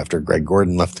myself after Greg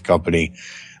Gordon left the company.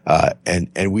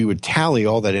 And we would tally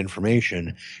all that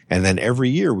information. And then every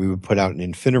year we would put out an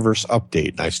Infiniverse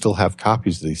update. And I still have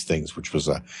copies of these things, which was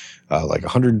like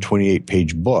 128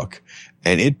 page book.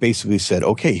 And it basically said,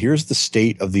 okay, here's the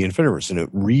state of the Infiniverse. And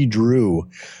it redrew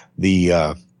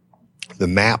the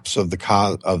maps of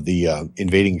the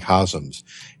invading cosms.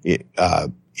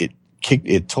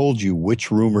 It told you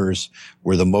which rumors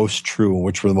were the most true and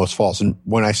which were the most false. And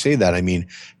when I say that, I mean,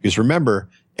 because remember,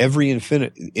 the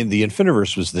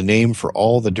Infiniverse was the name for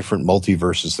all the different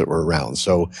multiverses that were around.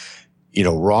 So,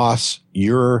 Ross, in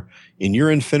your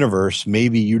Infiniverse,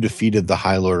 maybe you defeated the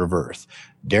High Lord of Earth.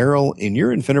 Daryl, in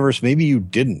your Infiniverse, maybe you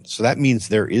didn't. So that means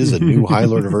there is a new High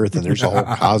Lord of Earth, and there's a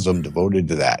whole cosm devoted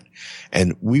to that.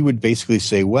 And we would basically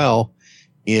say, well,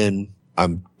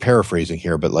 I'm paraphrasing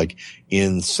here, but like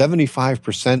in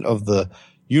 75% of the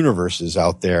universes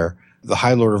out there, the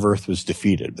High Lord of Earth was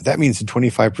defeated. But that means in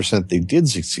 25% they did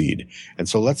succeed. And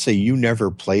so let's say you never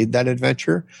played that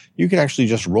adventure. You could actually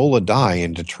just roll a die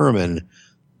and determine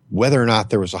whether or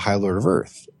not there was a High Lord of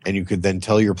Earth. And you could then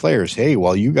tell your players, hey,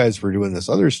 while you guys were doing this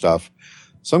other stuff,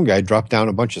 some guy dropped down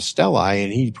a bunch of Stellae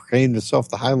and he proclaimed himself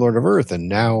the High Lord of Earth. And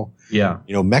now,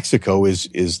 Mexico is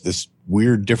this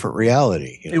weird, different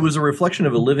reality. It was a reflection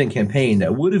of a living campaign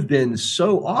that would have been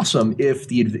so awesome if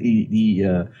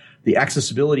the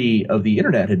accessibility of the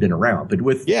internet had been around. But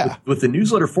with the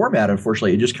newsletter format,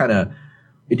 unfortunately, it just kind of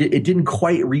it didn't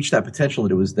quite reach that potential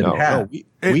that it had.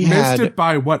 We missed it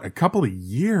by a couple of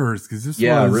years, because this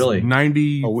was really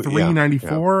 93,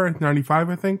 94, 95,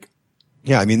 I think.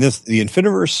 Yeah, I mean, the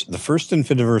first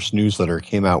Infiniverse newsletter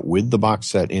came out with the box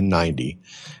set in 90,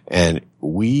 and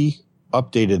we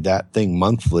updated that thing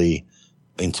monthly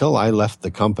until I left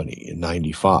the company in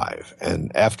 95.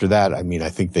 And after that, I mean, I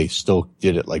think they still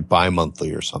did it like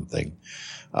bi-monthly or something.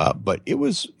 But it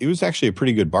was actually a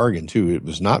pretty good bargain too. It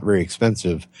was not very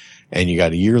expensive, and you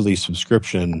got a yearly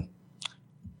subscription,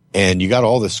 and you got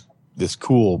all this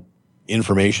cool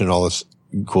information, all this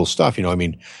cool stuff.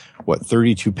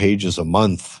 32 pages a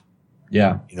month.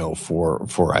 Yeah.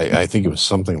 For I think it was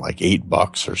something like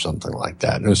 $8 or something like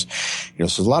that. And it was,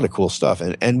 so a lot of cool stuff.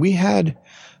 And we had,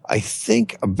 I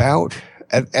think about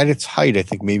at its height, I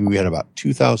think maybe we had about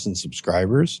 2,000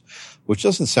 subscribers, which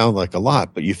doesn't sound like a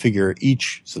lot, but you figure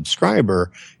each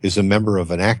subscriber is a member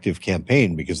of an active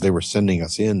campaign because they were sending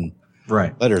us in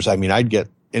letters. I mean, I'd get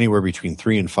anywhere between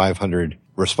 300 and 500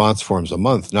 response forms a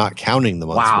month, not counting the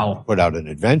months when we put out an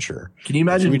adventure. Can you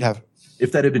imagine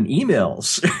if that had been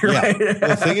emails? Right? Yeah.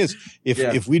 The thing is,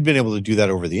 if we'd been able to do that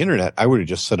over the internet, I would have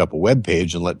just set up a web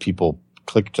page and let people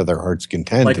click to their heart's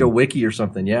content. Like a wiki or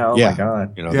something. Yeah. Oh my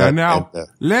God.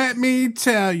 Let me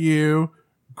tell you,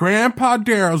 Grandpa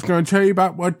Daryl's going to tell you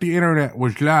about what the internet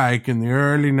was like in the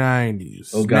early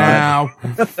 90s. Oh, God. Now,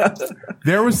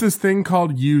 there was this thing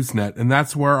called Usenet, and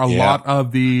that's where a lot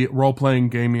of the role-playing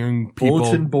gaming people...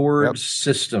 Bulletin board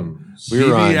systems. We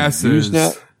were on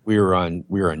Usenet. We were on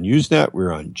Usenet. We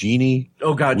were on Genie.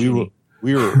 Oh, God, Genie.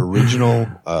 We were original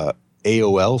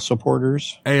AOL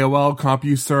supporters. AOL,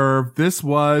 CompuServe. This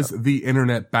was the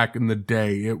internet back in the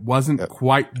day. It wasn't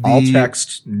quite the... All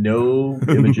text, no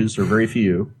images, or very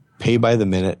few. Pay by the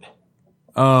minute.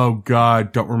 Oh,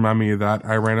 God, don't remind me of that.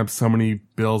 I ran up so many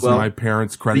bills on my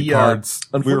parents' credit cards.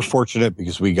 We were fortunate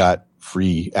because we got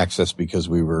free access because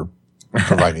we were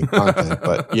providing content,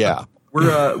 but yeah.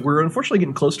 We're unfortunately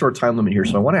getting close to our time limit here,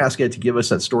 so I want to ask Ed to give us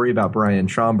that story about Brian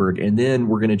Schomburg, and then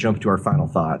we're going to jump to our final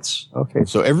thoughts. Okay,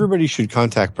 so everybody should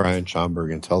contact Brian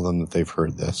Schomburg and tell them that they've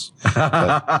heard this.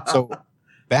 So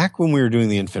back when we were doing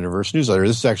the Infiniverse newsletter,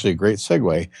 this is actually a great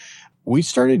segue. We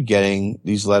started getting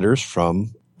these letters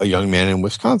from a young man in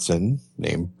Wisconsin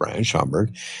named Brian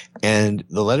Schomburg. And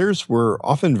the letters were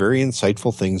often very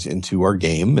insightful things into our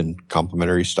game and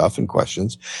complimentary stuff and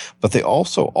questions. But they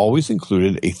also always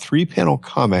included a 3-panel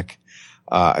comic.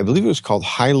 I believe it was called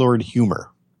High Lord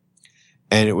Humor.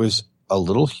 And it was a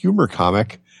little humor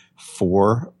comic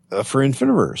for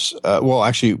Infiniverse. Well,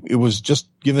 actually, it was just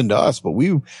given to us, but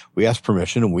we asked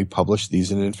permission and we published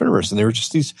these in Infiniverse. And they were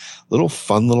just these little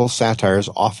fun little satires,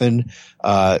 often,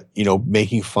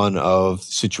 making fun of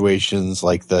situations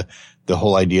like the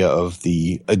whole idea of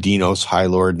the Adinos High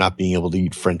Lord not being able to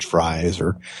eat French fries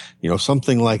or,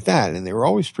 something like that. And they were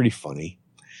always pretty funny.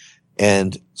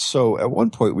 And so at one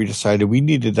point we decided we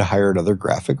needed to hire another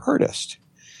graphic artist.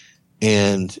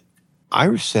 And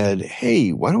I said,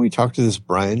 hey, why don't we talk to this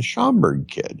Brian Schomburg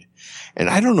kid? And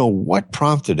I don't know what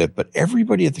prompted it, but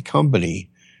everybody at the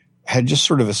company had just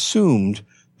sort of assumed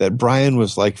that Brian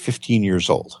was like 15 years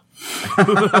old. and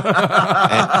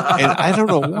I don't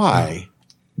know why,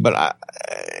 but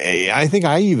I think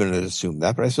I even had assumed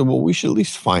that. But I said, well, we should at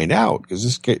least find out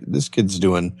because this kid's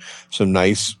doing some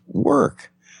nice work.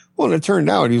 Well, and it turned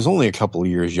out he was only a couple of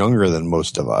years younger than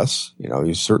most of us.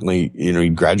 He's certainly, he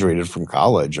graduated from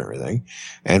college and everything.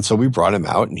 And so we brought him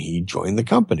out and he joined the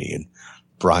company. And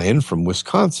Brian from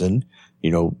Wisconsin,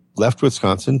 left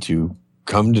Wisconsin to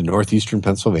come to northeastern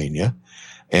Pennsylvania.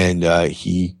 And,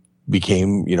 he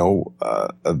became,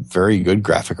 a very good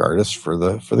graphic artist for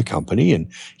the company.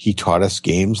 And he taught us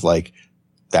games like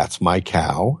That's My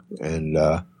Cow and,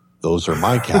 Those Are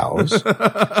My Cows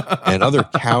and other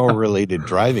cow-related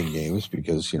driving games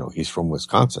because, he's from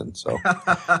Wisconsin. So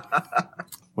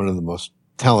one of the most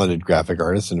talented graphic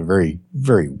artists and a very,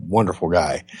 very wonderful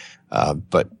guy.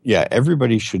 But yeah,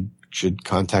 everybody should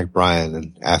contact Brian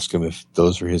and ask him if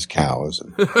those are his cows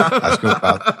and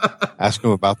ask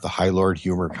him about the High Lord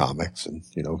Humor comics and,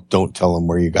 don't tell him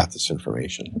where you got this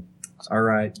information. All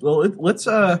right. Well, let's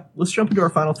jump into our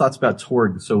final thoughts about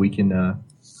Torg so we can,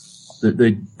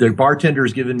 The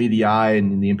bartender's given me the eye,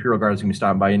 and the Imperial Guard is going to be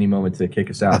stopping by any moment to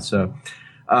kick us out. So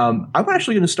I'm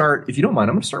actually going to start, if you don't mind,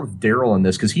 I'm going to start with Daryl on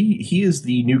this because he is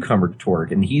the newcomer to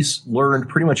Torg, and he's learned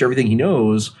pretty much everything he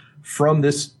knows from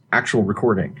this actual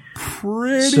recording.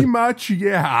 Pretty much,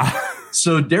 yeah.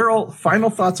 So Daryl,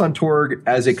 final thoughts on Torg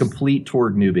as a complete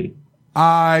Torg newbie.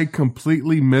 I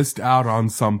completely missed out on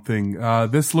something.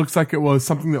 This looks like it was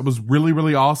something that was really,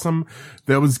 really awesome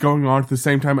that was going on at the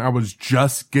same time I was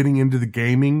just getting into the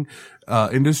gaming,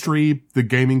 industry, the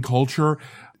gaming culture.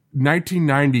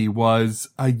 1990 was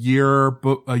a year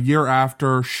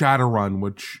after Shadowrun,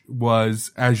 which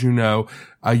was, as you know,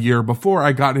 a year before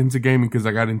I got into gaming because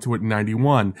I got into it in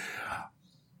 91.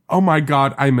 Oh my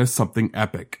God, I missed something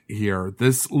epic here.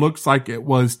 This looks like it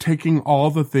was taking all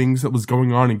the things that was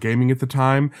going on in gaming at the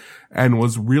time and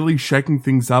was really shaking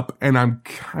things up. And I'm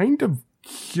kind of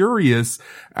curious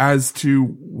as to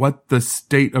what the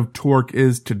state of Torg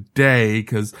is today,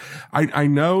 because I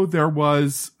know there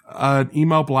was an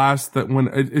email blast that when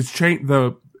it's changed,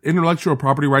 the intellectual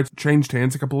property rights changed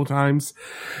hands a couple of times.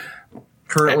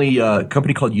 Currently, a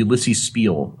company called Ulysses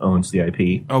Spiel owns the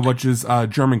IP. Oh, which is a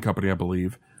German company, I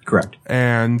believe. Correct.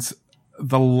 And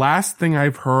the last thing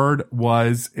I've heard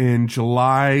was in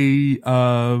July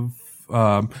of,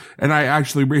 and I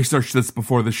actually researched this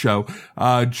before the show,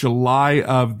 July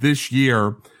of this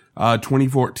year,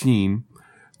 2014,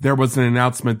 there was an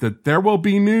announcement that there will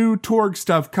be new Torg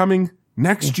stuff coming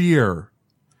next year.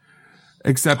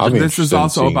 Except that this is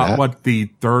also about the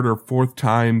third or fourth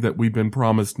time that we've been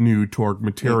promised new Torg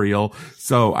material.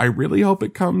 So I really hope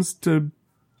it comes to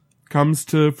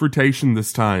fruition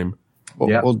this time.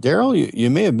 Well, Daryl, you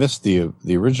may have missed the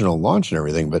original launch and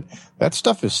everything, but that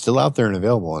stuff is still out there and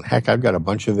available. And heck, I've got a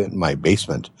bunch of it in my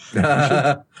basement.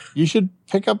 You should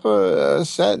pick up a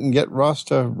set and get Ross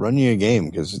to run you a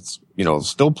game because it's,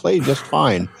 still played just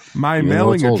fine. My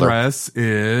mailing address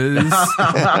is.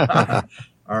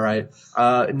 All right.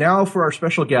 Now for our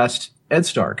special guest, Ed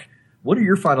Stark. What are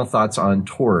your final thoughts on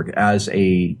Torg this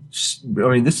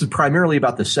is primarily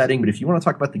about the setting, but if you want to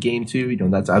talk about the game too,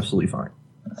 that's absolutely fine.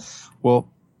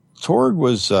 Well, Torg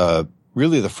was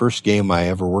really the first game I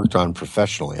ever worked on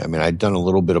professionally. I mean, I'd done a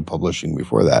little bit of publishing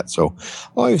before that, so I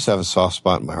always have a soft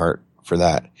spot in my heart for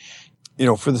that.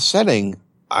 For the setting,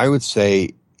 I would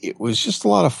say it was just a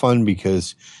lot of fun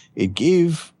because it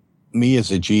gave me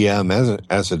as a GM,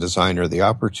 as a designer, the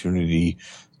opportunity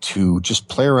to just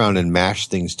play around and mash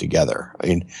things together. I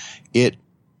mean,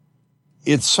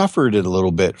 it suffered a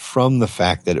little bit from the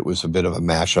fact that it was a bit of a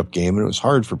mashup game, and it was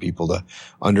hard for people to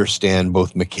understand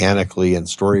both mechanically and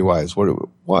story-wise what it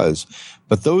was.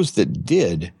 But those that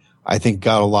did, I think,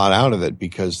 got a lot out of it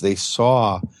because they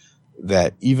saw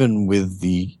that even with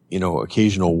the,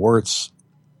 occasional warts,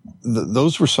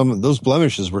 those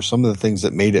blemishes were some of the things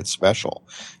that made it special.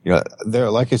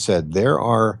 Like I said, there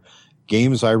are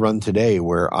games I run today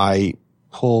where I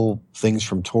pull things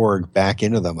from Torg back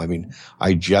into them. I mean,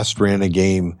 I just ran a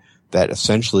game that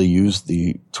essentially used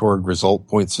the Torg result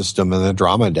point system and the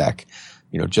drama deck,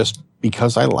 just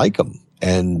because I like them,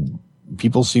 and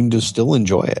people seem to still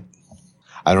enjoy it.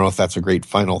 I don't know if that's a great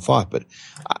final thought, but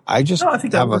I just I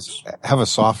think have a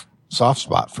soft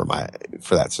spot for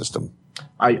that system.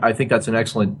 I think that's an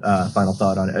excellent final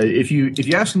thought on it. If you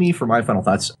ask me for my final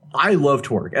thoughts, I love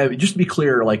Torg. Just to be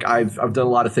clear, like I've done a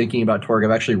lot of thinking about Torg.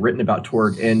 I've actually written about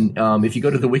Torg, and if you go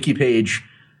to the wiki page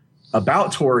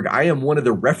about Torg, I am one of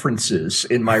the references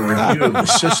in my review of the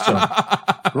system.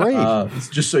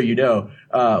 Great. Just so you know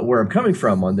where I'm coming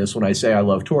from on this when I say I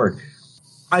love Torg.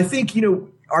 I think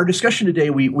our discussion today,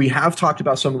 we have talked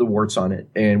about some of the warts on it,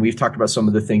 and we've talked about some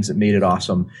of the things that made it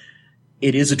awesome.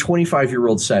 It is a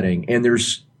 25-year-old setting, and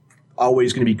there's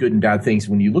always going to be good and bad things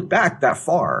when you look back that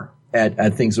far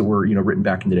at things that were written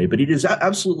back in the day. But it is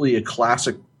absolutely a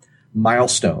classic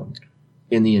milestone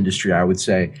in the industry, I would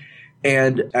say.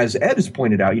 And as Ed has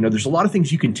pointed out, there's a lot of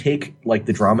things you can take, like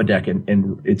the drama deck,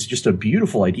 and it's just a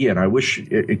beautiful idea. And I wish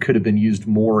it could have been used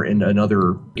more in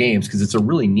other games because it's a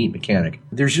really neat mechanic.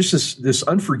 There's just this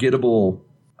unforgettable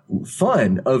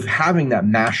fun of having that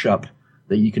mashup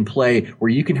that you can play where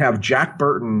you can have Jack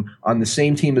Burton on the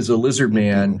same team as the Lizard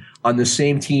Man, on the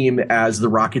same team as the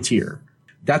Rocketeer.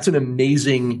 That's an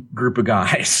amazing group of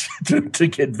guys to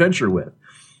adventure with.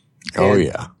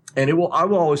 And I will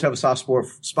always have a soft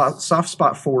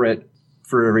spot for it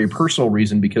for a very personal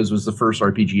reason because it was the first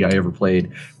RPG I ever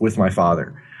played with my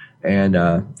father. And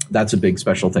that's a big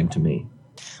special thing to me.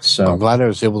 So I'm glad I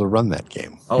was able to run that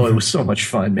game. Oh, it was so much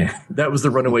fun, man. That was the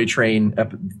Runaway Train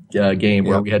game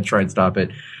where we had to try and stop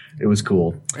it. It was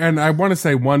cool. And I want to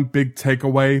say one big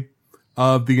takeaway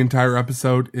of the entire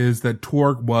episode is that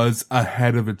Torg was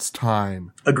ahead of its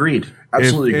time. Agreed.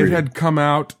 Absolutely agreed. If it had come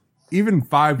out even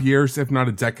 5 years, if not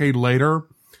a decade later,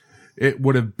 it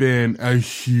would have been a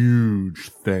huge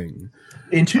thing.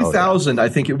 In 2000, I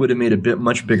think it would have made a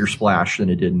much bigger splash than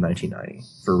it did in 1990,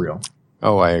 for real.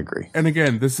 Oh, I agree. And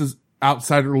again, this is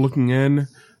outsider looking in.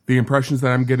 The impressions that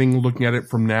I'm getting looking at it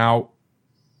from now,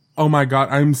 oh my God,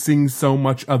 I'm seeing so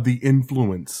much of the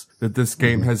influence that this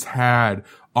game has had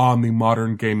on the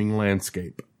modern gaming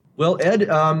landscape. Well, Ed,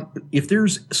 if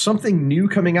there's something new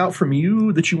coming out from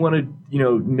you that you want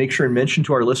to, make sure and mention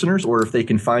to our listeners, or if they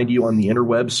can find you on the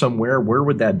interwebs somewhere, where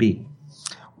would that be?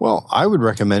 Well, I would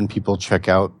recommend people check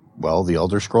out, the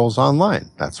Elder Scrolls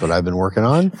Online. That's what I've been working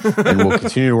on and will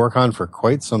continue to work on for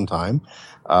quite some time.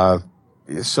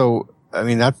 So, I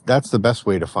mean, that's the best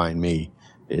way to find me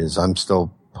is I'm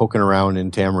still poking around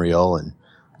in Tamriel and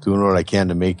doing what I can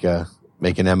to make an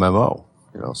MMO,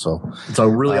 so. It's a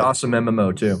really awesome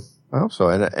MMO too. I hope so.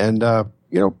 And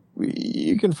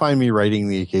you can find me writing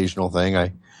the occasional thing.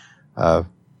 I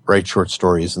write short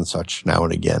stories and such now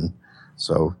and again.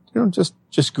 So,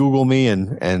 just Google me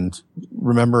and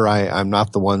remember I'm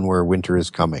not the one where winter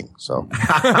is coming. So,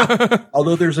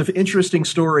 although there's an interesting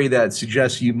story that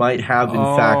suggests you might have, in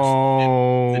fact,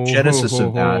 the genesis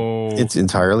of that. It's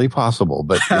entirely possible,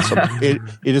 but it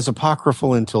is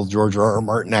apocryphal until George R.R.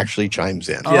 Martin actually chimes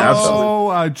in.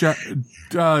 Yeah,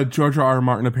 George R.R.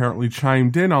 Martin apparently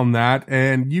chimed in on that,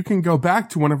 and you can go back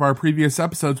to one of our previous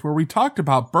episodes where we talked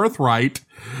about Birthright,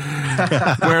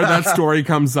 where that story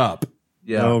comes up.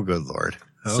 Yeah. Oh, good Lord.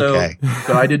 Okay.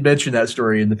 So I did mention that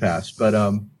story in the past, but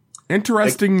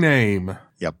interesting name.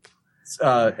 Yep.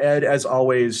 Ed, as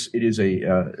always, it is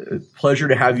a pleasure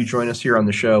to have you join us here on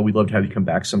the show. We'd love to have you come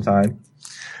back sometime.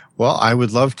 Well, I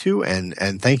would love to,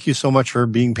 and thank you so much for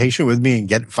being patient with me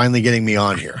and finally getting me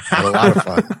on here. I had a lot of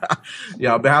fun.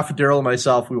 Yeah, on behalf of Daryl and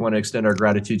myself, we want to extend our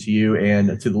gratitude to you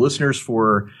and to the listeners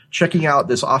for checking out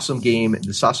this awesome game,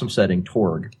 this awesome setting,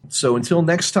 Torg. So until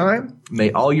next time,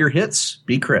 may all your hits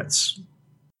be crits.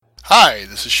 Hi,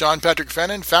 this is Sean Patrick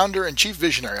Fannin, founder and chief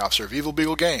visionary officer of Evil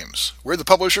Beagle Games. We're the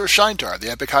publisher of Shinetar,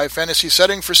 the epic high fantasy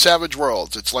setting for Savage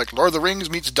Worlds. It's like Lord of the Rings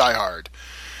meets Die Hard.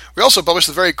 We also publish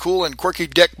the very cool and quirky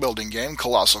deck-building game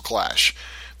Colossal Clash.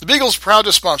 The Beagle's proud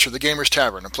to sponsor the Gamers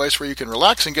Tavern, a place where you can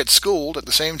relax and get schooled at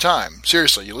the same time.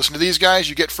 Seriously, you listen to these guys,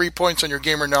 you get free points on your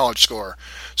gamer knowledge score.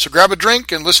 So grab a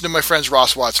drink and listen to my friends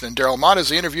Ross Watson and Daryl Mott as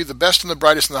they interview the best and the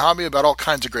brightest in the hobby about all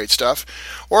kinds of great stuff,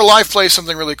 or live play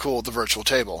something really cool at the virtual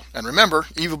table. And remember,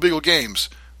 Evil Beagle Games.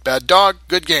 Bad dog,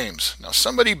 good games. Now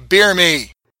somebody beer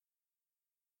me!